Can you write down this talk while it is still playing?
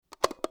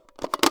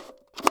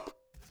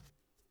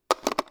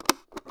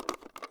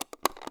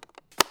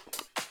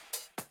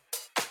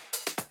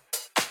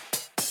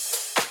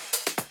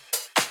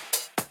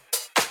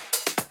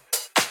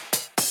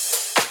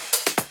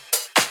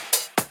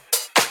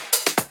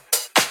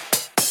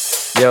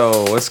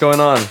Yo, what's going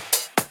on?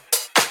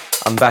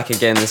 I'm back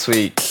again this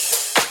week,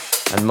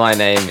 and my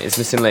name is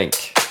Missing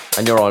Link,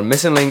 and you're on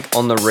Missing Link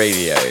on the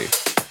radio.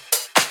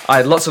 I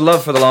had lots of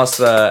love for the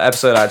last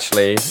episode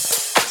actually,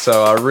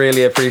 so I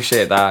really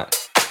appreciate that.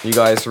 You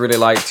guys really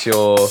liked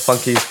your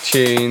funky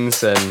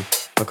tunes, and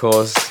of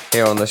course,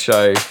 here on the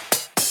show,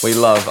 we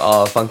love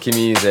our funky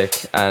music,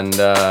 and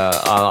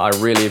I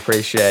really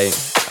appreciate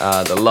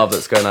the love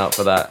that's going out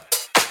for that.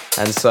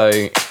 And so,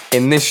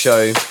 in this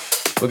show,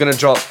 we're going to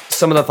drop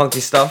some of the funky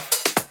stuff.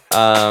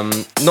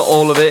 Not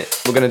all of it.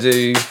 We're going to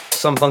do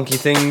some funky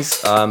things,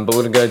 but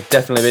we're going to go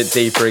definitely a bit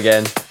deeper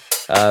again.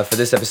 For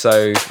this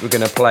episode, we're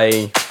going to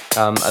play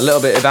a little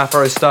bit of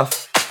Afro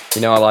stuff.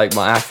 You know, I like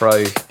my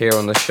Afro here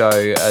on the show,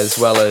 as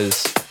well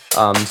as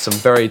some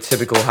very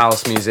typical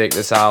house music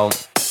that's out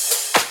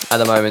at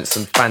the moment.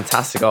 Some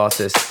fantastic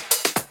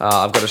artists.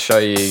 I've got to show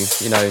you,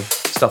 you know,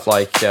 stuff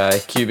like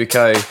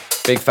Cubico.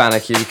 Big fan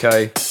of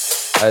Cubico.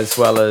 As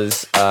well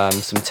as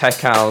some tech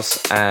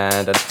house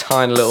and a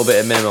tiny little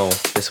bit of minimal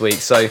this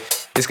week. So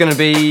it's going to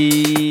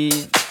be,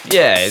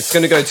 it's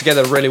going to go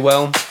together really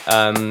well.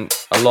 A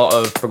lot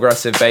of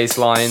progressive bass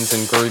lines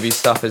and groovy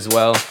stuff as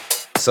well.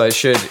 So it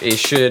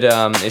should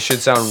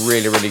sound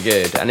really, really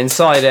good. And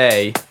inside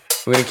A,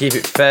 we're going to keep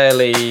it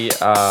fairly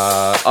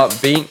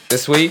upbeat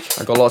this week.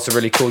 I've got lots of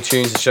really cool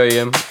tunes to show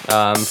you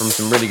from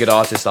some really good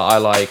artists that I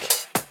like,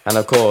 and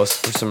of course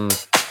from some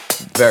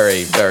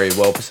very, very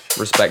well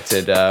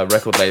respected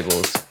record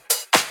labels.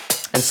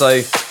 And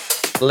so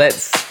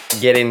let's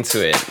get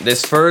into it.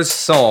 This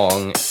first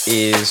song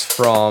is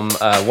from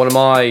one of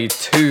my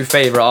two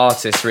favorite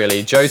artists,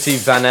 really, Joti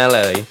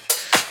Vanelli,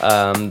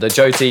 the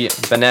Joti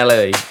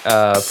Vanelli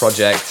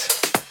project,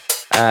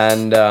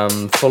 and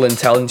Full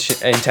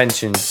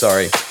Intention.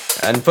 Sorry,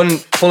 and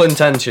Full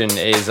Intention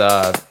is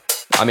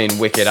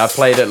wicked. I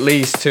played at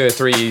least 2 or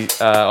 3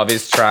 of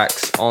his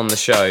tracks on the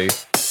show.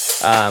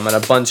 And a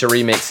bunch of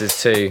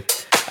remixes too,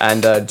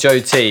 and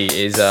Joti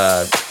is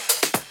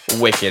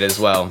wicked as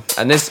well.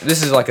 And this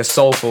is like a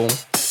soulful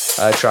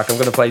track. I'm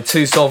going to play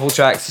 2 soulful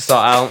tracks to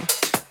start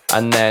out,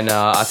 and then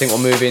I think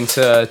we'll move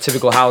into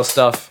typical house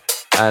stuff,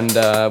 and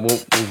we'll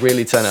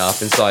really turn it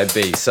up inside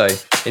B. So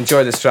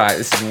enjoy this track.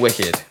 This is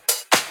wicked.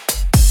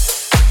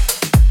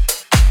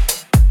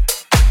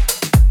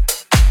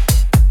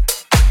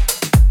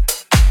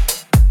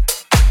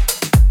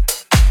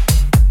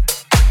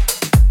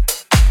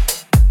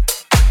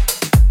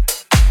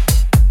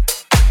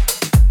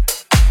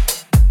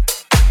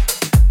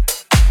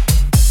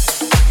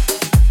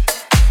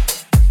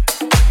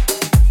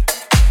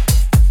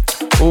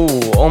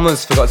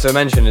 Almost forgot to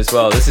mention as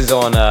well, this is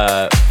on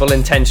Full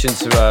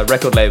Intention's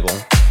record label.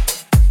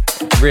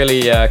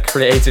 Really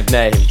creative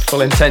name,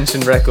 Full Intention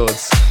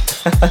Records.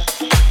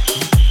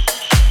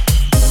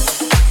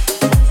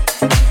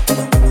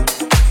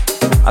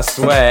 I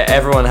swear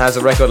everyone has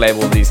a record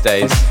label these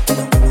days.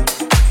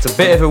 It's a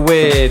bit of a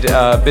weird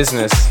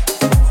business.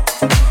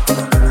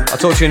 I'll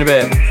talk to you in a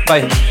bit.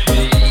 Bye.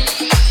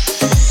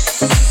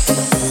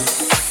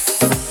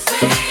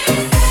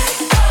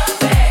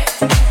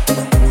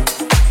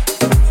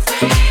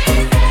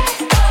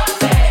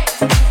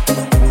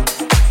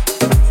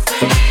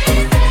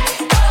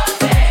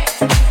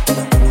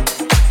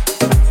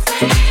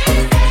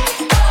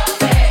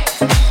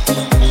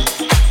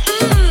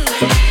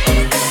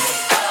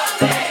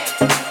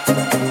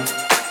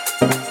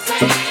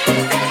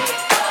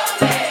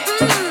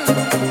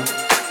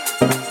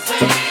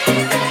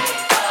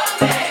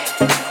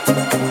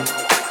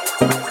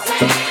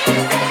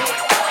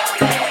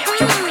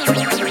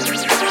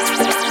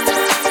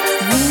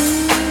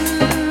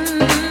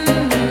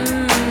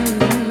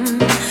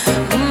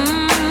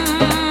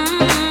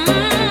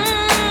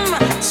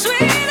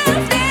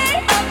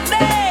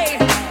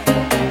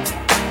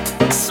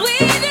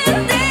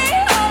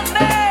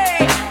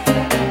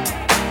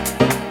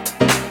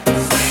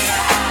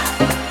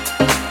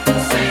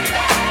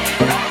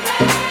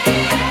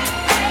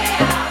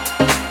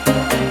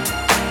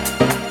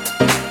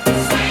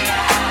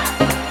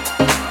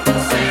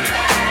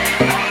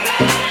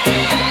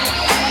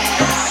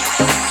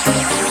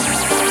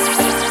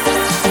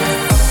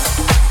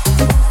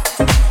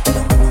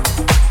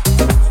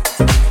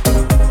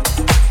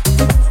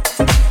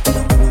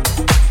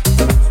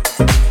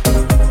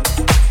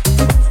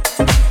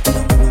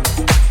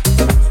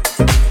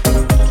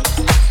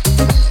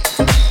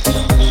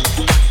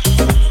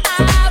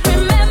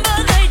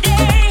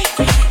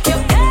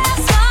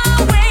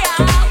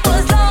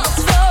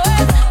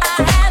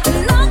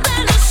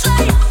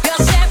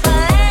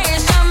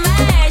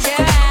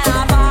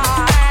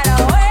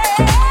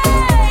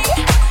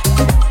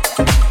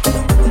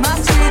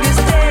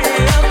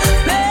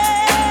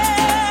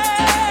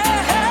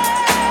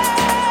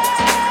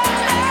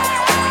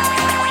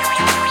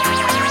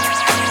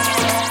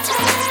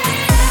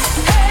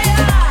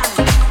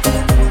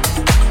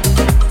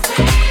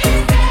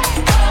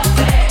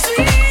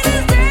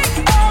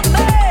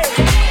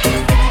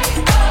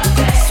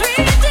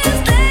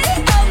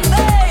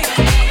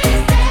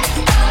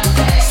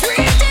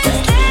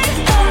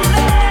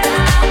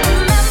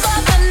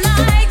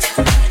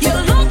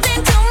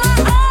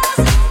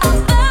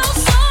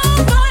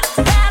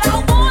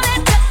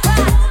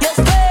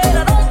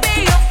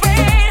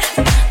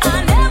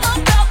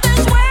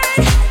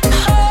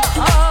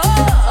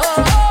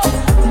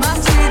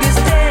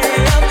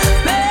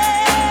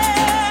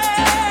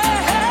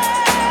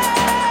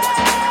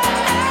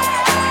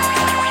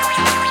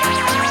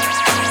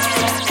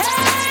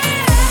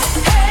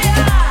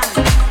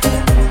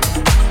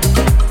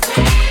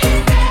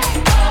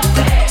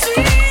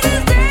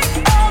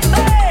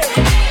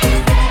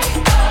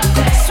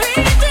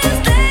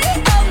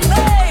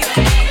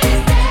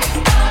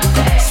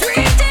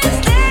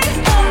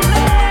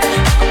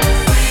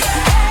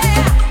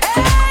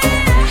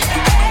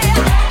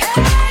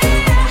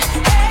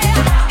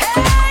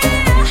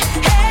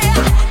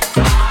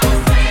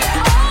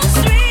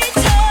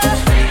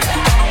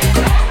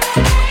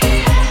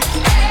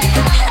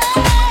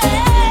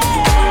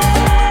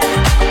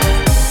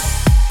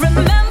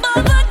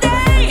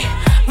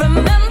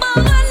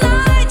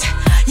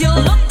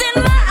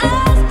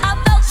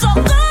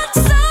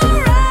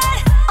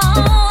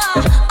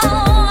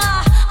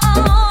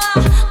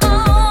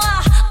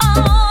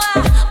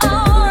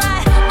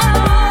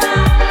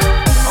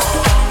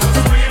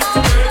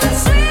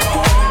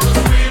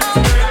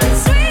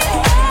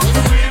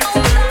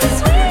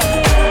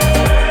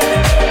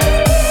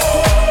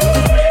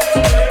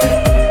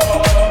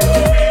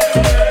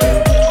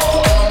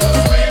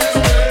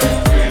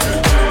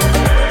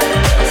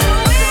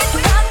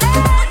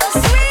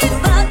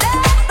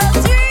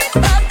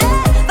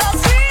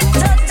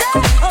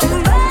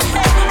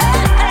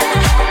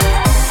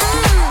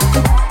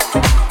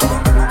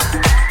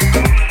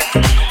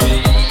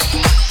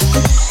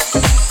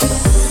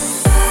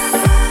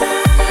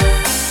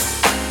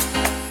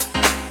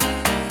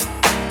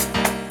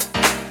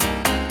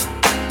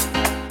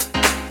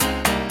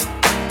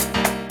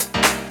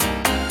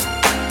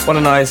 What a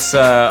nice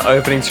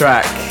opening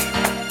track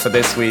for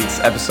this week's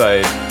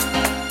episode.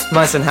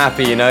 Nice and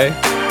happy, you know?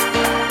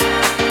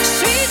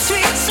 Sweet,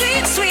 sweet,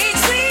 sweet, sweet,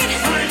 sweet.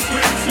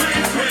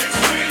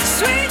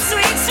 Sweet,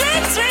 sweet,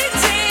 sweet, sweet,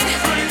 sweet.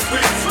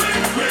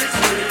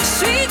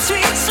 Sweet,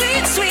 sweet,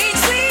 sweet, sweet,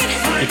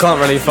 sweet. You can't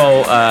really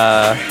fault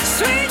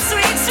Sweet,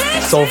 sweet,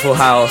 sweet. Soulful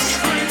House.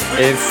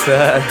 It's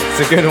a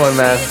good one,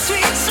 man.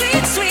 Sweet,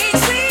 sweet, sweet,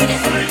 sweet.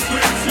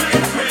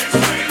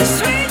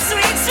 Sweet,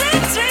 sweet,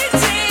 sweet, sweet,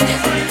 sweet.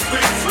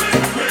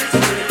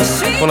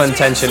 Full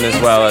Intention as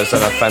well as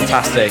done a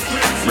fantastic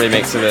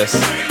remix of this. Sweet,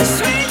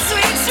 sweet,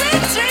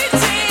 sweet, sweet,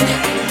 sweet.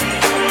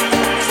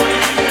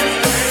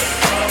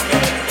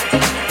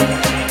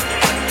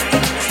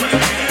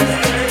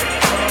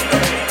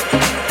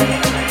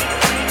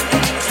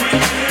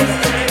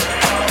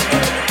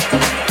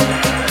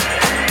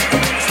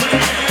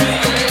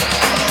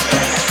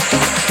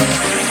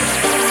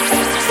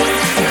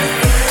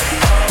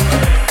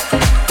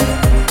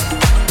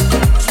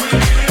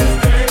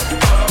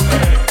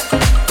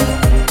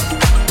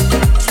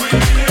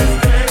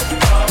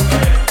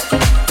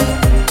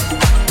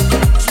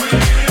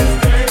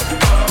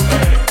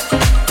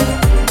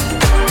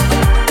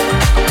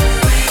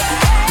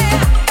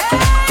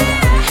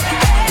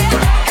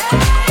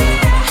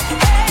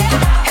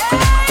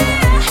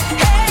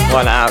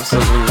 What an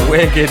absolutely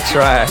wicked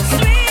track.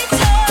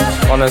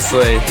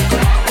 Honestly,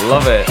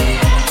 love it.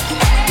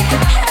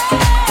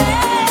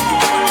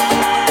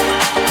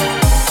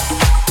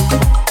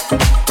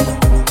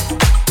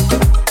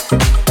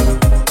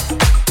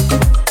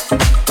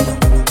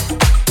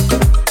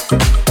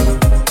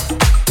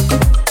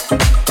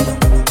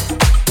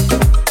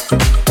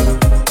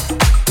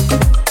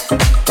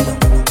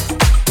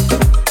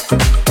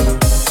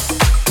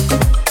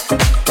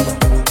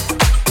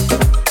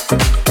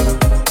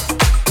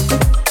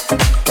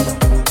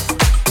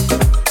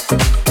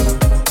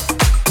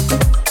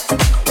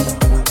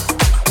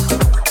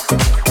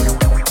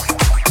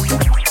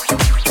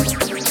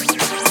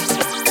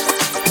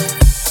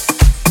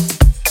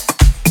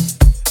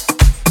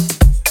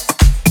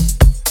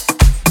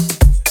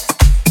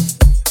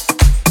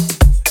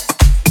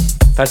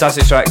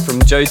 Fantastic track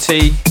from Joe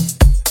T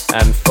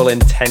and Full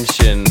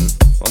Intention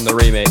on the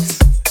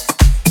remix.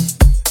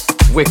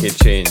 Wicked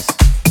tunes.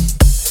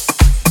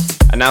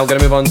 And now we're going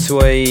to move on to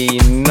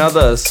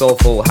another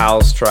soulful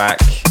house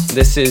track.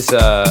 This is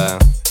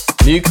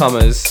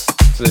newcomers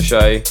to the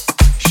show,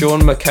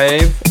 Sean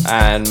McCabe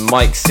and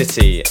Mike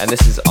City, and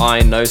this is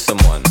I Know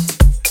Someone.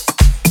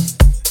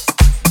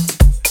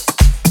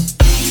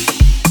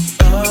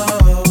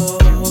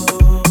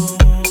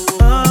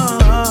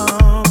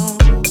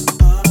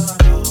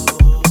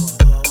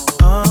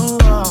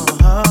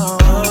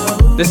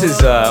 This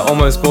is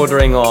almost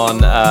bordering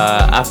on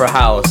Afro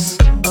House,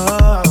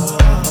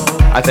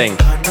 I think.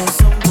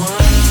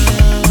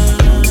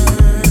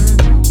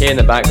 Here in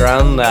the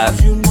background,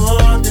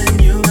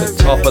 the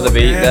top of the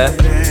beat there.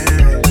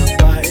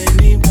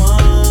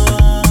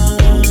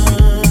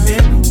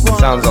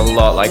 Sounds a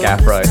lot like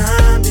Afro.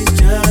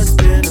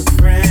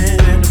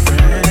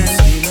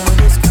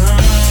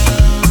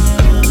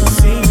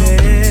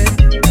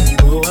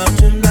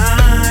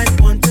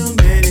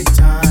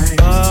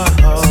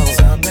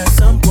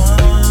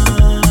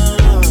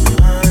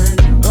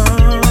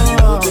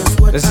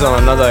 This is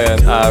on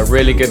another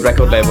really good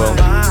record label,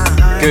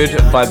 Good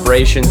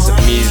Vibrations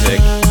Music.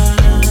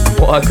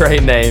 What a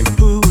great name.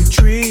 Who would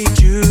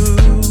treat you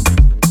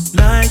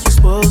like you're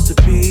supposed to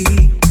be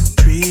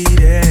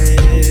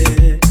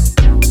treated?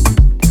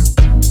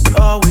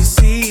 Always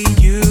see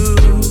you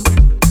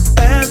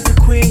as the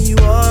queen you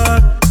are,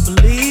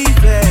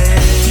 believe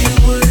it. You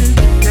would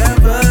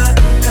never,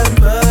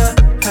 ever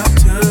have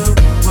to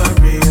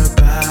worry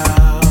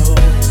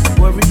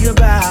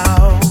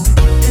about.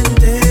 And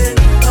then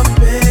up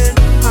in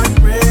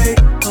Heartbreak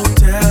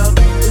Hotel,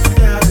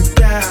 without a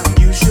doubt,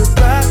 you should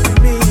rock with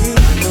me.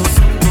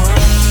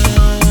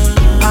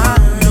 I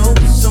know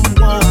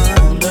someone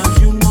loves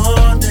you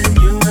more than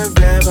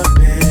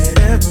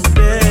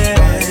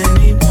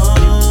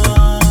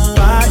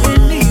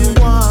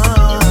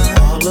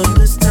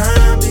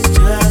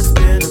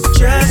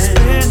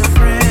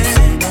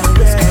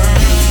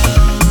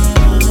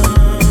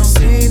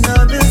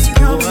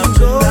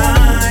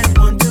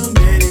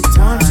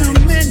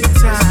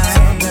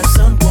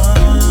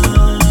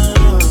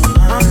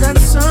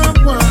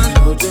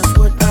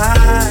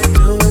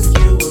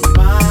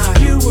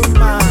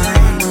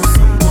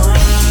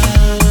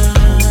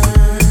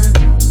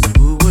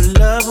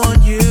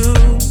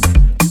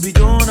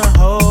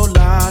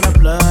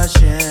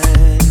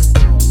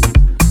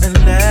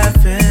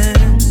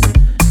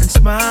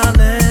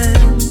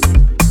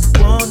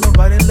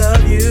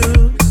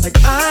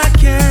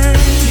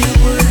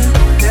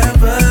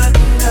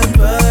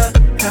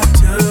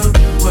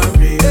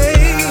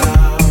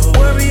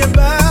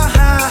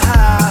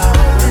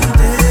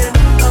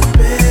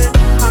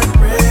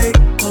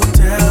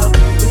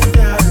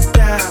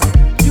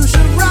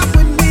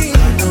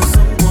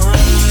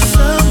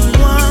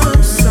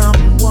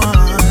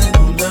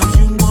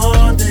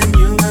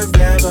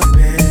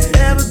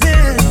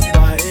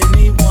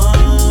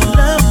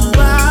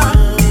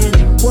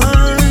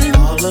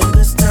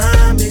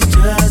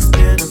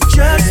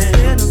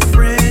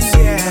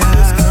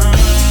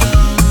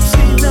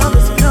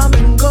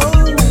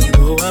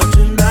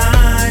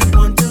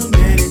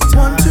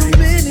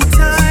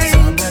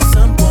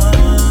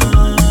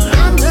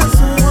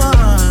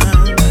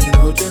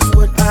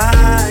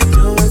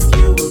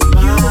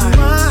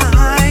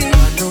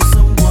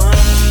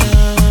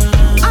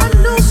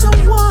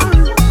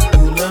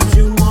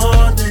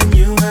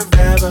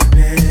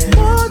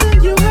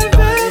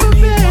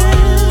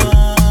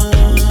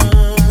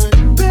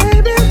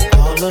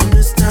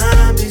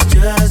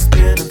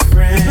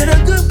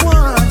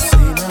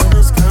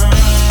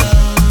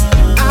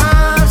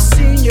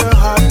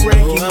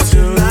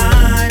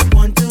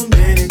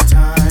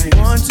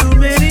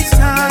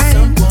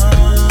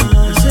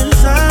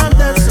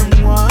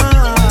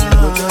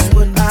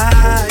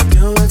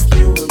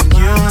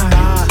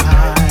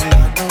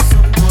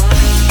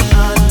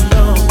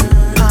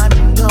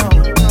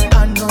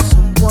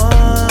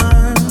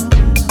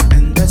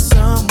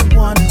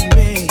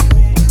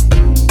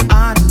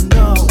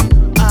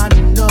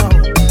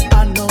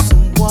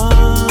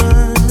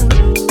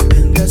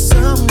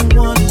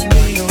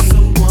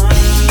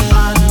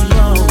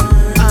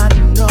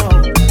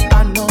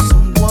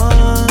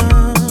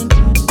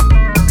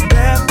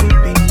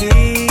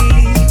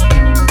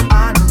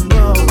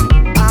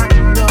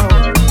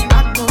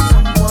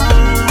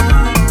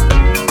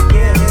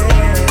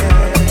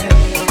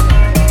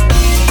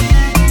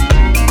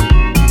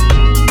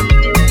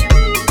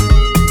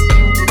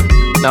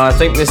Now I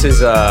think this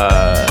is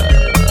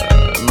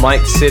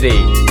Mike City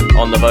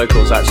on the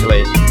vocals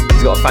actually.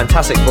 He's got a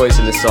fantastic voice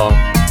in this song.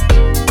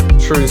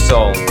 True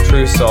soul,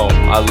 true soul.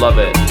 I love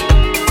it.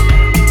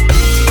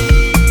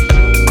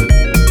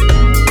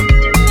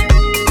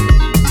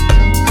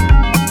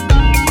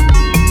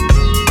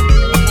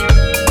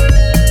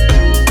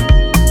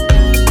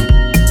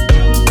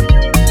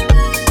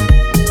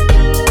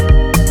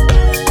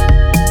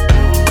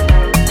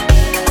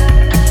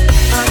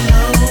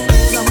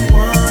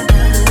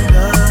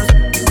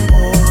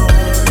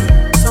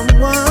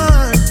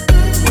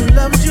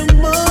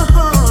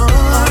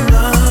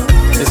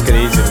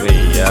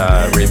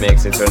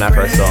 Remixed into an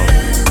Afro song,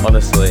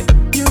 honestly.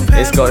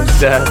 It's got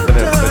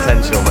definite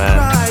potential,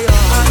 man.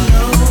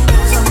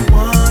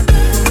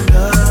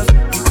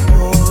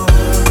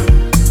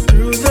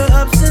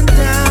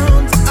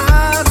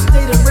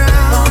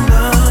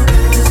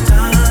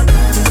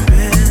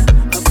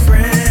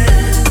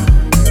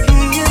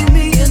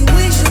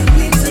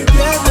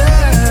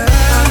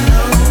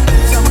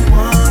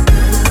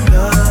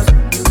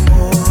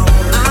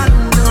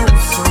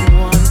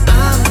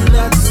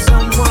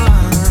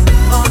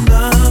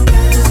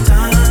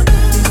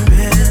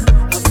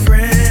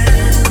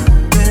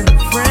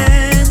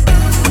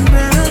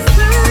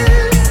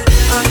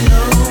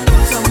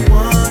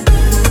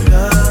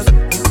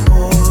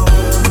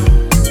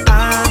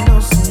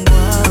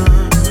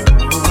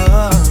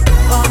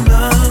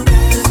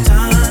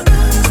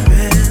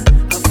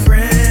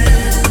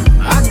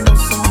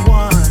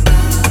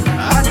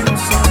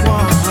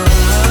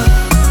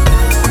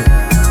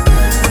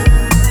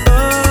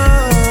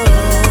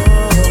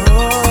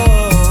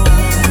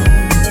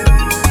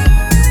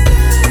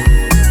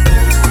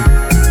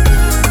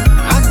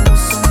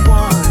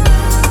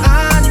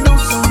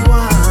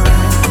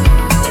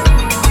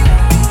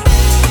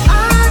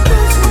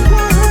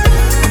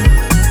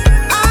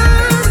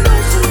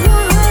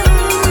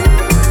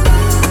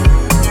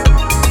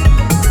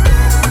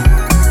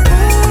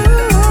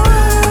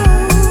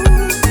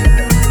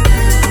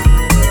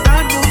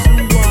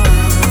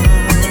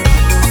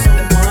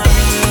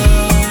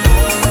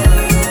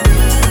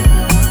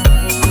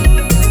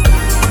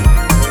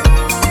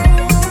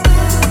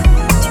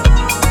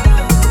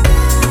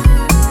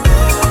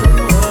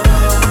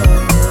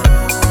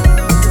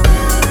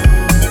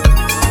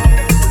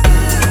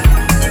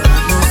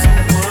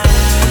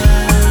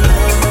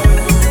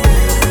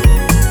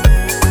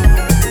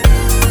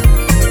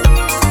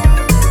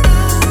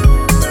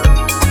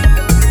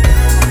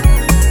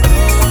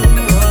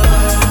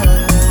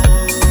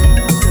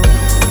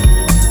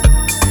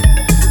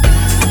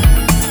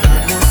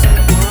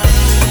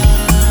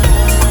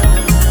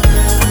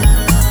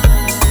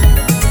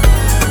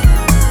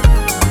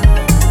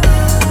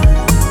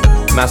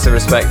 Massive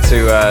respect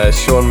to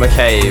Sean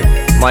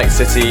McCabe, Mike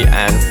City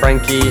and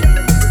Frankie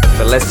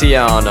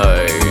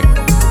Feliciano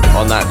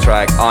on that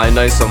track, I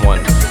Know Someone.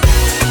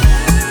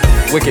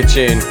 Wicked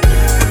tune.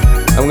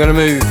 I'm going to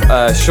move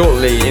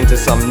shortly into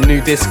some new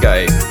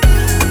disco.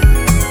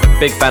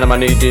 Big fan of my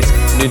new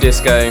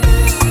disco.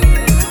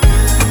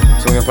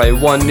 So I'm going to play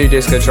one new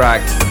disco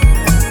track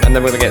and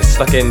then we're going to get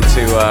stuck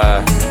into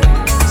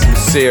some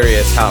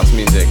serious house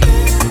music.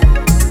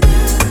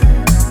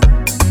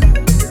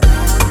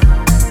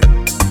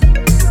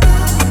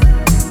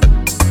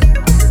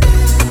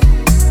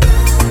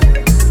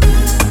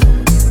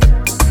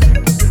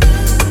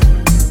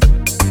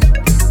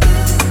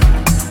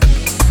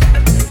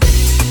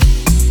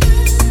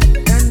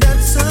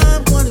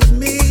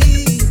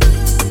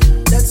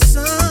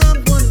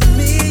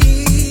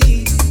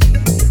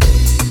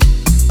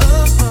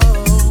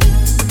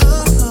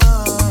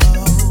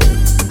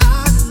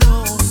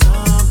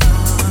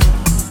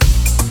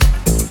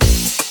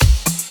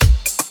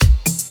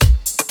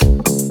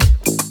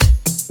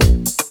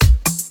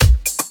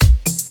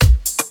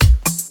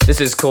 This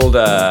is called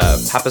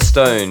Papa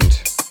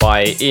Stoned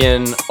by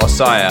Ian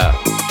Osaya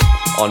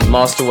on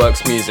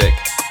Masterworks Music.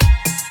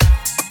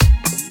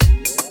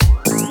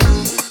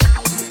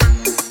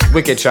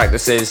 Wicked track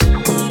this is.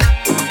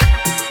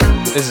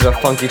 This is a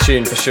funky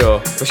tune for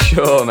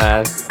sure,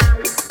 man.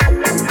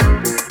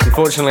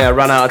 Unfortunately, I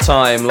ran out of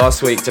time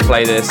last week to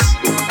play this,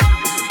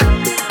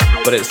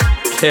 but it's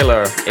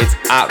killer. It's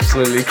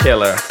absolutely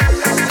killer.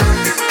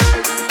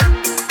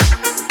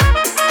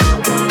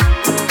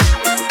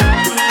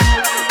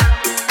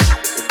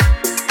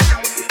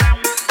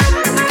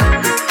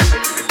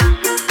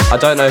 I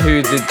don't know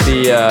who did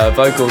the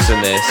vocals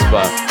in this,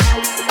 but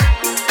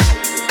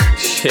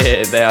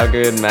shit, they are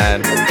good,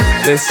 man.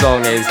 This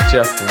song is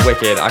just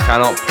wicked. I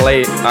cannot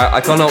wait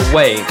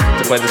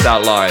to play this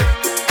out live.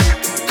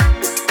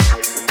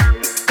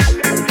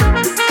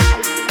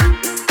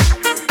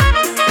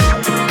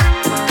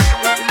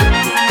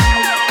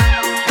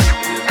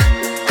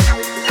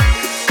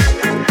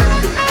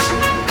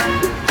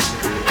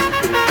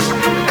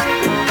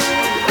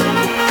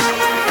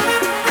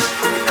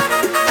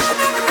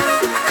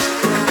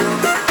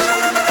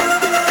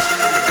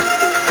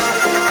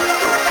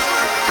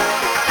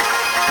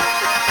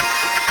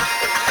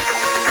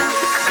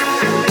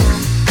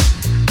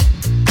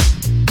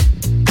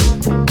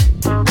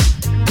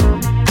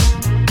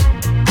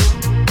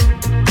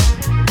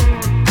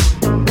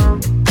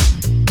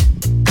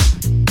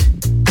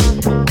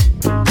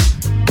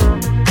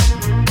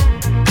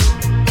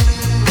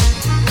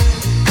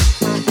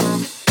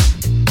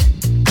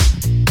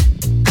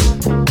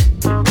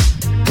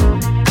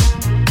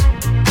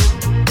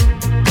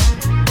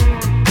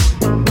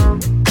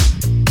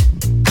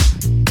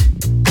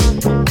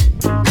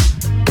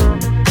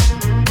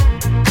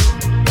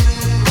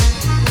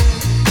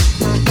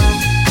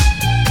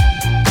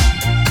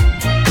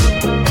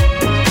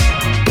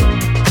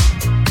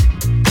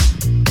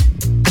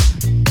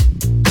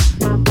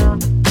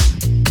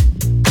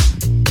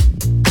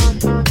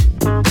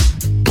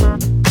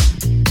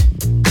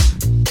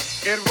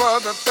 It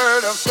was the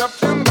 3rd of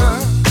September.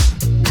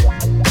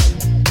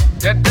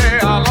 That day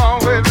I'll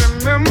always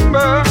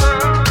remember.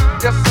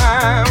 Yes,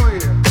 I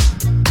will.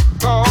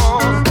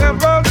 'Cause it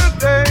was the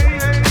day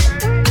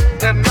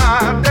that my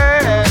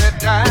daddy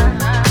died.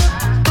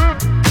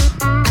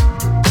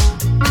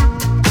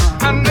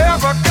 I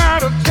never got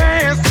a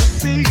chance to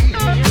see.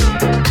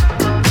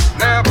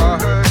 Never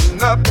heard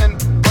nothing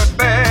but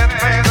bad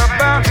things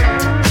about him.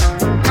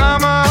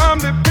 Mama, I'm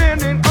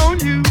depending on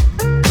you.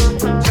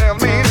 Tell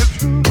me the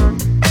truth.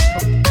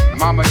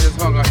 Mama just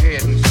hung her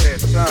head and said,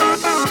 son,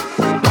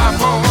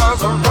 Papa was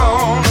a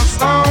rolling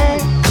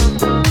stone.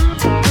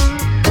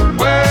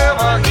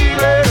 Wherever he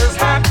laid his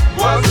hat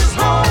was his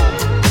home.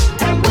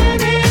 And when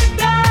he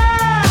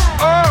died,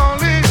 all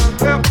he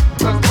left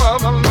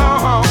was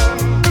alone.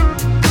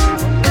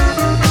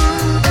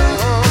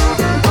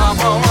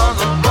 Papa was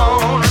a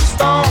rolling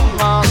stone,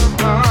 my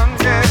son,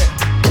 yeah.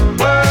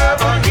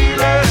 Wherever he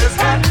laid his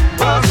hat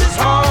was his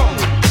home.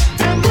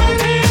 And when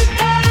he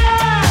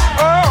died,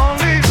 all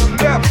he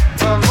left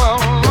was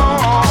alone.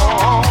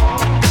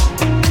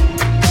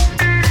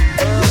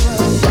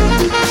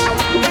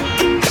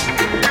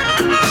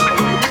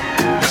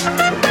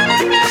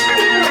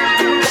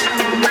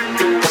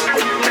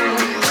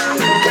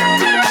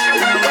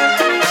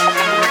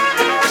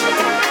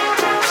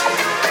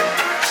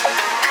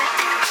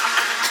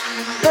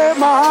 Hey,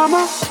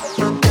 mama,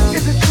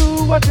 is it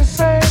true what you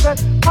say that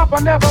Papa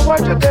never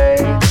worked a day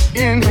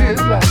in his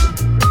life?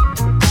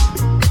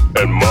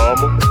 And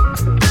mama,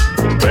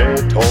 some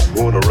bad talk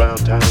going around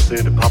town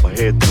saying that Papa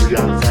had 3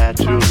 outside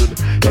children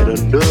and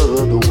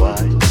another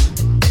wife.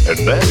 And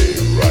that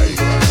ain't right.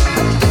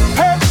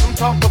 Heard some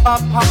talk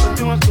about Papa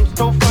doing some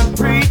storefront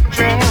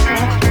preaching,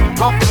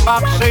 talking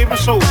about saving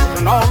souls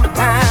and all the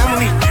time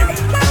leeching.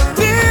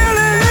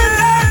 Dealing in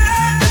that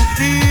and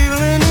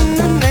dealing in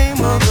the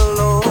name of the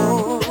Lord.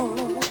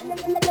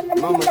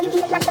 Mama just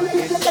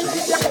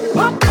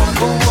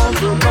Papa was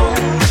a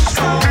rolling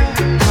stone,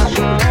 my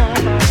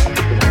son.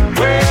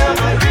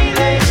 Wherever he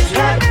laid his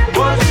hat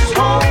was his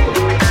home.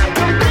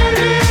 And when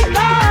he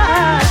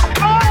died,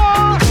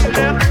 all he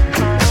left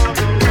was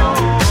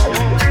alone.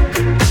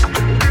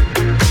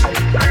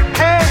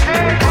 Hey,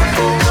 hey,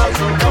 Papa was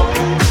a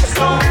rolling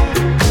stone.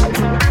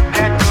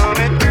 That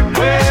coming.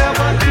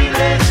 Wherever he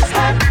laid his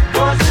hat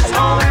was his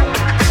home.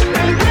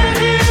 And when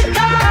he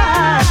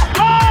died,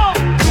 all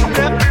he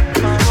left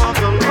was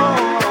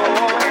alone.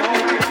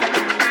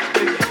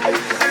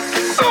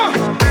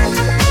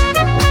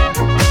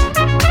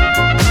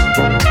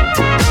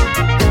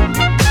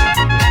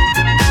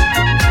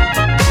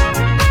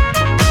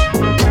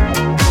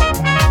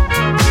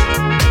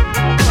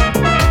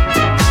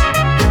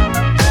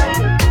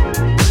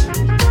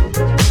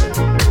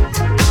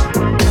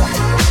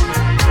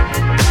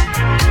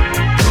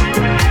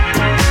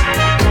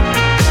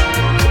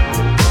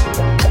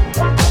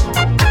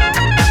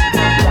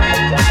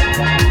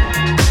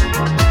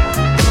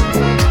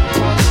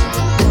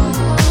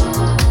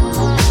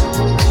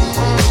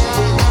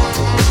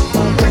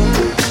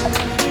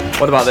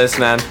 What about this,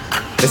 man?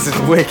 This is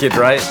wicked,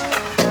 right?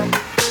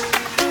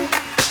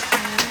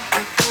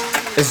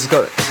 This has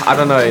got, I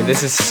don't know,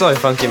 this is so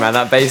funky, man.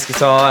 That bass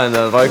guitar and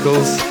the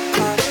vocals.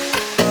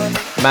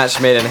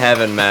 Match made in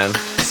heaven, man.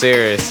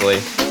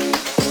 Seriously.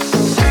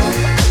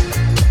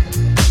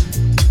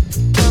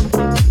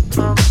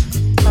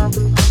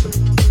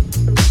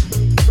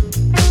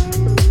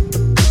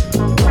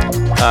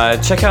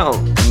 Check out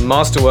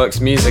Masterworks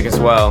music as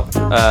well.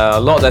 A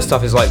lot of their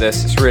stuff is like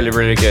this. It's really,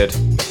 really good.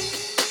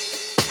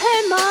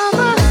 Hey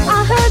mama,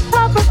 I heard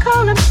Papa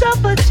call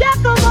himself a jack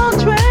of all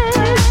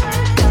trades.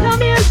 Tell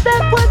me, is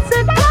that what's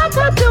in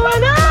Papa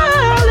doing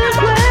all his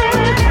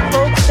ways?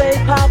 Folks say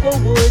Papa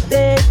would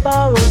beg,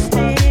 borrow,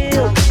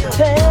 steal,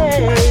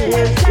 pay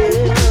his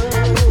bills.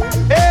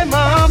 Hey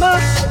mama,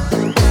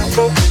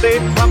 folks say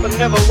Papa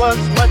never was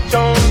much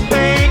on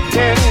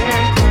thinking.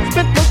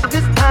 Spent most of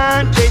his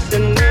time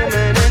chasing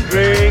women and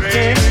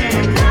drinking.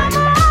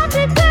 Mama, I'm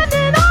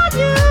depending on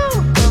you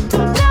to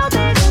tell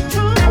me the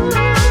truth.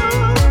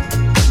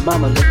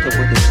 Mama looked up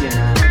with a tear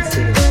eye and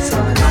said,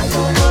 son,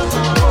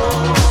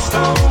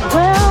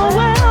 Well,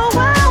 well,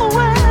 well,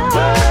 well.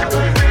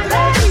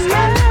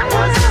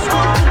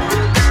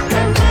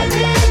 And when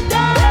he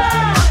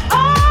died,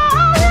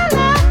 all he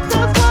left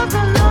us was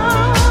alone,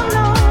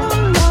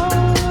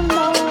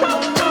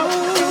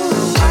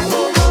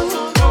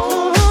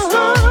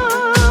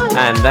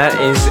 And that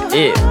is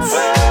it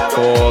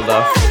for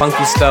the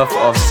funky stuff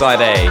of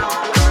side A.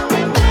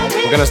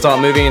 We're gonna start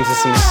moving into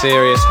some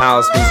serious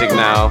house music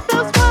now.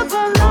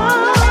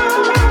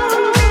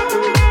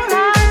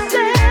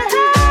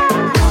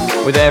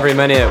 With every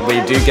minute we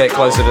do get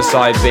closer to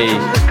side B,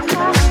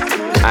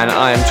 and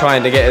I am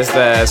trying to get us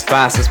there as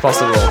fast as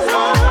possible.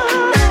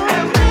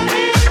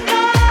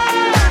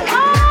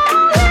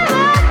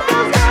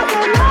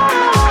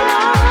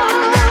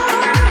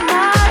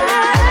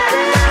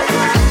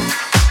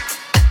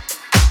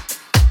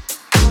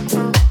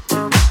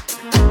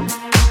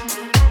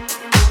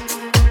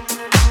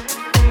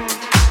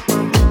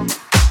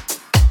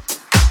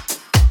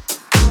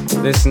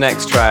 This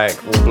next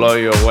track will blow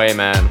you away,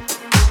 man.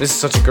 This is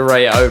such a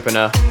great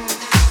opener.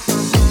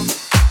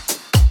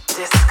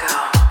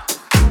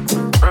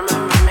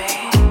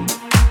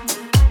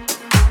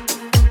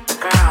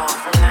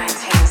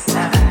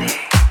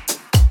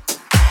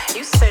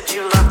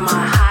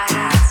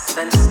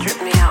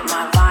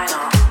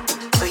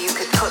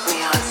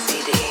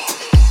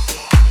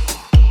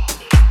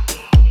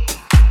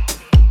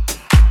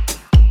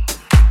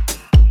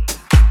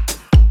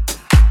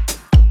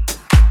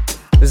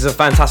 This is a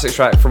fantastic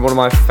track from one of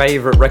my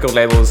favourite record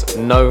labels,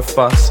 No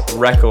Fuss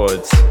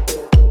Records.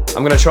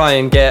 I'm going to try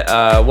and get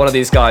one of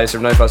these guys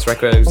from No Fuss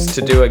Records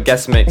to do a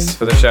guest mix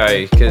for the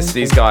show, because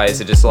these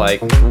guys are just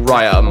like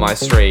right up my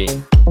street.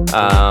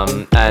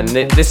 And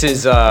this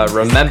is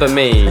Remember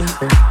Me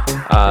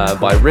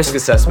by Risk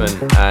Assessment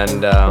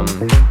and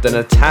the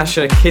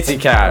Natasha Kitty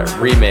Cat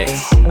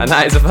remix. And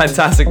that is a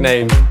fantastic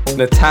name,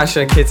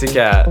 Natasha Kitty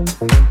Cat.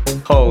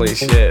 Holy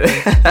shit.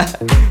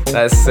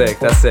 That's sick,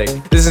 that's sick.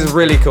 This is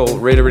really cool,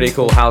 really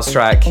cool house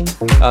track.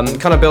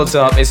 Kind of builds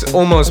up, it's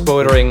almost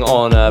bordering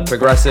on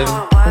progressive.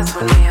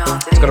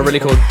 It's got a really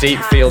cool deep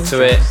feel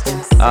to it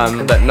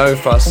that No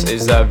Fuss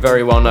is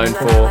very well known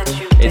for.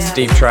 Its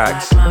deep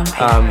tracks.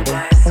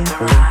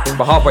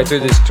 But halfway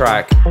through this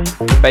track,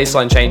 the bass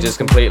line changes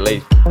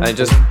completely and it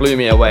just blew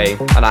me away,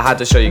 and I had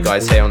to show you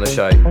guys here on the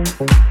show.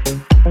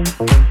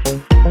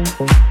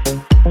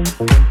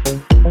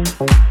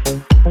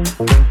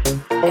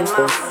 In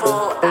my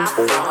full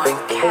afro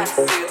and cat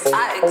suits,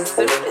 I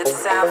exuded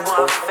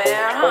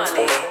savoir-faire,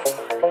 honey.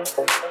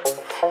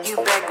 You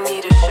begged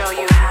me to show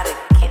you how to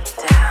get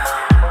down.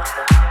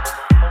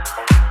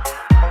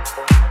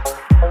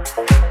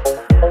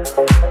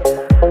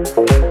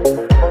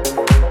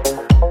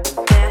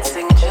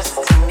 Dancing just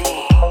to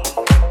me.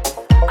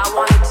 I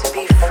wanted to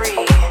be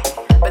free,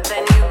 but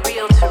then you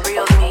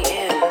reeled me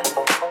in.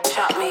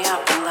 Chopped me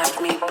up and left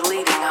me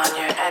bleeding on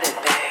your edit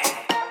bay.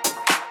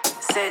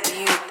 Said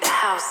you'd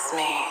house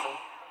me.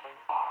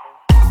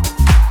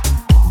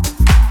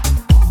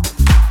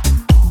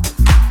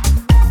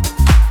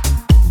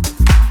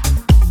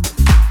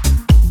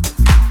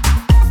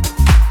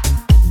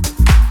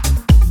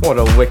 What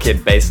a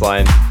wicked bass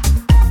line.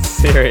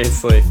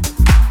 Seriously.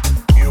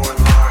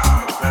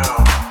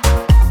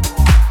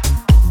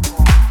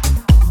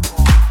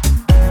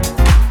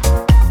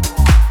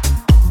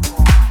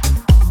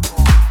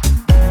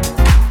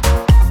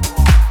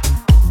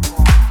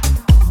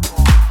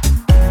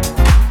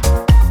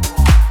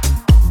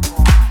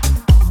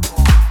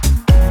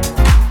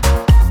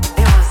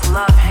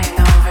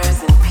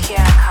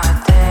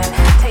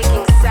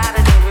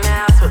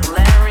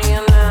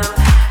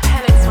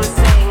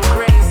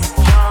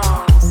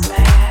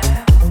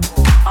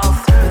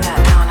 Through that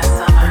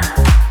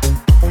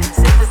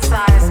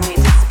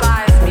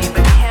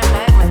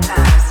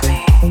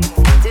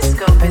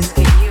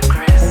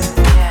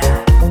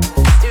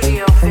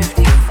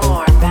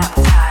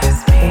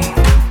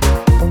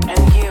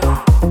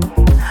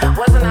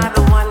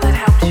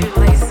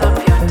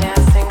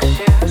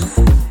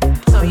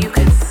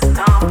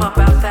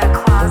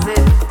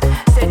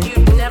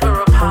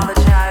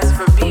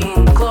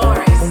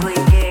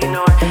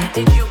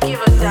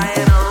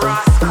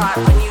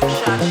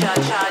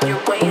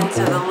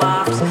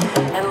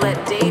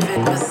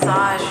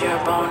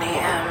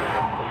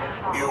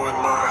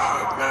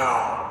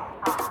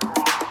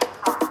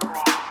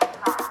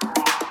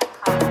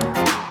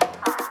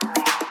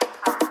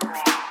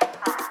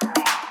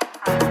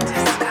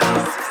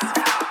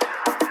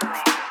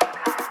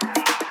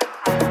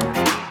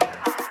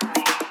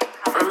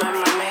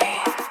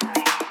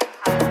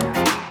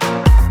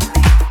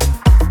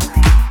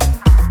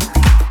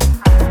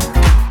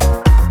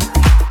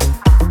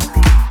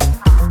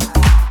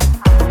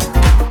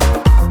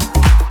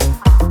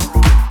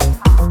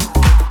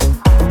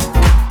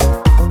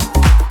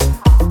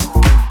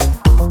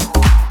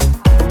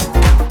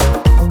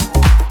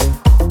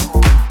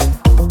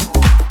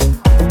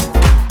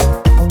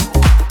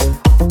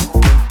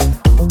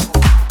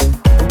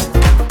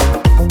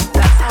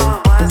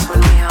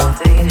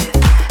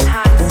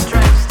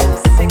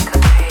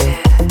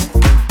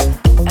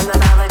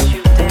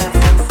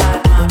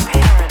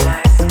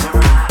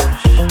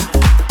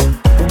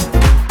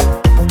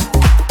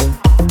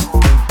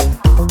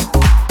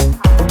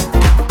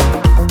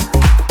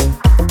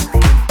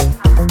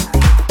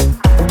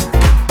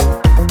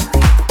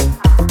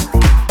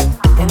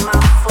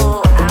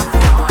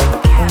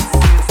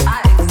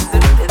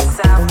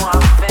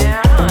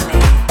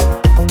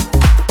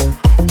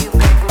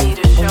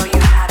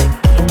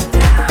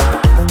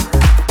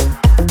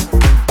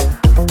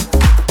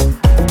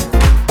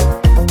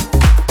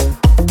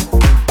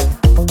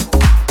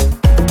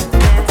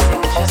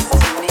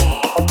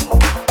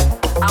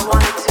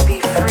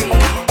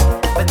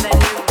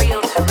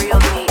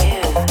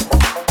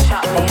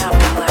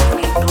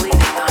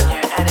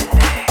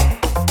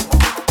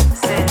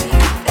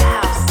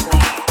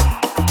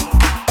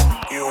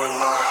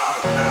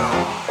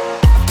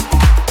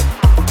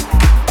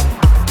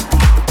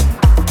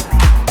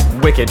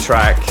wicked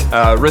track.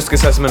 Risk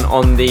Assessment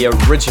on the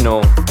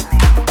original,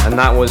 and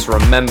that was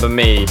Remember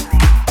Me,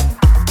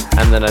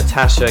 and the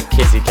Natasha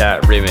Kitty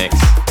Cat remix.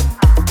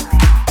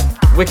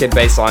 Wicked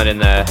bass line in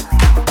there.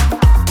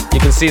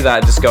 You can see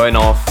that just going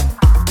off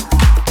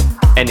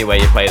anyway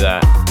you play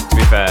that, to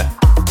be fair.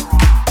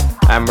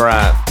 And we're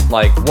at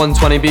like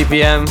 120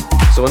 BPM,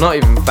 so we're not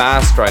even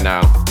fast right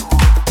now.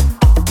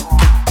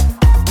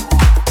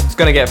 It's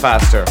gonna get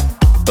faster,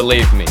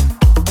 believe me.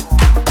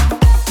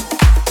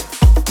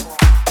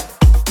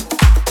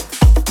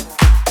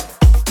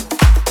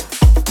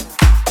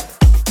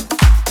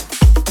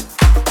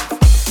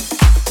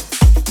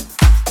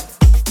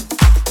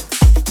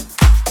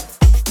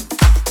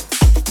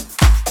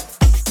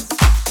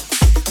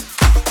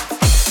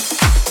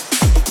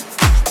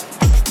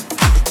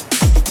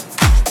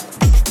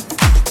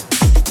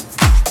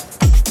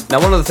 Now,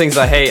 one of the things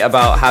I hate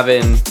about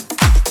having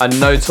a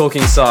no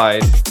talking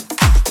side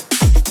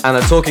and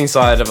a talking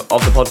side of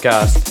the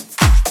podcast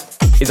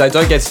is I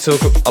don't get to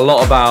talk a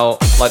lot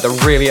about like the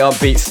really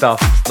upbeat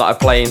stuff that I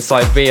play in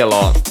side B a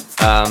lot,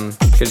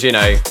 because you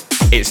know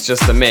it's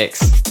just a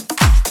mix.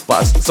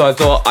 But so I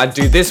thought I'd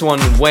do this one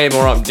way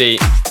more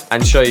upbeat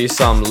and show you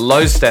some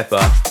low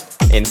stepper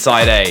in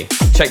side A.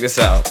 Check this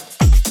out.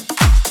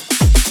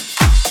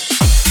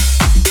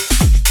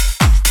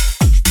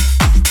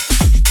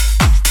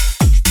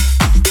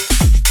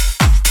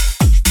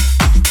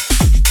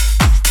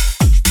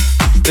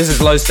 This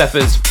is Low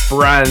Stepper's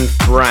brand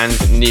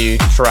new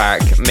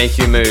track, Make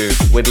You Move,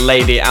 with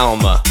Lady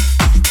Alma.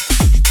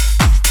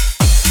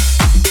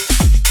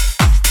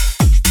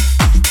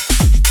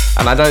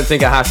 And I don't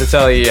think I have to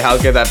tell you how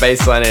good that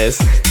bass line is.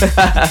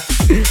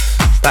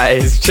 That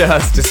is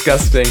just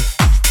disgusting.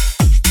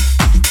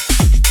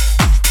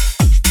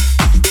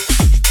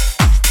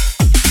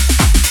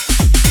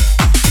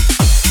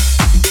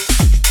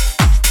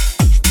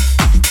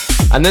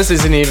 And this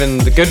isn't even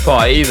the good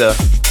part either.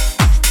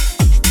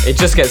 It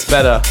just gets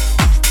better.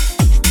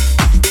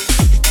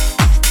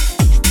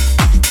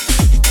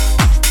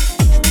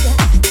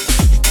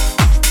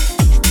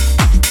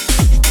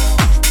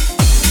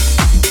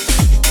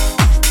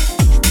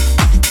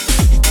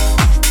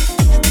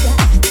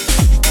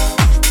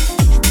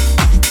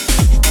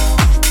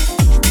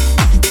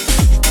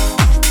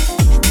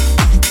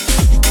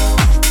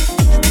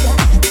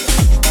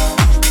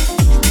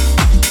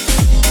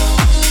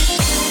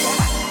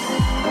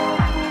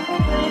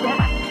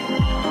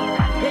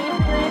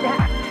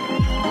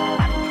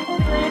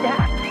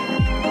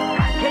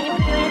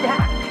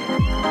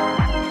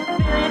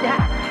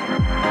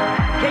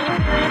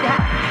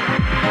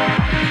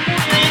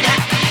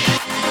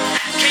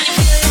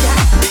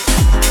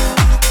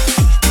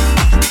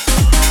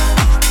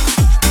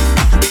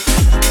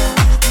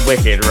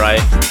 Wicked,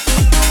 right?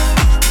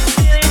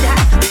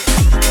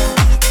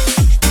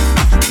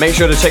 Make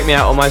sure to check me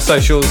out on my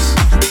socials.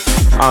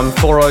 I'm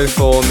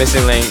 404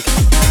 Missing Link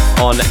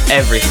on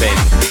everything.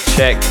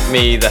 Check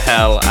me the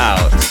hell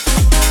out.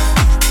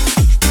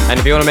 And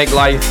if you want to make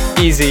life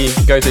easy,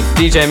 go to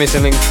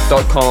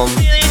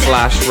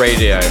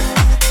djmissinglink.com/radio.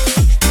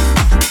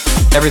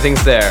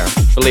 Everything's there,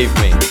 believe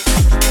me.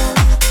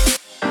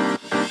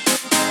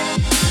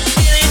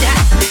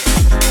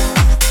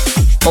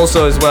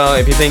 Also as well,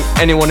 if you think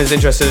anyone is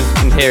interested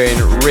in hearing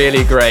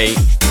really great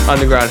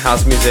underground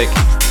house music,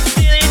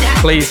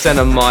 please send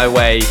them my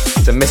way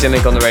to Missing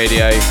Link on the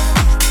Radio.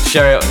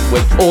 Share it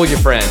with all your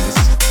friends.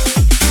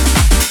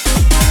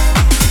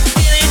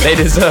 They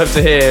deserve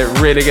to hear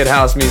really good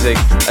house music,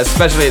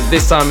 especially at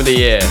this time of the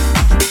year.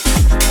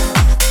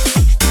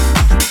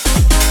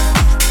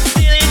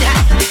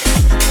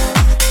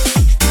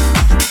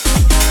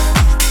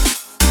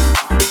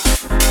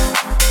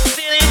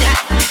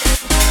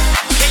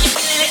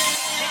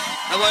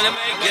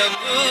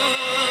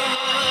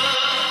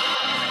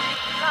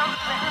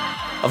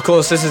 Of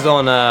course, this is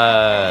on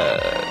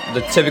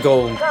the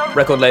typical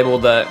record label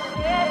that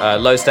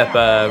Low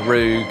Stepper,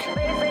 Roog,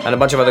 and a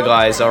bunch of other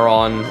guys are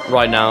on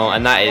right now,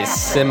 and that is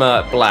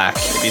Simmer Black.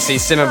 If you see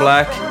Simmer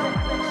Black,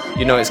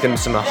 you know it's gonna be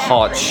some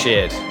hot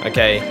shit,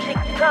 okay?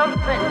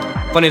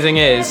 Funny thing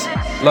is,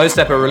 Low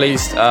Stepper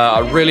released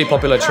a really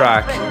popular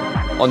track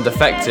on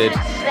Defected,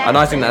 and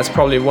I think that's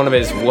probably one of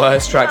his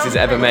worst tracks he's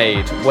ever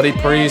made. What he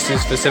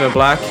produces for Simmer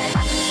Black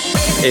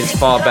is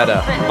far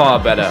better, far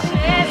better.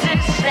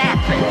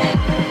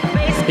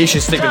 He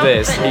should stick with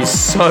this. He's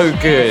so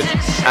good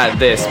at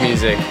this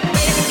music.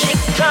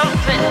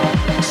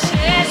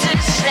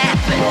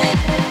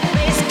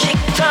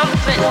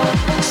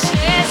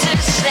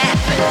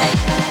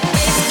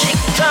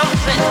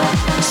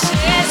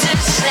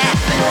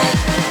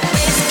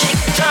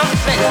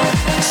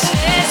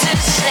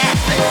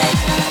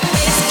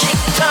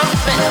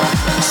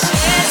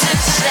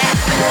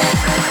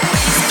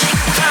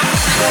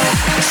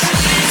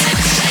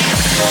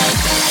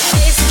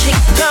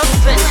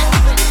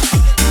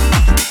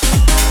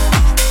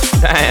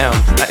 Damn,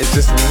 that is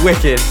just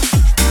wicked.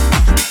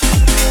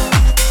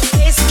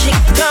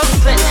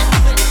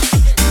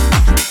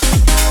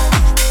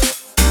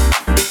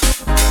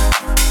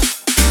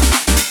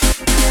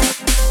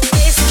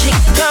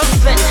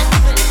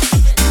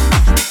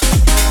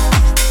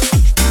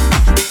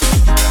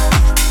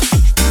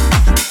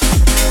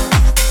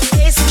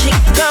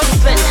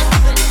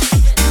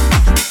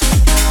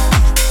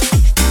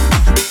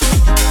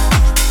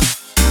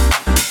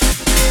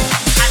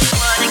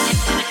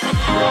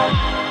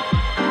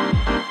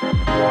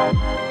 Can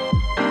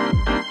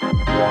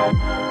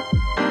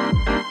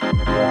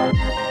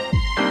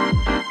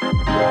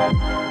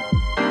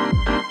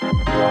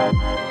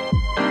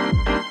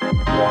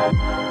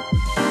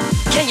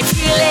you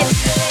feel it?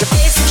 The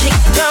bass kick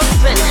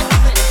jumping.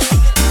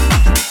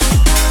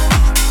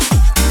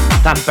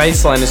 That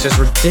bass line is just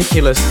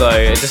ridiculous though,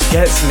 it just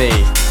gets me.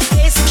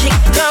 Bass kick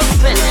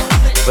jumping.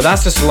 But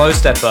that's just Low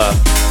Stepper.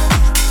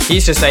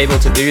 He's just able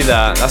to do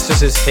that. That's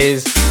just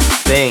his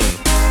thing.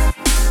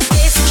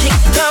 Bass kick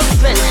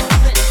jumping.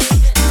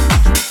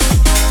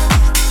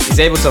 He's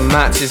able to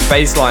match his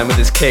bass line with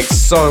his kicks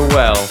so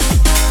well.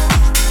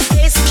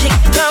 Bass kick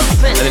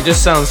jumping. And it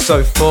just sounds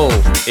so full.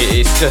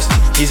 It's just,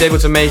 he's able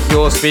to make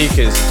your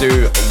speakers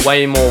do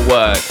way more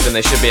work than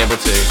they should be able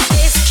to.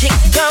 Bass kick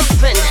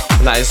jumping.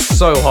 And that is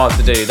so hard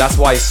to do. That's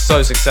why he's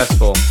so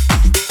successful.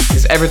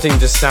 Because everything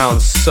just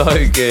sounds so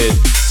good.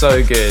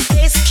 So good.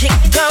 Bass kick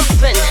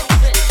jumping.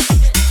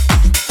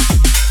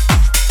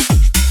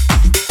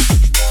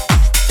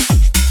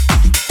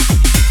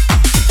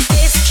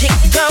 Bass kick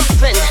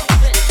jumping.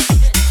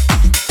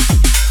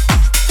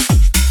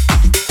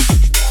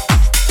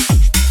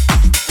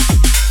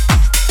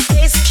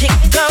 Bass kick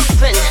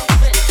jumping.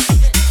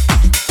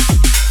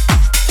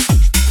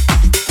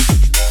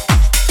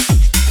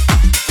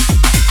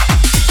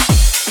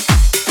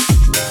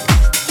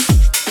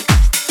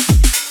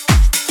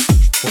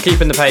 We're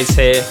keeping the pace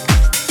here.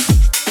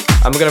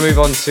 And we're going to move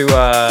on to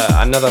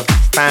another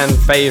fan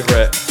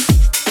favourite,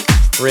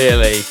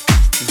 really,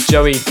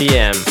 Joey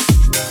DM.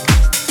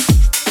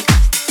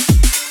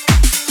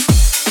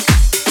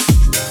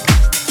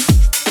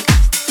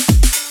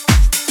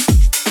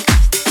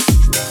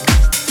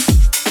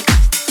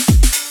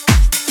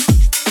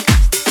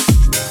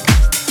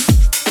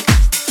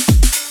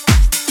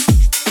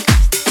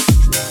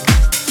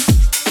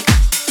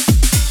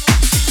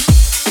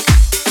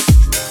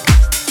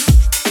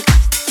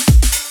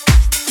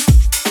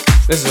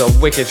 This is a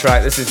wicked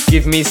track. This is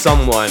Give Me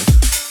Someone.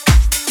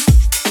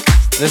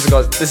 This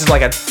is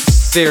like a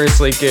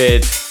seriously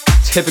good,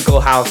 typical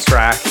house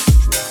track.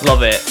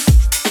 Love it.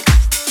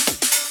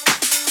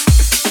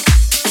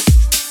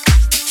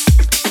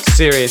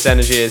 Serious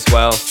energy as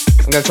well.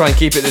 I'm gonna try and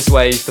keep it this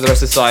way for the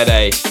rest of side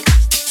A.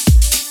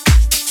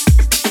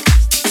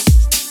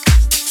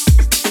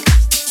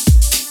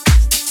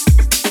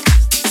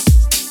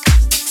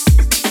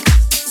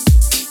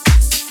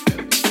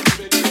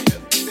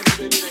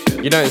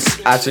 You know, it's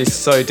actually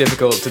so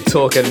difficult to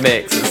talk and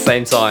mix at the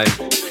same time.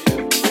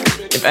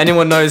 If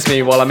anyone knows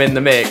me while I'm in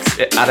the mix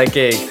at a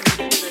gig,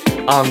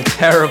 I'm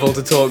terrible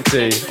to talk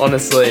to,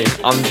 honestly.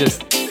 I'm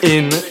just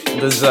in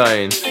the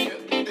zone.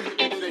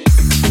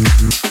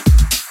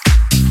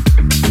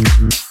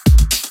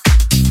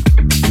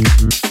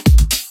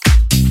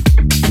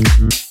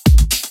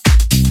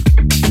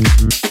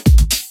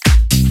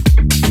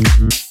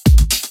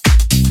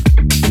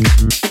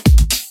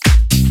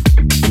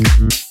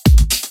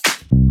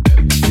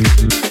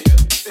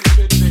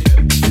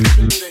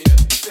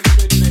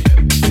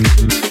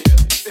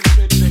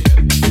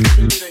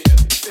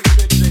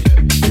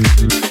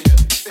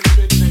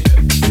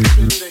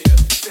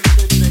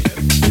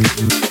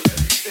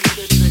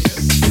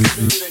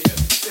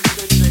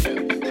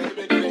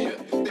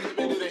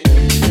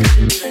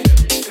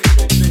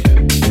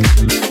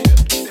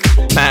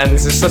 Man,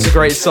 this is such a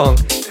great song.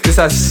 This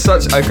has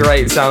such a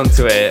great sound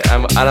to it,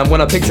 and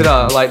when I picked it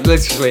up, like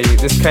literally,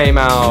 this came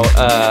out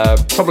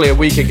probably a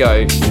week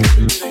ago.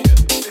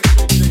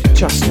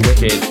 Just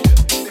wicked,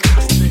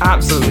 just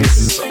absolutely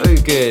so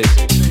good.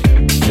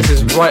 This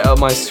is right up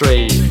my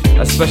street,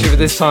 especially for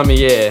this time of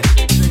year.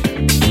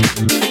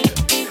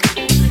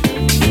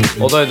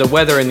 Although the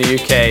weather in the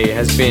UK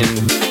has been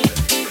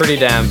pretty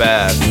damn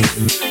bad.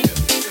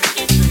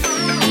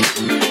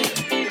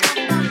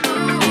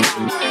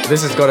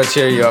 This has got to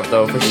cheer you up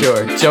though, for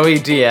sure. Joey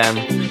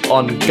DM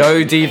on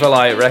Go Diva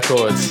Light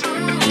Records.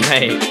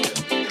 Mate.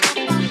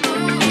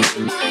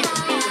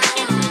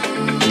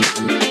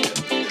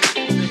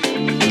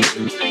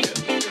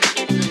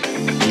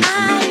 I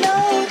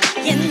know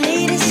you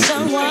needed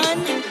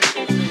someone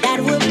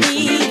that would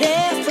be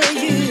there for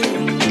you.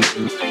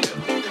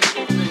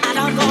 I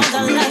don't know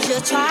the love you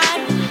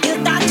tried. You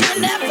thought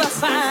you'd never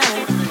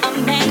find a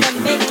man that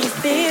make you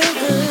feel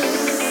good.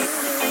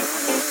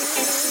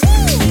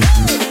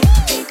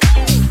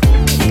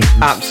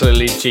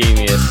 Absolutely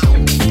genius.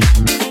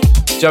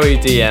 Joey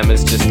DM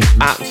has just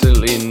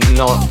absolutely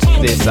knocked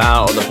this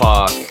out of the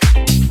park.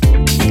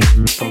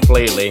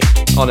 Completely,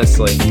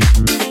 honestly.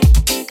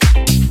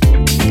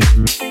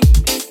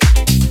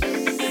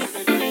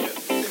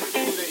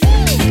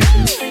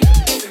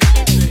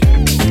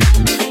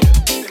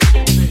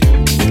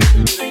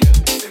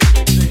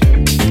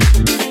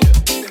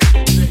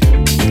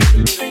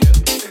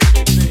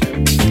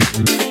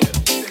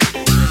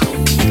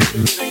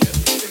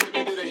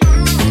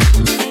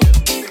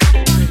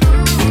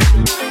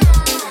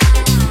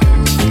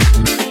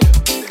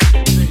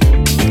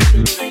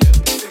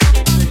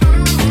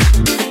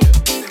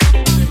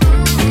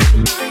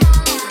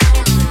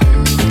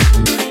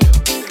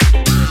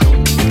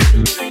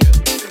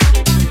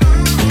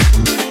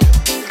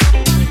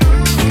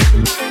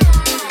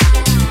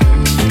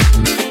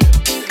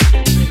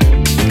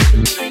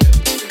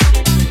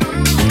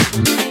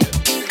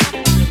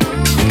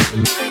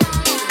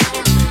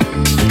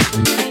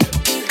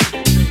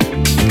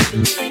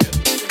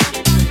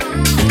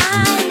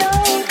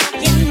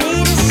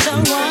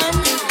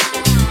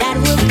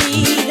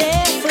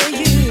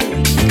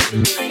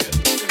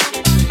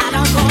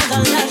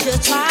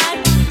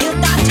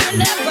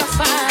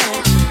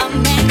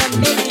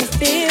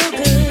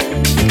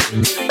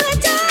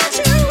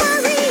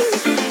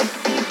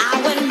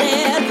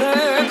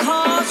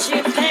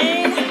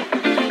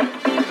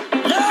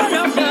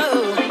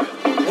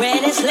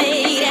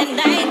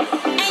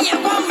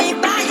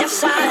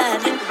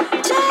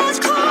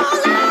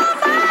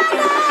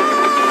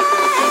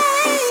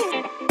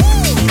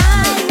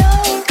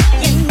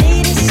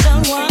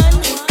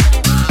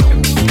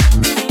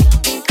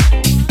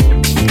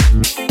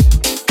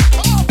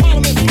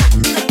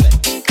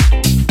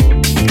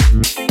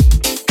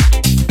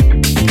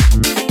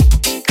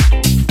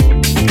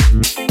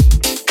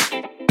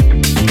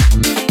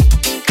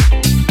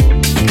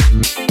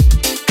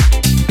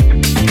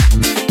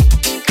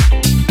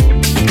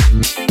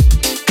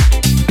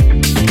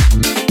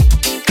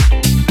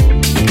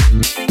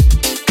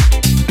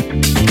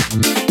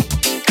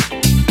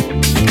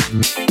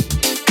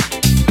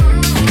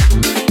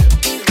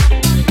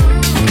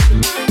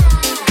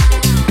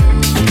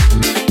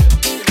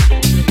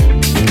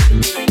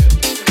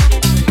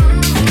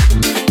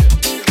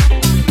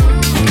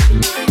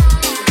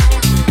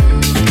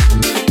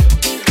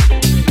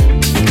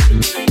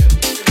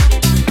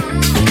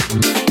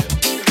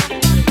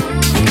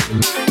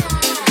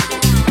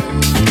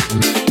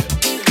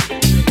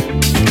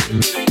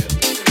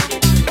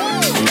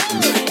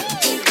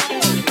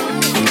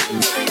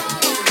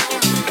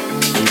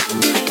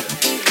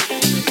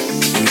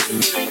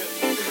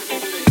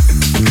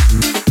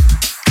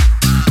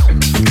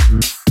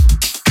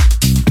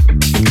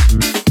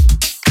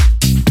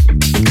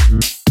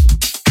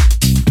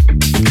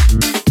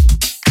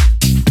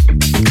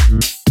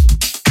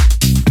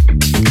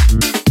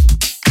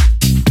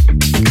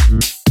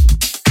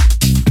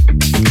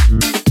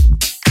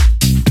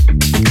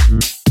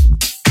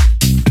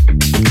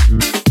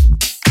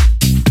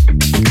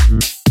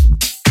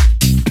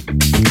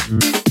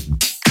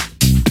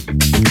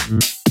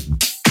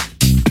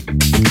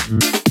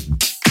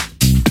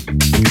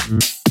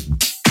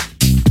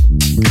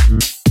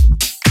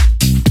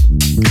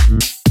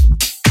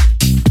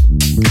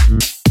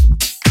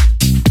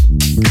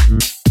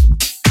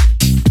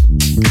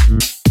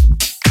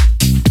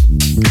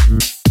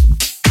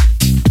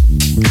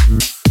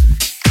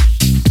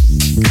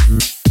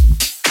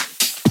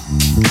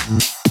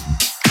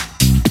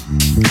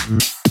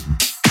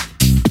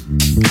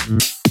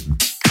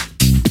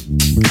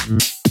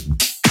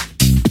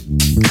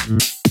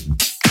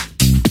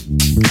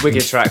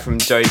 Wicked track from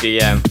Joe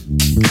DM.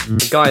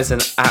 The guy's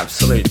an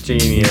absolute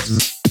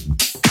genius.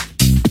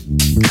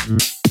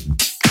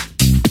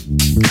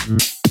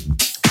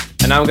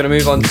 And now I'm going to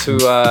move on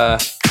to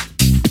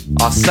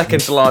our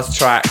second to last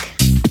track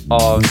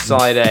of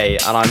Side A,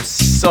 and I'm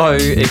so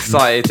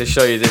excited to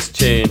show you this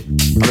tune.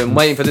 I've been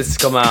waiting for this to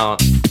come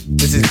out.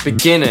 This is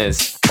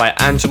Beginners by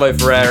Angelo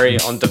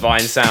Ferreri on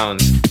Divine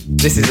Sounds.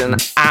 This is an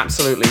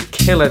absolutely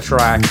killer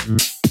track, and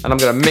I'm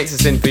going to mix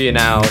this in for you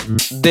now.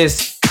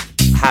 This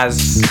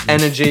has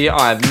energy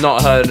I have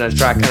not heard in a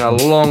track in a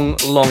long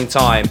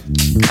time,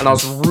 and I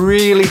was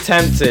really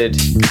tempted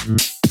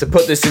to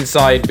put this in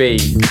side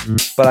B,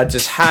 but I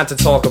just had to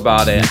talk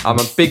about it. I'm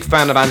a big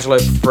fan of Angelo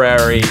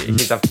Ferreri.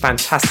 He's a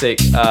fantastic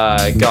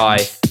guy,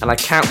 and I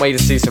can't wait to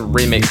see some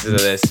remixes of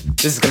this.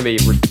 This is going to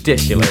be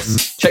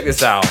ridiculous. Check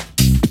this out.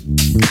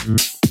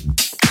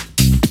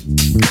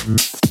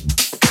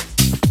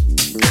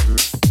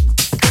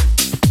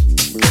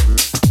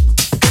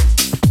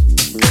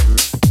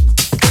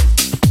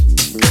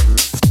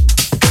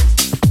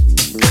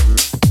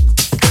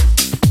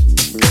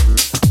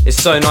 It's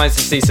so nice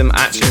to see some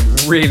actually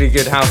really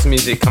good house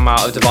music come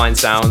out of Divine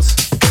Sounds.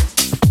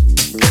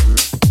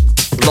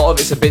 A lot of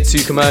it's a bit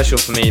too commercial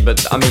for me,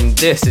 but I mean,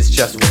 this is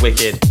just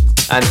wicked.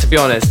 And to be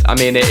honest, I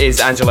mean, it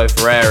is Angelo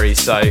Ferreri,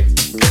 so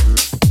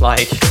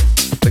like,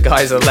 the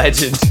guy's a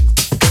legend.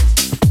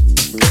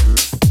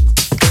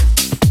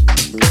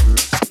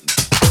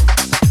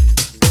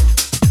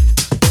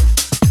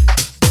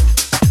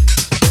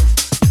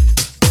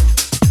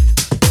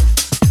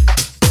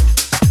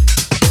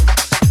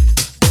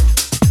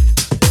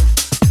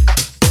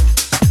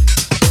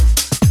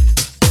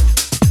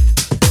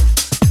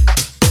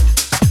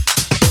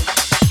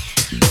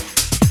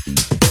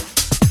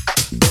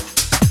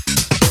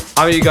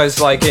 How are you guys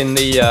liking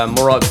the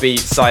more upbeat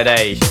side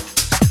A?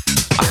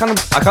 I kind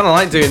of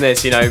like doing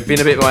this, you know,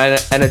 being a bit more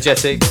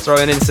energetic,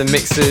 throwing in some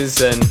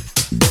mixes and,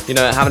 you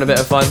know, having a bit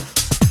of fun.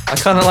 I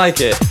kind of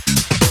like it.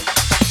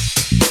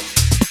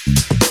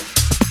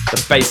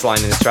 The bass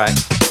line in this track.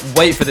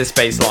 Wait for this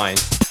bass line.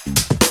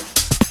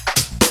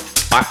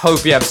 I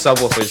hope you have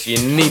subwoofers. You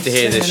need to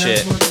hear this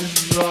shit. That's what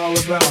this is all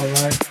about,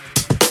 right?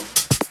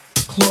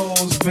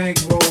 Clothes, bank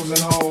rolls, and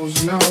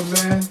hoes, you know what I'm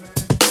saying?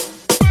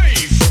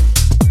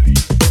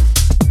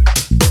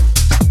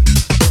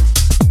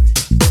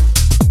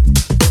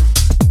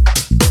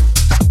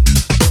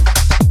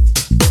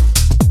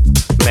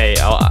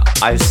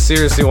 I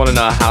seriously want to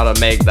know how to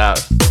make that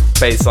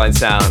bassline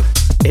sound.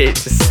 It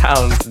just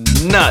sounds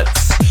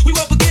nuts. We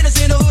were beginners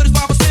in the hood as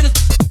 5%.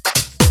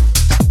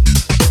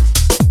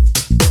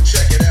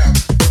 Check it out.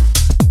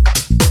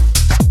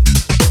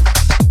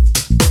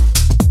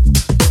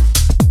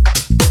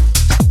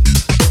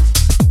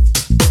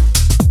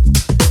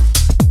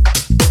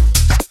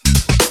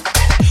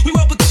 We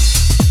were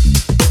beginners.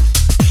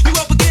 We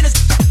were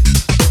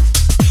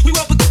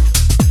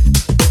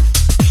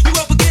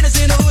beginners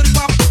in the hood as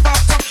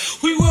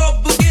 5%. We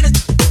were beginners.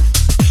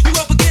 We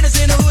were beginners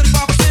in the hood as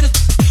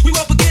 5%. We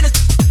were beginners.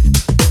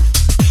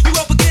 We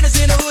were beginners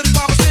in the hood as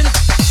 5%.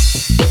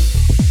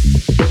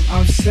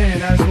 I'm saying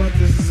that's what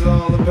this is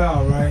all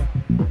about, right?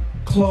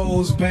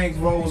 Clothes, bank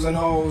rolls, and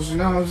hoes, you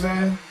know what I'm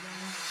saying?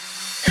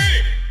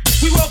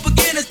 We were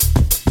beginners.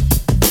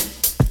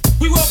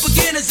 We were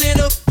beginners in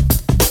the.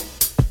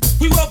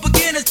 We were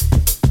beginners.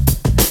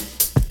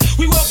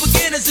 We were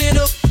beginners in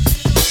the.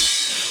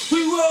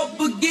 We were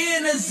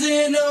beginners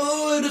in the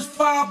hood as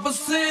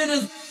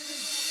 5%.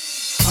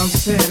 I'm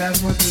saying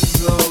that's what this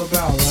is all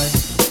about, right?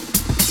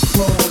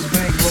 Clothes,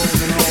 bank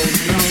rolls, and hoes,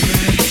 you know what I'm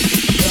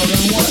saying? Yo,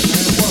 then what,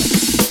 man, what?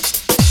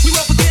 We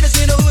were beginners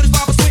in the hood as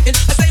 5%.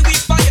 I say we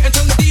fire and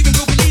turn the thief and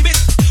go believe it.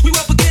 We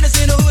were beginners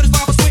in the hood as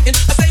 5%.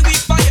 I say we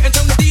fire and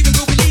turn the thief and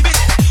go believe it.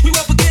 We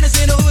were beginners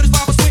in the hood as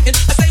 5%. I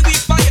say we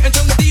fire and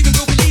turn the thief and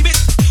go believe it.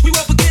 We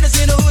were beginners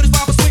in the hood as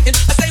 5%.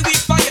 I say we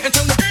fire and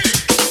turn the.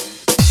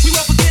 We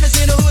were beginners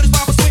in the hood as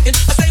 5%.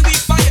 I say we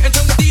fire and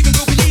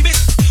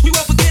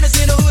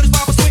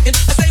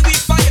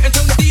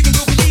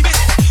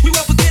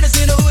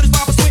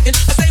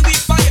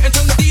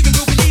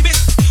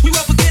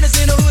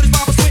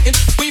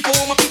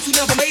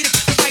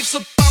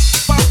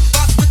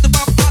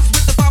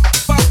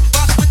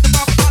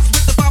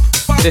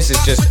This is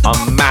just a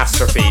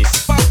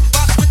masterpiece.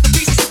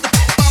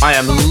 I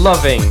am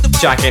loving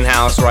Jackin'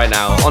 House right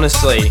now.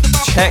 Honestly,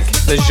 check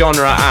the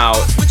genre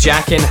out.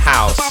 Jackin'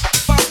 House.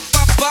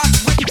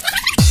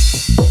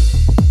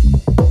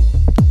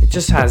 It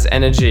just has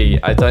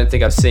energy I don't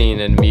think I've seen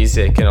in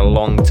music in a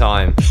long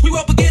time. It's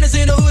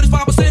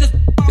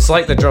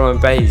like the drum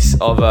and bass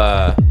of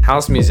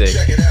house music.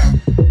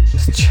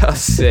 It's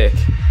just sick.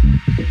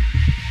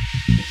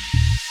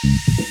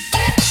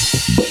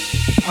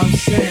 I'm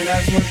saying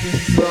that's what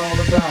this is all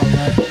about,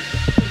 right?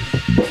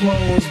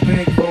 Clothes,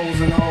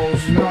 bankrolls, and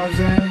hoes, you know what I'm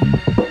saying?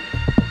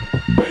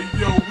 Hey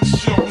yo,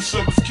 what's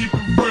up, let's keep it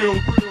real.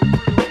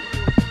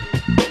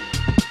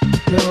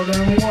 Tell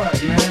them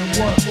what, man,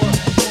 what?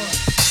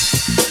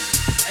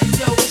 Hey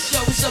yo, what's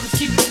up, let's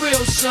keep it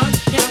real, son.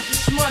 Count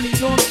this money, you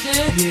know what I'm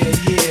saying?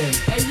 Yeah.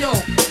 Hey yo,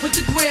 put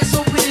the grants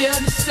over there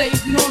in the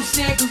safe, you know what I'm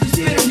saying? Cause we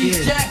spit on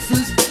these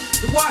Jacksons.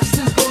 The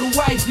Washingtons go to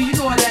wifey, you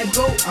know how that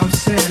go. I'm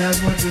saying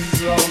that's what this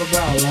is all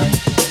about, right?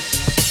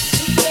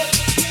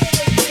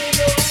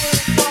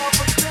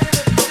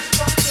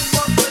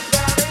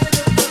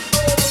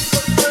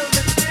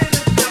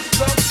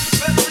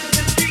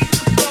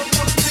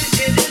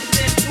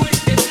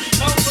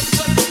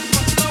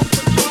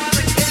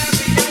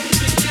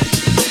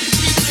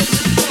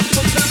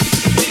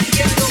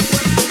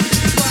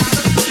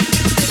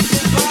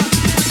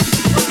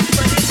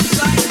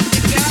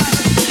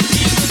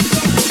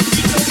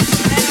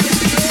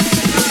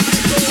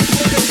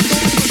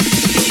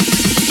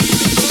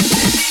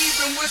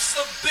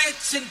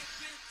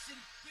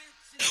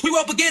 We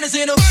were beginners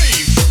in a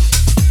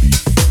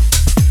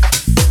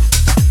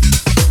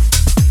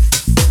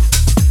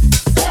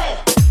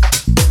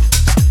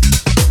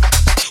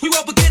We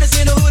were beginners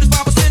in the hood as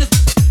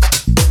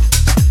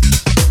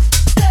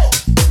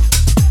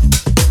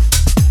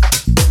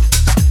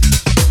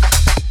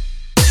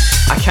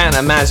 5%. I can't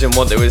imagine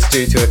what they would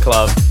do to a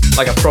club,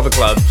 like a proper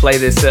club. Play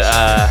this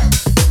at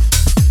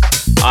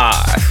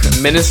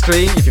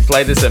Ministry. If you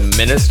play this at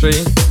Ministry,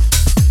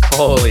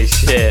 holy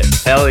shit,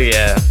 hell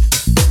yeah.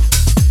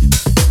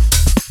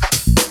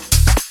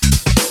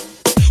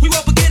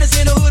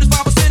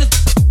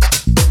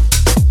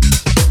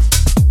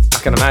 I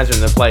can imagine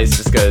the place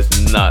just goes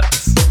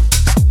nuts.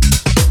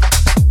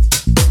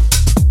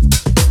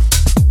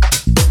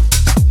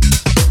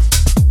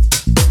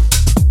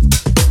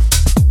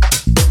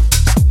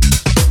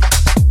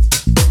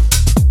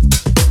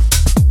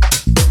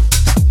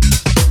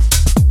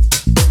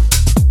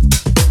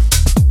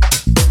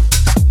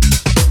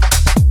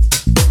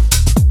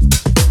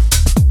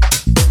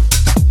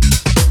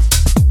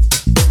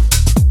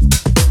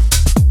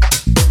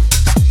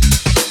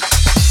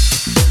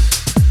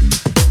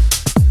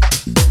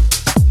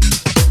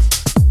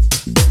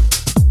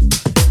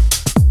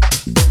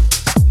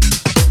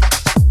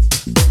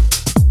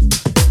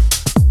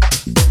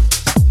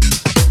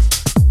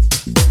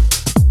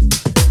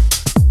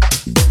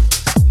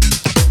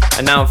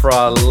 And now for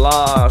our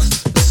last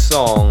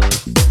song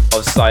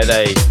of side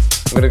A,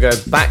 I'm gonna go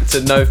back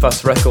to No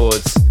Fuss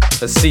Records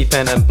for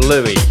C-Pen and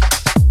Bluey,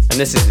 and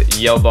this is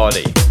Your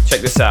Body.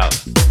 Check this out.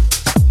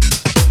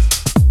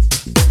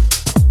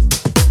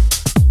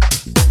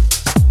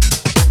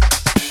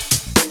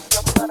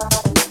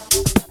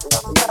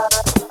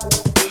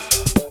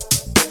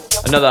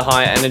 Another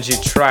high energy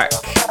track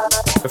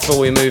before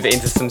we move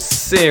into some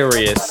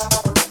serious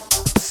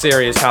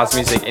house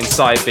music in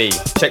side B.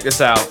 Check this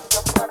out.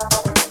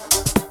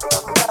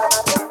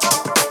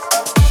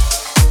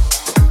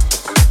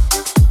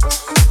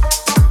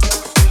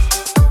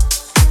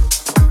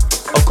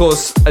 Of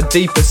course, a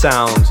deeper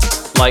sound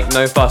like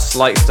No Fuss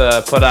likes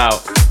to put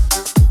out.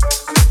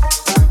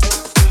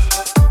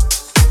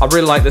 I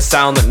really like the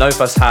sound that No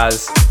Fuss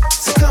has.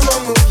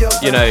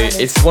 You know,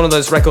 it's one of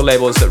those record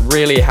labels that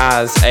really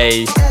has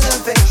a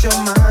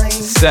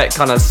set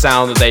kind of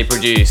sound that they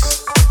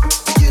produce.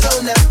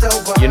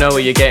 You know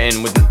what you're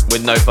getting with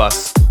No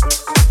Fuss.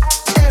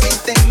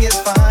 Everything is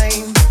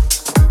fine.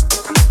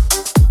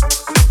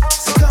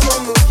 So come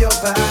on, move your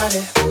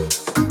body.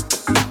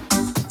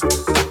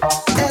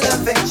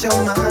 Elevate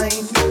your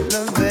mind.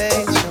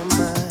 Elevate your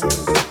mind.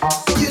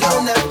 You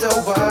don't have to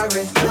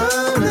worry. No.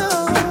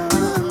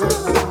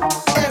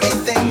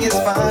 Everything is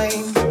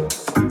fine.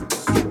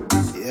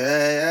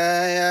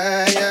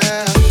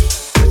 Yeah.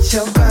 Put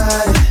your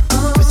body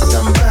with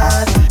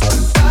somebody.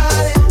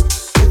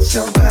 Put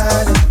your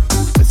body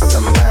with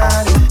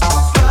somebody.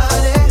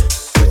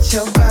 Put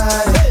your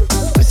body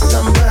with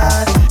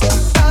somebody.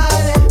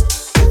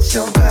 Put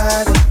your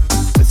body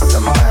with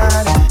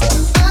somebody.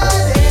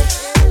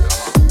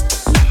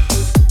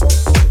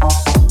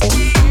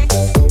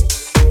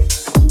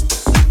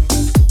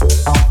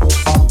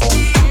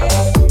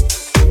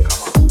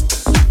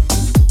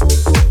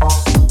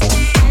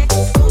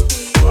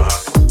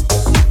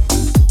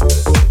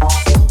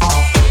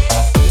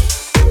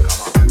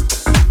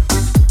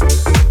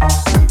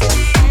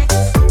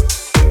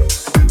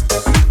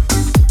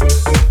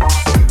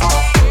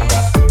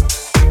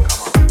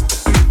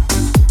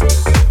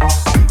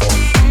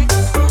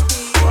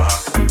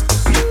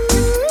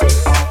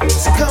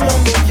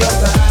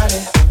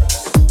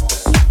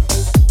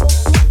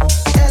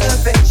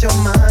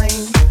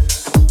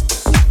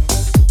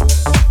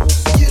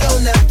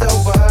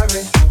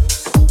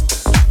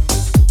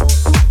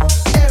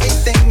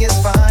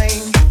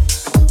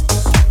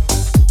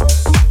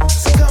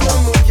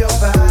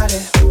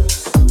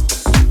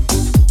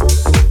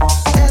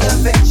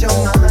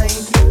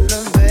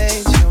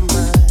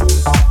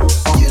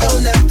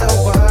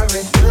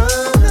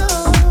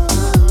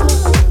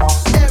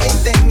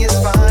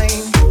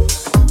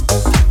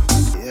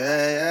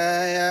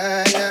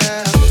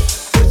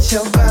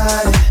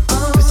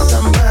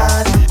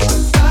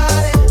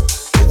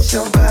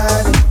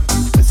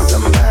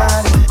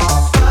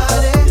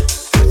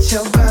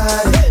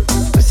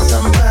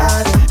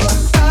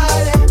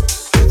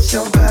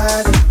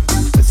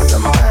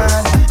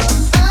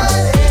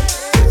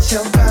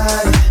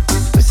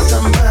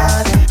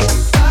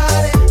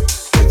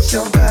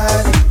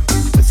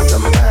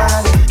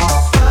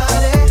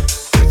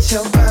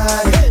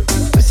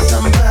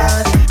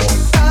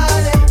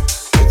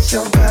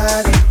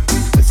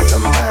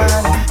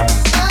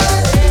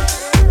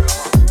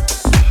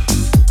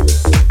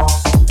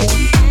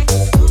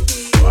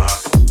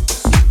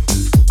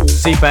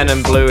 Ben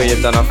and Bluey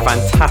have done a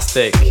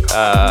fantastic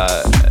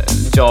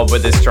job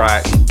with this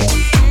track.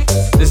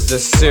 This is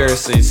just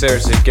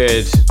seriously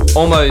good.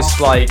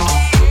 Almost like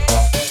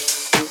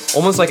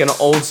an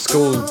old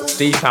school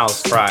deep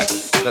house track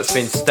that's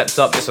been stepped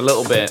up just a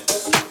little bit.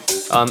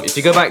 If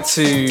you go back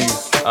to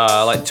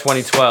like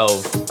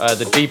 2012,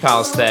 the deep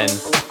house then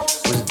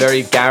was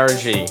very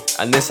garagey,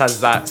 and this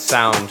has that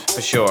sound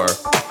for sure.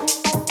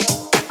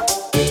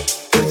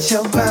 Put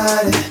your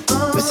body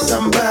with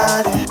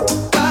somebody.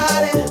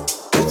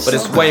 But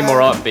it's way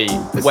more upbeat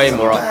with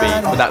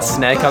that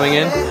snare coming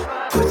in.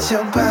 Put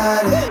your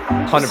body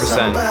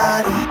 100%.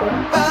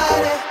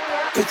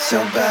 Put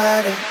your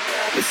body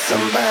with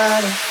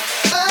somebody.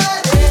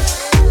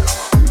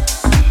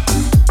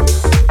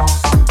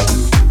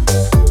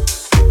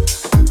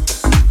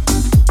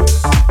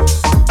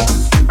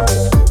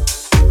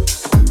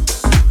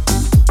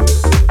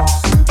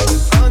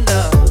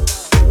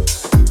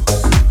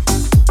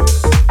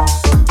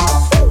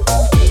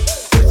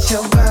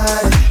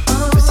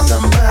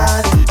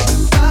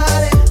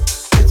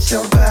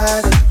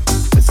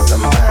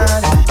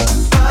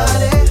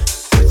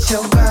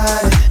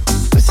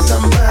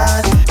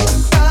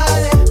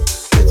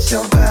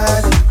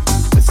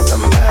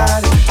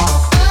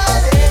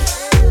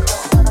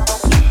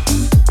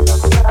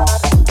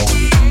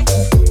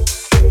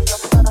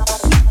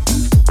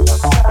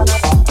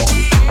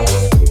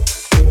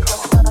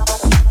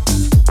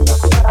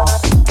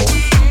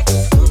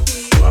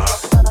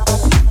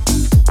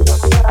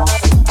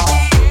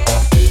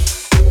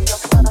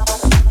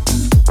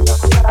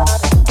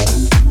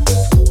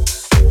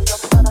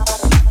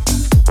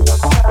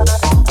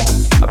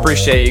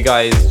 Appreciate you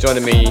guys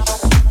joining me.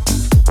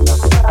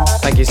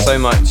 Thank you so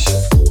much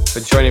for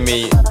joining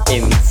me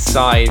in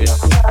Side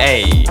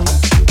A.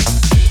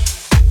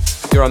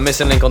 You're on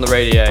Missing Link on the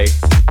radio,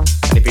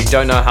 and if you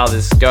don't know how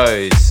this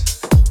goes,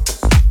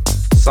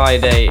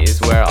 Side A is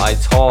where I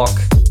talk,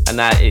 and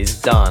that is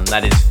done.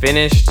 That is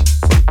finished.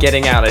 We're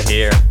getting out of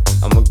here,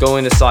 and we're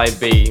going to Side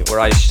B, where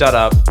I shut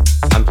up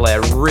and play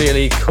a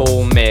really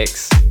cool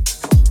mix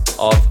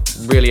of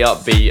really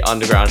upbeat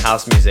underground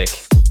house music.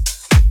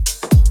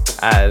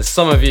 As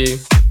some of you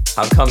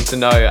have come to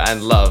know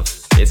and love,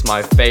 it's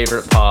my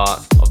favorite part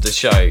of the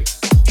show.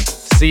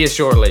 See you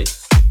shortly.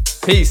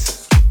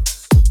 Peace.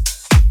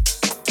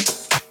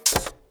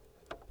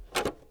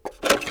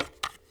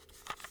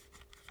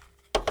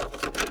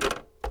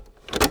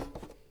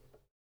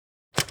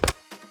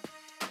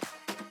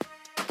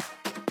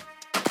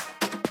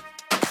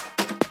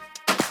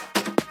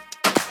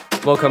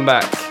 Welcome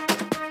back.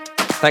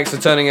 Thanks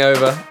for turning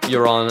over.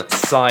 You're on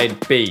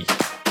Side B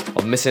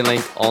of Missing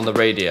Link on the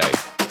radio.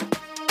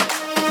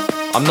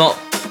 I'm not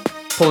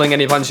pulling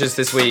any punches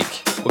this week.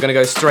 We're gonna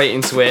go straight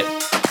into it.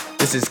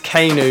 This is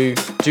Kanu,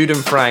 Jude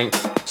and Frank,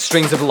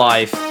 Strings of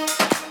Life,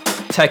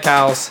 Tech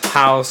House,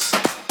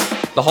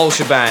 the whole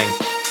shebang.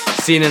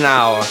 See you in an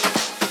hour.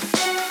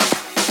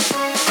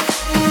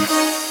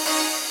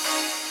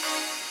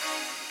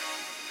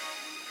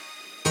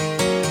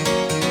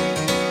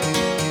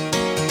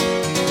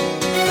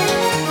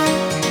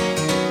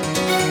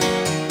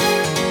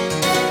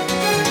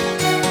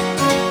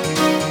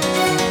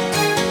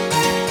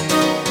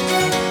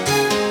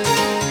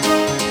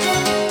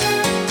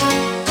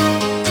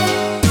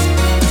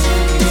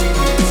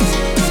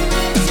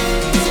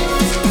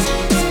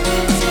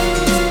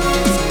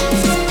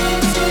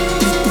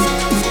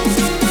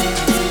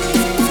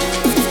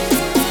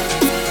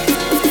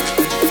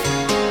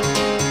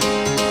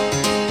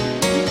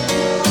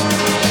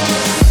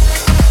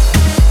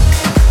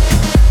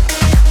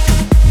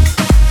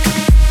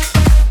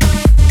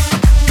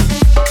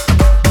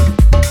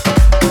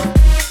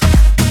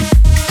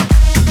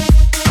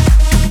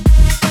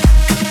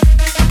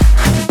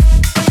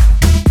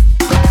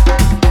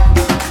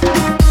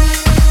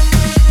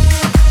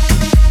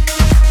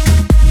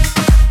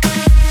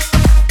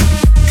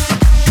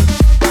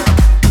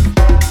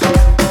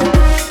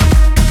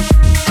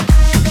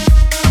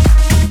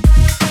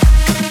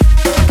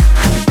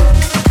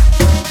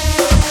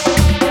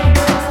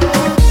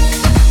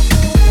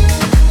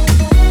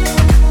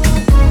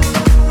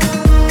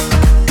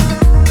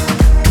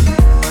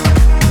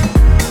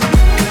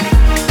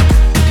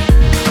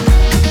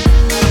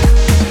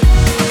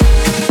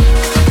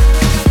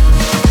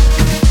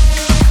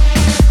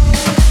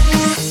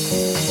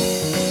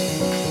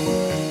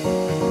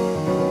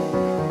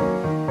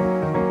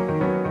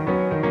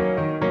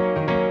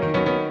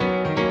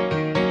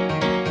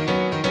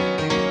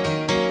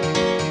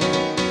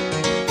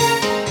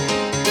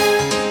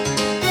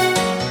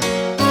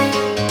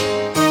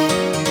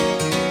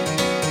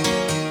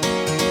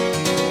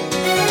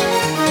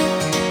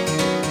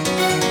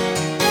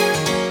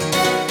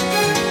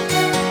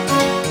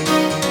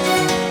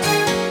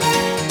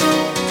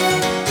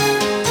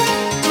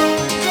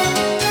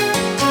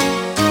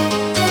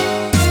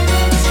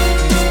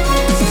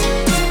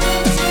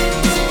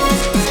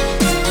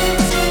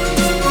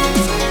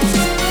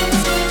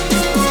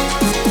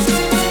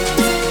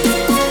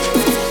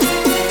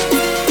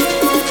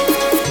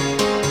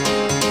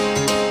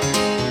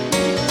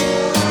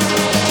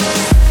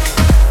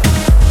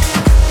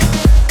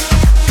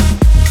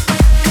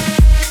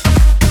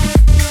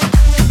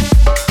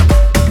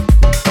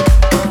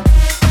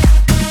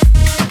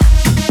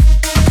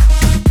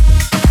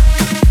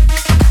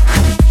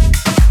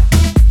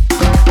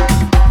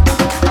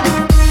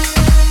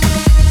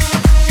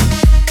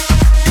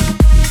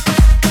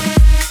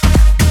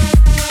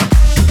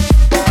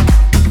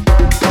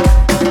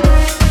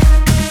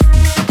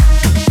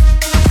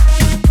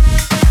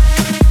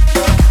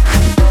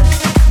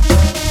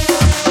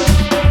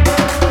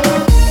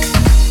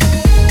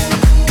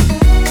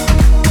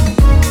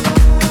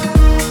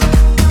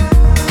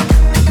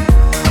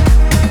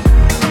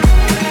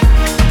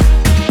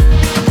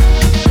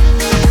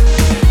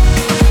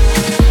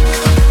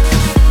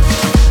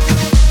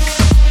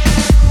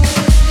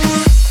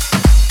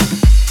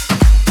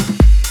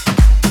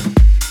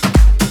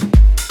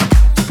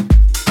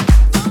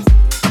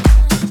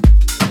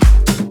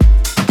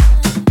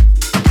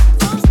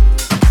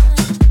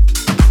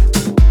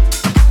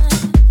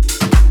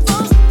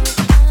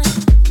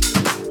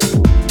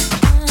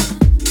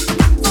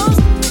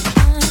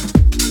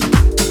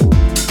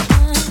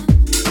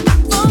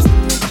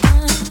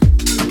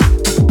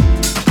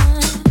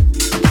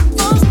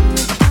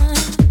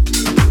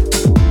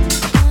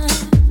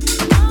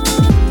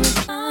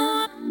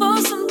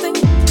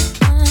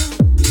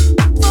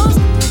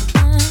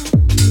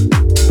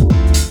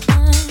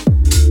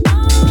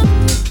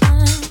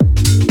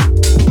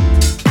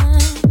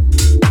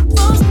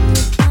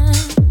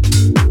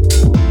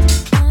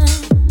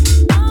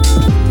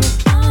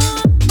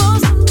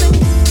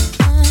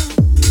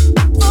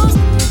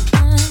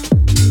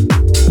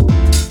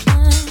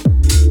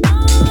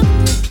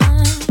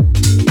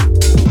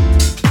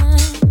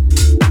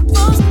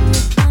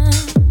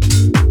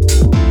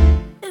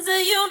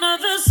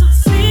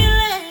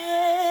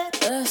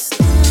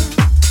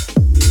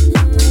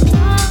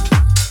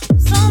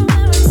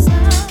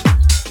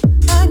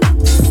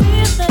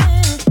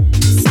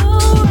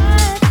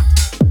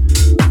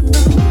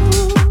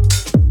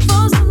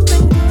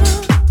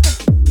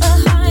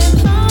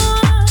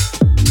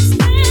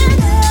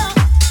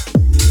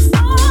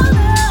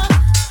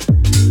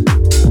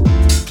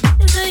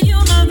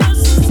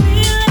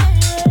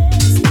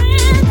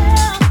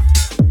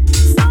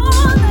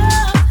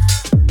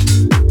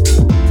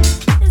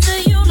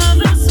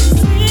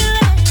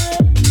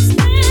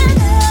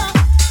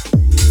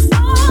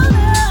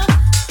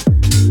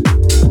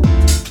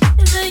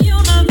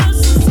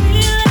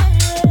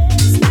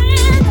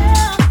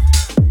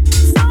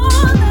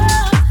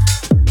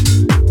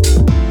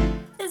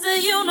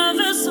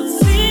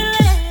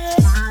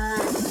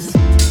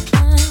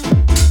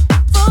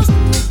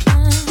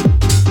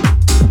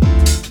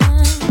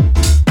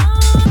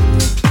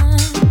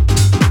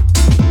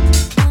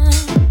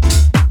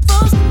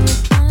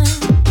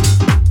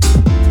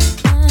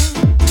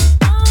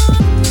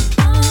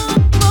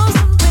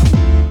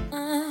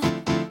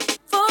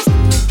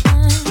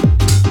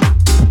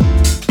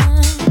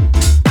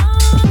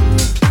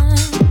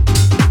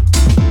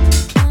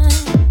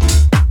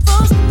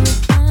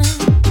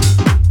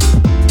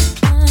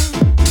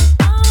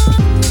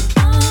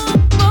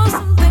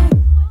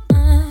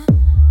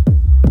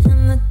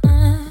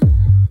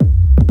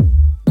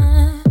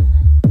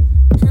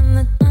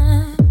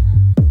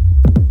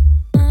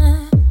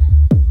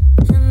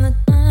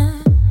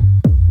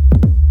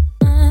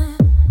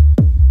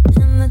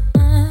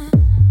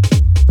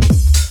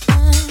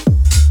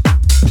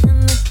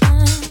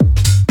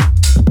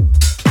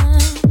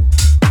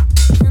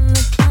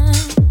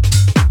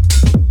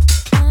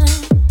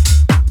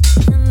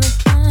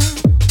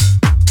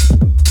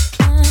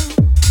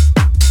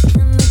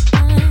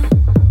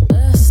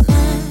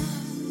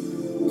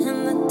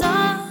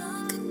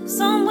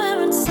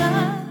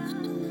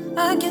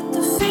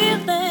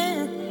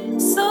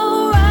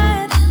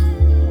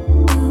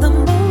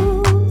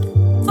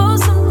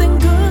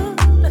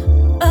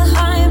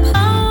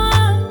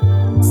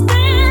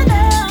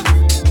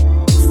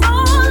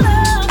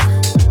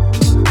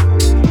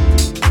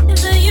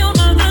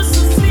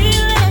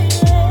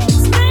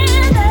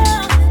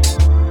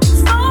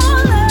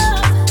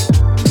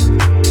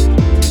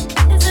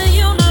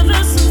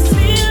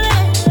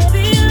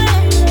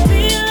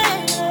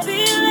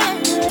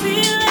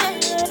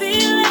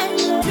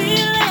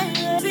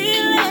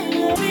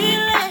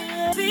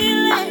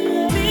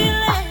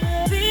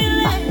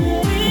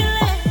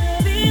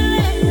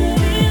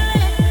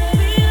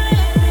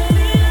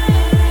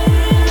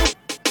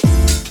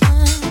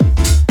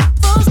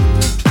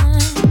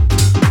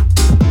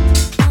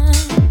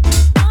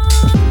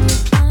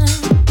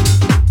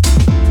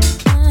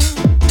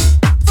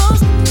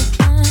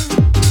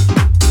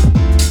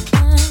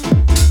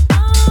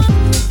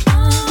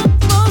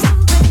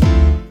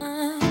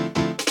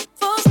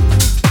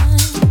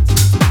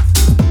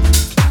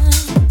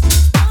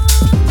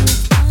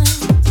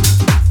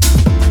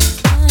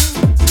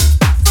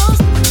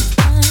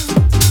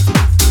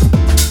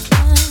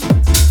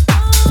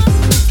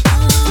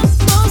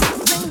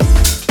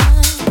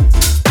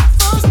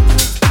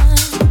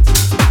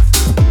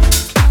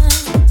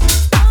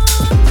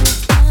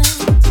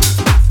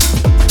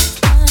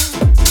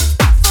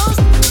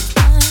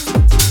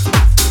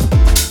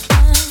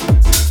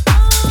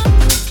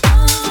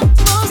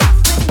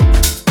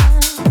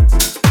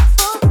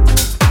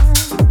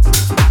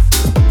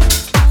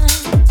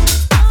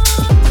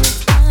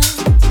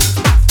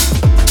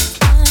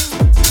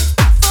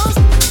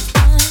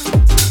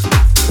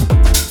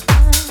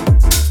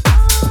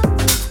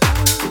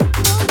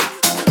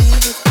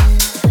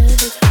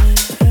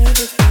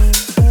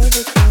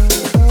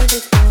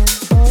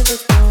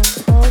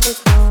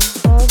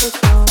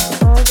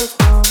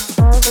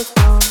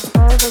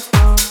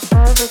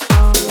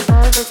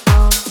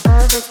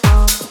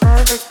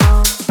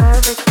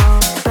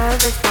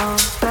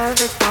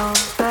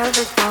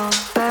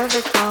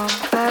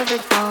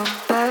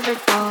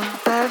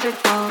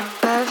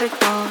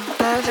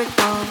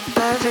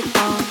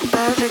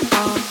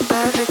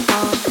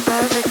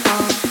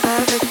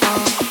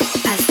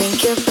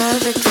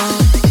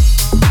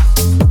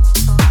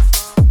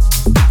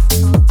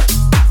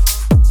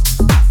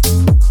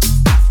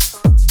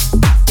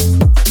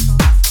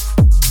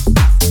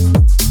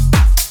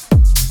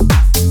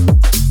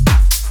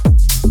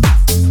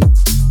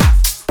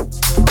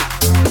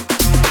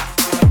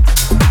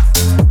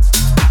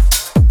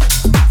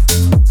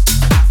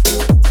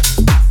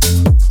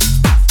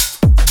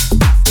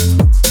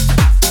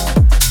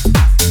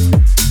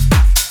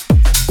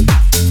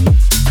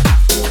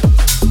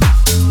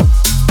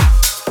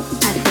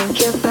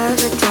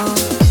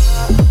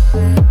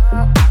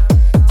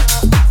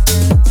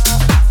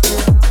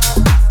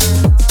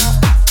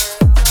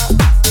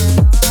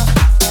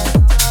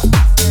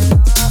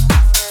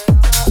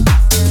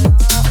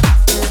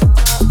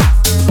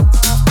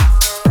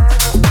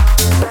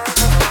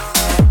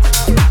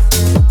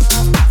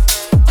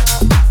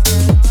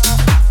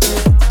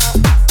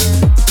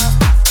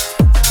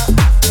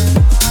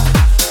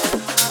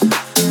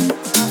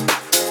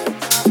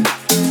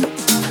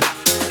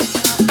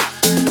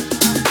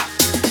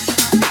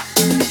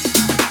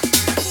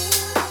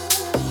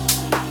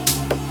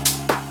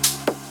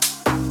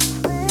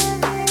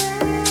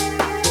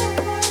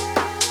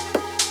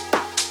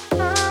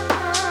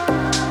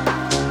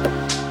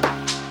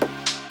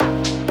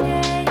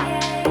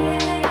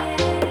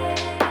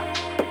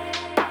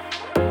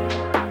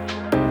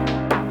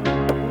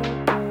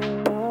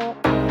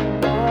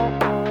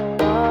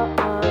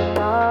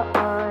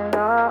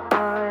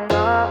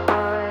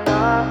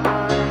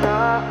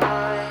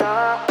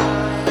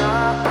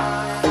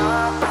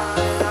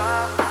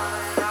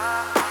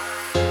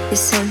 is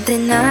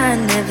something I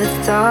never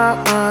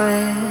thought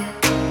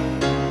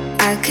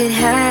I could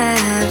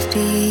have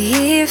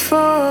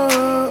before.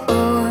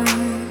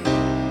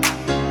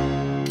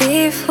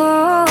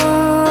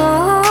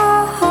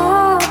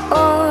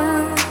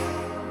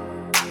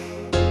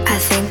 I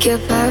think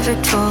you're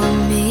perfect for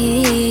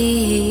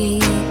me.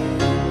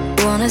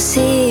 Wanna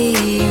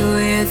see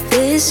where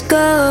this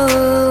goes.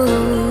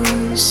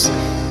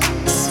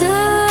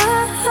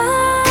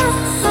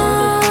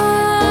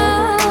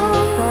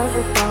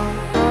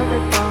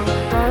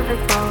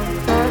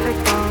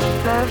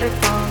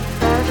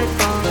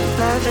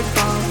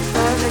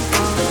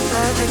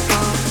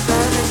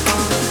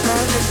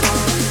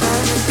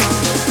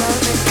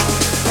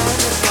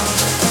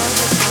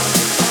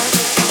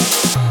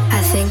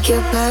 I think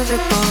you're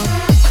perfect for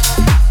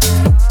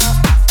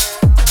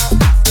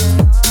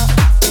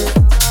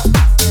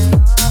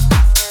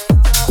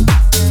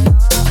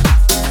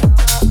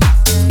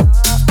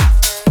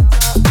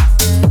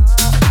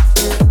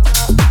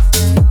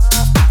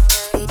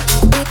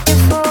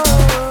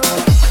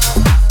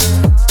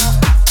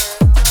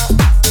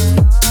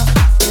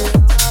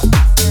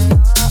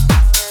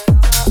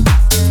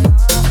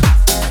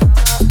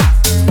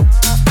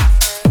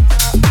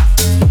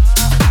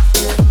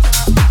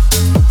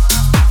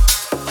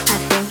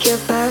you're